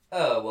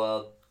 Oh,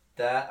 well,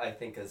 that I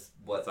think is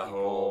what That's people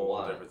a whole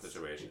want. different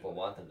situation. People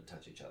want them to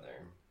touch each other.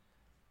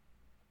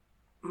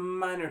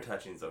 Minor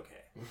touching's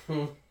okay.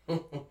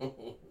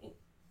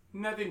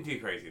 Nothing too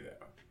crazy,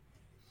 though.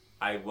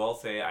 I will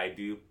say I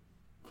do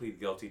plead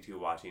guilty to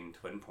watching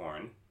twin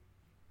porn.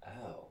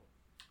 Oh.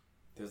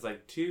 There's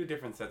like 2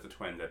 different sets of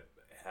twins that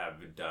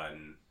have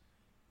done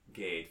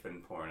gay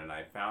twin porn, and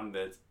I found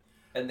that...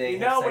 And they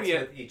have sex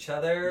with each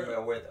other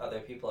or with other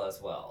people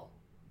as well?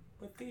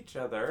 With each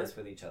other. Just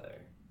with each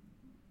other.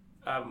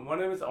 One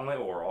of them is only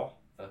oral.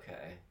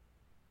 Okay.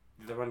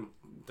 The other one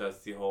does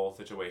the whole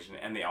situation,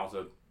 and they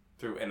also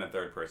threw in a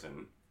third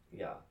person.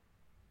 Yeah.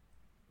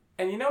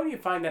 And you know when you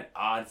find that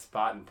odd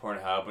spot in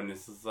Pornhub and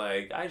it's just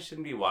like, I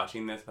shouldn't be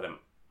watching this, but I'm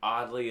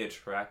oddly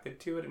attracted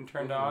to it and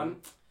turned on?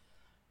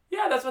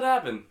 Yeah, that's what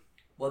happened.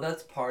 Well,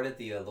 that's part of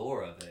the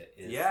allure of it.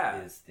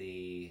 Is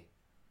the...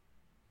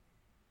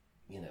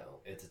 You know,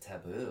 it's a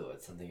taboo.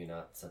 It's something you're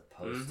not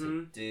supposed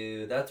to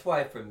do. That's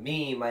why, for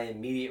me, my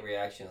immediate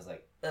reaction was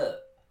like, ugh.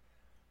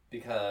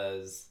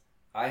 Because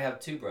I have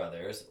 2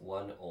 brothers,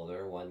 one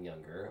older, one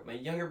younger. My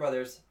younger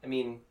brothers, I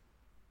mean,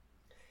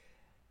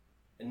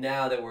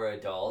 now that we're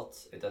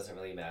adults, it doesn't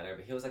really matter.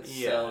 But he was like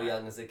so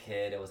young as a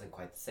kid. It wasn't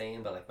quite the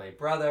same. But like my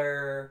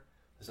brother,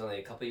 who's only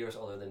a couple years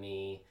older than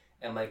me,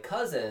 and my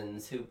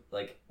cousins who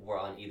like were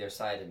on either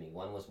side of me.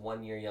 One was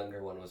 1 year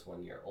younger, one was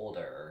 1 year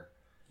older.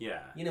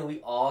 Yeah. You know,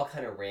 we all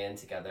kind of ran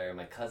together.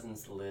 My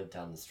cousins lived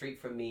down the street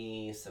from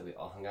me, so we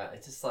all hung out.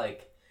 It's just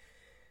like,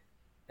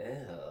 ew,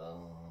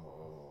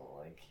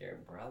 like your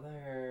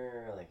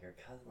brother, like your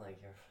cousin,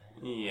 like your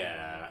family.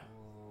 Yeah.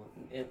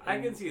 I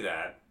can see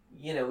that.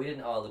 You know, we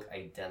didn't all look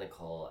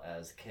identical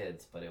as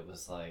kids, but it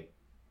was like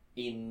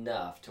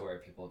enough to where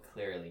people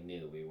clearly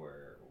knew we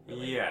were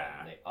related.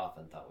 Yeah. And they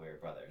often thought we were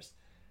brothers.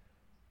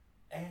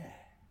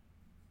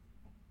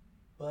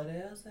 But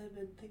as I've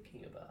been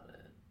thinking about it,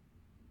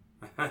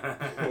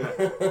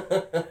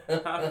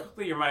 how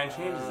quickly your mind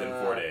changes in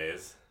 4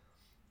 days.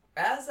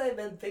 As I've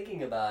been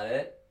thinking about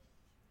it,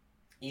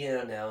 you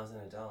know, now as an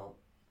adult,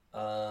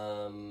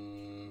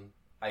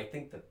 I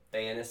think the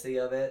fantasy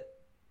of it,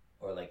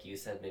 or like you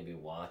said, maybe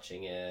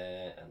watching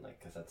it, and like,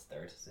 because that's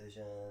their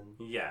decision.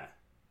 Yeah.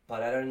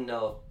 But I don't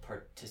know if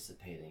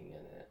participating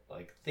in it,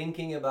 like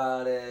thinking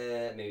about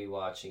it, maybe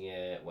watching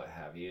it, what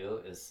have you,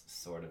 is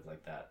sort of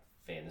like that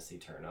fantasy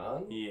turn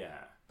on.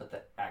 Yeah. But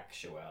the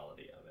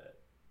actuality of it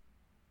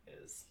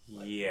is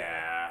like,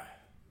 yeah.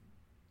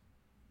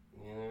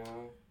 You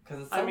know?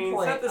 Because at some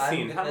point, set the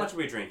scene. How much are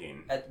we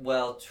drinking?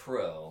 Well,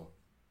 true.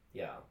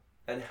 Yeah.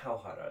 And how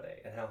hot are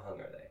they? And how hung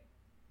are they?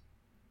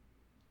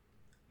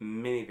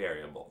 Many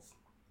variables.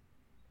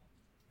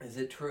 Is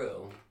it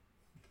true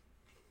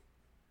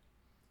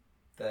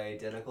that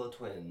identical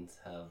twins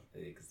have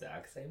the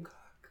exact same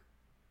cock?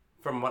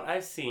 From what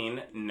I've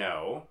seen,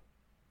 no.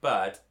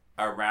 But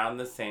around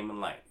the same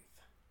length.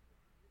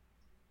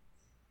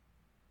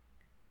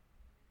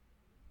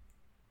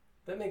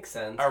 That makes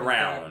sense.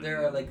 Around.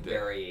 There are like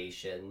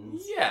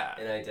variations. Yeah.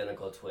 In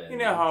identical twins. You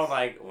know how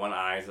like one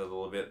eye is a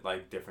little bit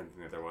like different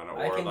than the other one,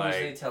 or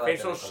like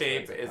facial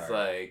shape is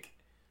like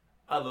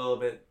a little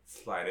bit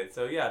slighted.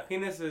 So yeah,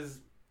 penis is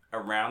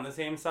around the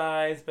same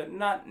size, but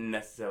not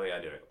necessarily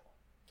identical.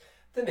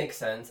 That makes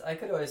sense. I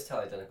could always tell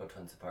identical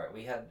twins apart.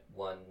 We had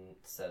one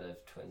set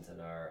of twins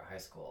in our high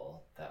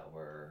school that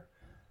were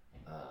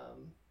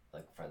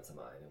like friends of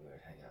mine, and we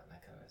would hang out, and I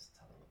could always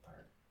tell them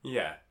apart.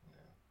 Yeah.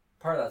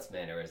 Part of that's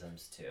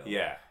mannerisms too.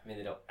 Yeah. I mean,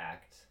 they don't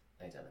act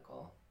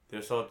identical.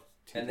 They're still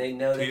and they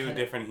know two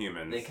different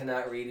humans. They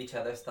cannot read each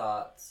other's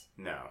thoughts.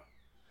 No.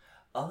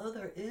 Although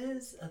there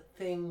is a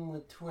thing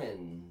with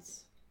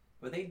twins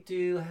where they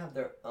do have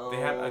their own.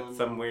 They have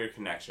some weird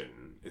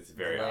connection. It's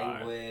very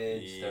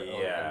language, odd. Their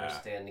own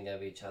understanding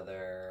of each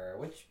other,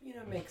 which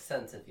makes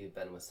sense if you've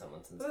been with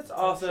someone since. But it's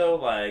also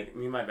like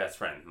me and my best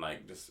friend,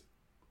 like just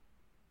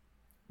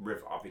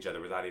riff off each other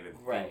without even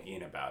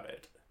thinking about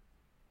it.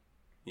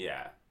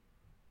 Yeah.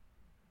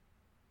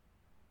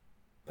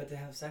 But to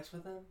have sex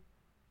with them?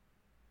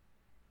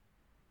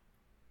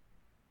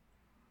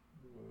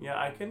 Yeah,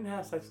 I couldn't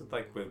have sex with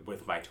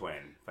my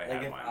twin if I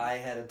had one. If I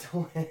had a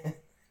twin.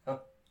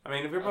 I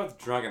mean, if we're both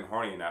drunk and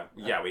horny enough,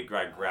 yeah, we'd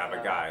grab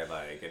a guy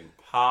and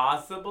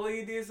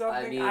possibly do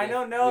something. I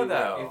don't know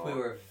though. If we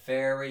were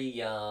very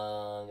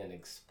young and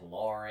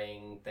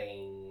exploring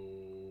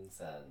things,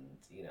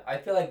 and I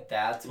feel like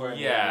that's where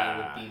maybe it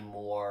would be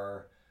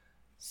more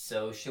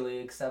socially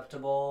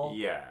acceptable.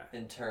 Yeah.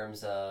 In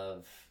terms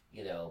of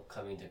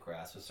coming to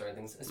grasp with certain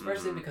things,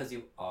 especially because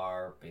you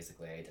are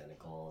basically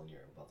identical and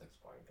you're both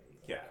exploring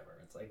things. And whatever.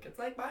 It's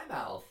like my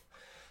mouth.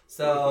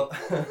 So.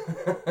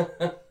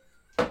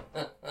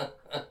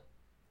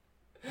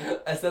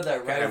 I said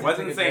that right. I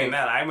wasn't saying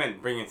that. I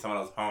meant bringing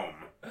someone else home.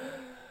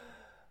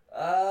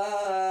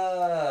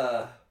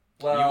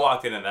 Well, you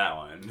walked into that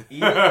one.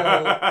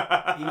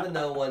 even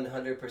though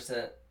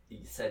 100%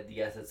 said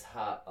yes, it's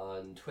hot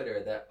on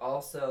Twitter, that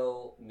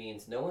also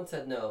means no one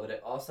said no, but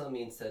it also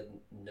means that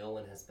no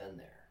one has been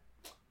there.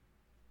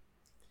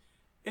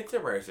 It's a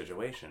rare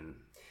situation.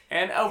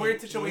 And a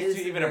weird situation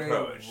to even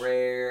approach.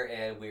 Rare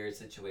and weird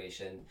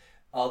situation.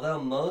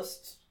 Although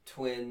most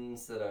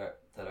twins that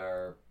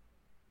are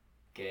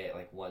gay,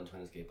 like one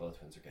twin is gay, both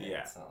twins are gay.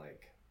 Yeah. It's not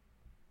like...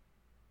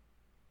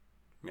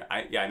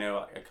 I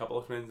know a couple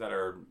of twins that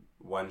are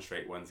one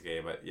straight, one's gay,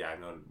 but I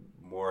know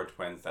more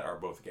twins that are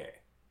both gay.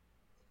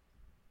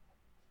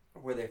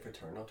 Were they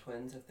fraternal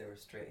twins if they were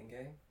straight and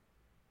gay?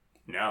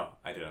 No,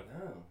 I didn't.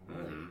 Oh,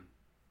 really? Mm-hmm.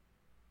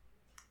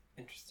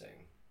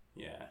 Interesting.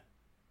 Yeah.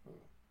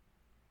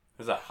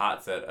 There's a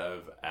hot set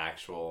of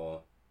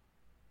actual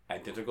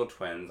identical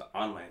twins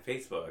on my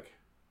Facebook.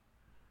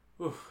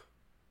 Oof.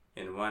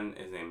 And one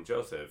is named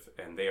Joseph,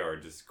 and they are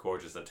just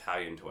gorgeous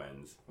Italian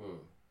twins.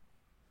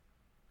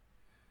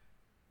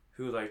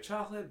 Who like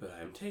chocolate, but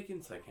I'm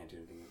taken, so I can't do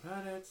anything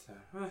about it. So.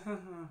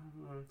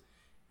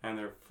 And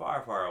they're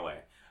far, far away.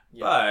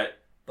 Yeah.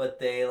 But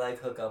they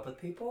like hook up with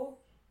people?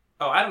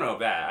 Oh, I don't know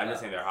that. I'm just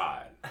saying they're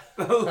hot.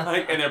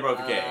 And they're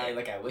both gay.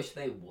 I wish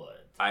they would.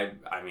 I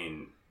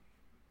mean,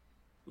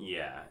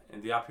 yeah.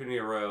 And the opportunity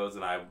arose,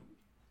 and I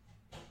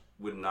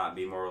would not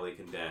be morally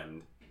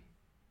condemned.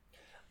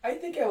 I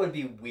think I would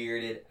be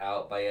weirded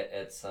out by it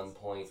at some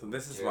point. So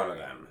this is one of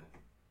them.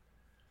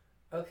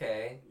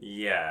 Okay.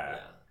 Yeah.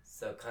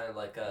 So kind of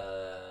like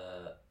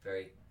a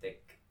very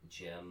thick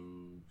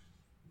gym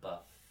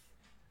buff.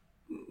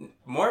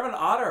 More of an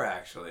otter,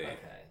 actually.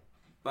 Okay.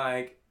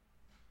 Like.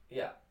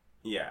 Yeah.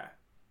 Yeah.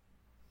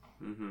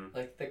 Mm-hmm.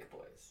 Like thick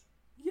boys.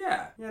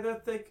 Yeah. Yeah, they're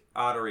thick,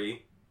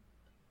 ottery,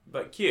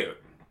 but cute.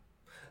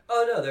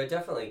 Oh, no, they're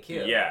definitely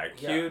cute. Yeah,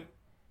 cute,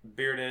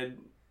 bearded,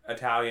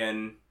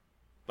 Italian,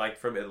 like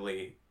from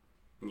Italy.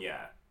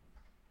 Yeah.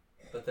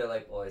 But they're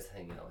like always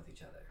hanging out with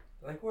each other.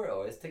 Like we're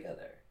always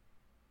together.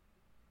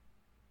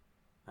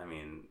 I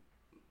mean,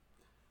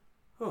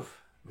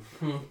 oof.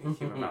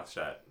 Keep my mouth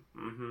shut.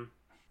 Mm-hmm.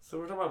 So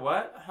we're talking about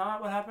what? Huh?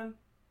 What happened?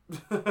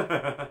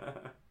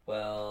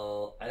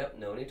 Well, I don't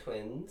know any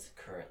twins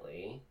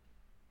currently.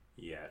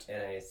 Yet.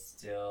 And I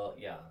still,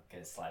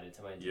 get slide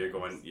into my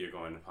DMs. You're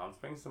going to Palm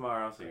Springs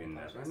tomorrow, so you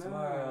never know.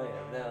 Tomorrow, you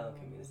never know.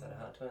 Can be a set of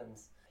hot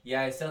twins.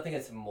 Yeah, I still think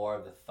it's more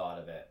of the thought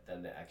of it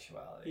than the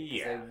actuality.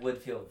 Yeah. I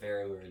would feel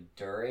very weird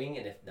during,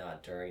 and if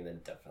not during, then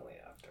definitely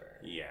after.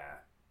 Yeah.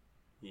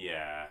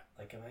 Yeah.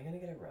 Like, am I going to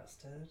get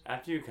arrested?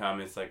 After you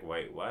come, it's like,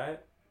 wait,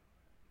 what?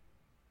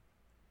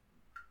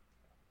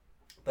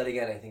 But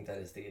again, I think that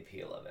is the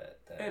appeal of it.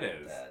 It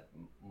is. That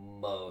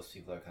most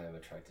people are kind of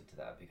attracted to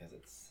that because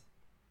it's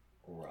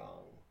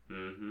wrong.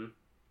 Mm-hmm.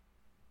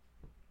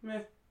 Meh.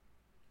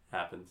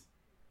 Happens.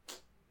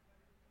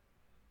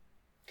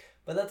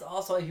 But that's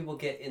also why people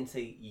get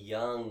into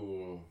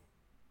young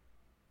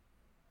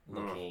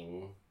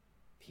looking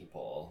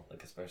people,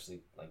 like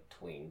especially like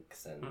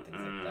twinks and things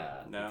like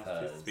that. No,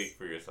 just speak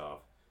for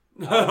yourself.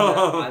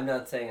 I'm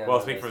not saying well,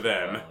 speak for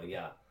them.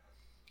 Yeah.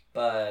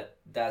 But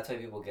that's why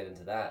people get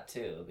into that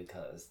too,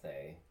 because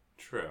they...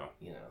 True.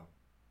 You know.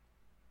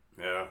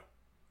 Yeah.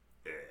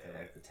 They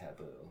like the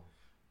taboo.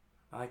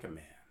 I like a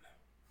man.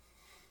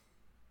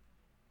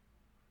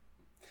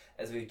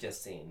 As we've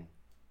just seen.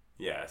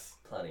 Yes.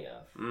 Plenty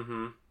of.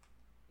 Mm-hmm.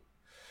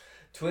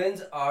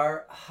 Twins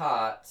are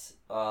hot.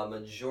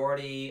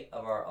 Majority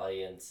of our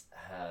audience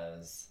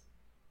has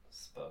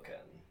spoken.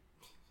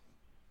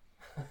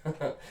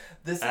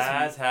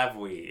 As have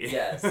we.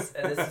 Yes,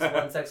 and this is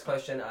one sex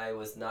question I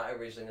was not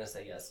originally going to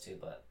say yes to,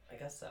 but I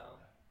guess so.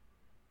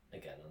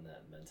 Again, on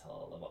that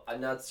mental level.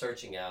 I'm not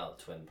searching out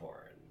twin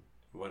porn.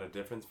 What a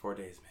difference 4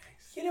 days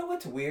makes. You know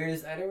what's weird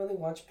is I don't really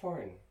watch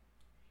porn.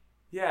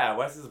 Yeah,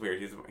 Wes is weird.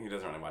 He doesn't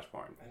really watch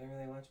porn. I don't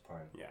really watch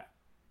porn. Yeah.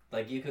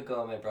 Like, you could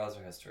go on my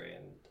browser history,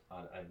 and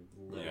I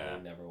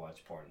literally never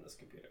watch porn on this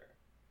computer.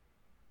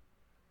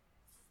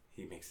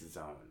 He makes his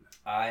own.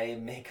 I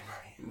make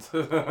mine.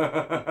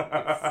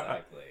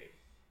 Exactly.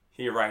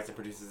 He writes and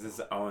produces his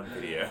own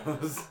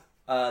videos.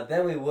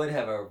 Then we would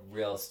have a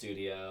real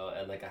studio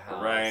and like a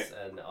house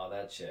and all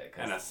that shit.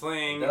 And a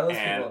sling. Those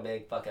people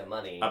make fucking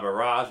money. A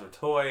barrage of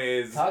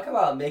toys. Talk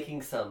about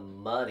making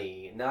some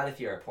money. Not if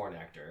you're a porn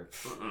actor.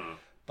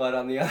 But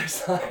on the other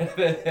side of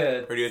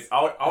it... Produce.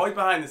 Always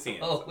behind the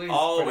scenes.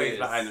 Always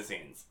behind the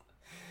scenes.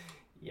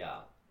 Yeah.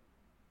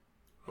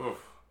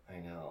 Oof. I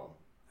know.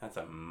 That's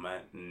a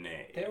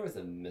money. There was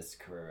a missed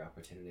career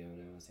opportunity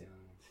when I was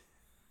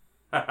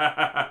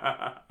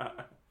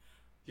young.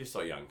 You're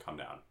so young. Calm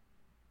down.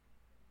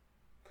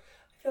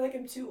 I feel like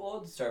I'm too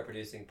old to start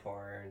producing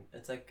porn.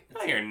 It's like...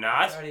 No, you're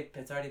not.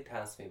 It's already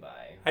passed me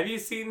by. Have you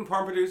seen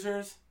porn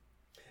producers?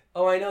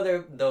 Oh, I know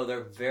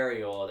they're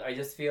very old. I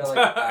just feel like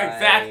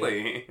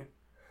exactly.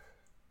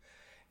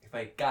 If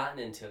I'd gotten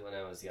into it when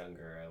I was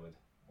younger, I would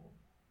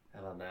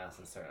have a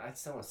massive start. I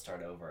just don't want to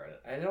start over it.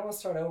 I don't want to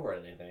start over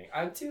anything.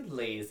 I'm too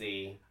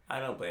lazy. I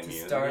don't blame you.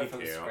 To start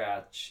from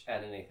scratch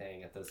at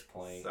anything at this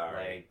point.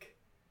 Sorry. Like,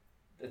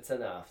 it's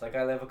enough. Like,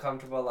 I live a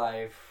comfortable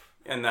life.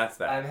 And that's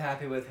that. I'm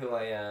happy with who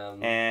I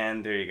am.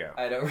 And there you go.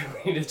 I don't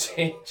really need to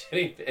change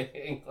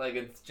anything. Like,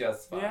 it's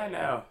just fine. Yeah,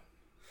 no.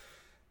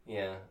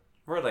 Yeah.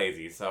 We're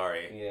lazy,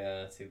 sorry.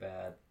 Yeah, too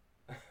bad.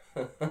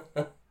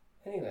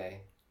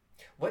 Anyway,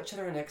 what should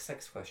our next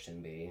sex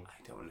question be?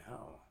 I don't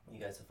know. You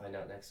guys will find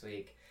out next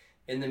week.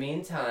 In the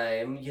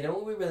meantime, you know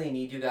what we really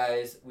need, you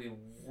guys? We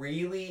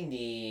really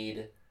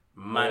need...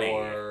 money.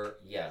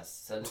 Yes,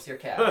 send us your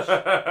cash.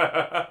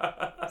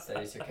 Send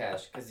us your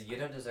cash, because you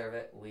don't deserve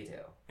it, we do.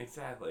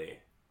 Exactly.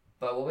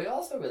 But what we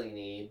also really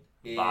need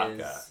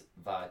is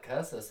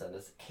vodka, so send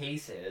us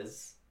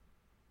cases,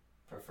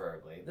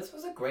 preferably. This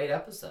was a great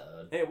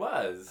episode. It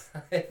was.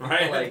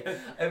 Right? Like,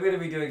 I'm going to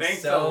be doing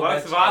Thanks so to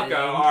Lux much Vodka,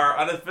 editing. our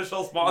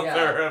unofficial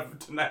sponsor of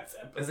tonight's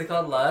episode. Is it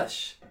called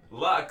Lush?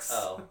 Lux.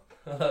 Oh,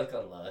 it's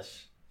called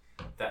Lush.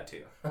 That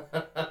too.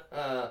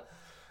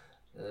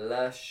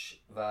 Lush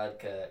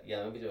Vodka. Yeah,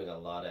 I'm going to be doing a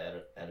lot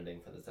of editing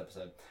for this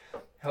episode.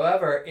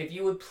 However, if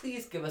you would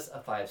please give us a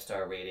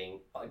 5-star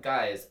rating.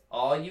 Guys,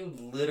 all you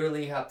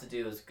literally have to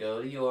do is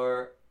go to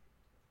your...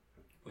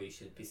 Well, you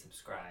should be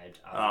subscribed,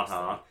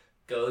 obviously.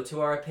 Go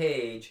to our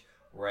page,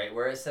 right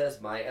where it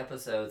says My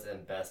Episodes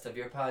and Best of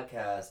Your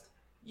Podcast.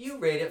 You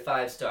rate it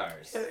 5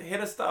 stars. Hit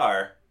a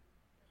star.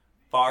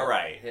 Far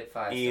right. Hit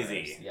 5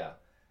 Easy. stars. Yeah.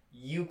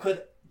 You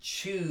could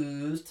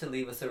choose to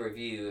leave us a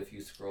review if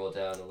you scroll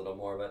down a little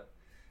more, but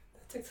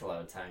that takes a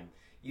lot of time.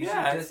 You should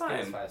just give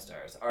us 5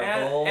 stars. Our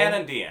goal... And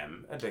a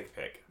DM. A dick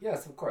pic.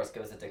 Yes, of course.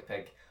 Give us a dick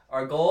pic.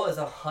 Our goal is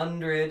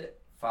 100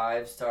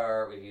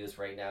 5-star reviews.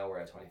 Right now, we're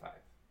at 25.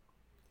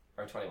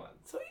 Or 21.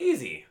 So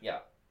easy. Yeah.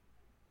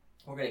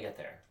 We're going to get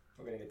there.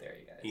 We're going to get there,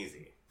 you guys.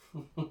 Easy.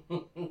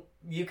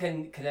 You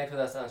can connect with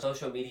us on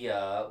social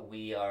media.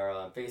 We are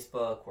on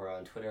Facebook. We're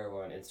on Twitter.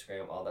 We're on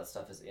Instagram. All that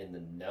stuff is in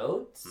the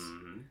notes.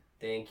 Mm-hmm.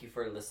 Thank you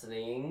for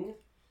listening.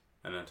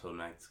 And until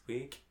next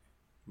week,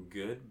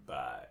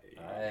 goodbye.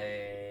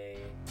 Bye.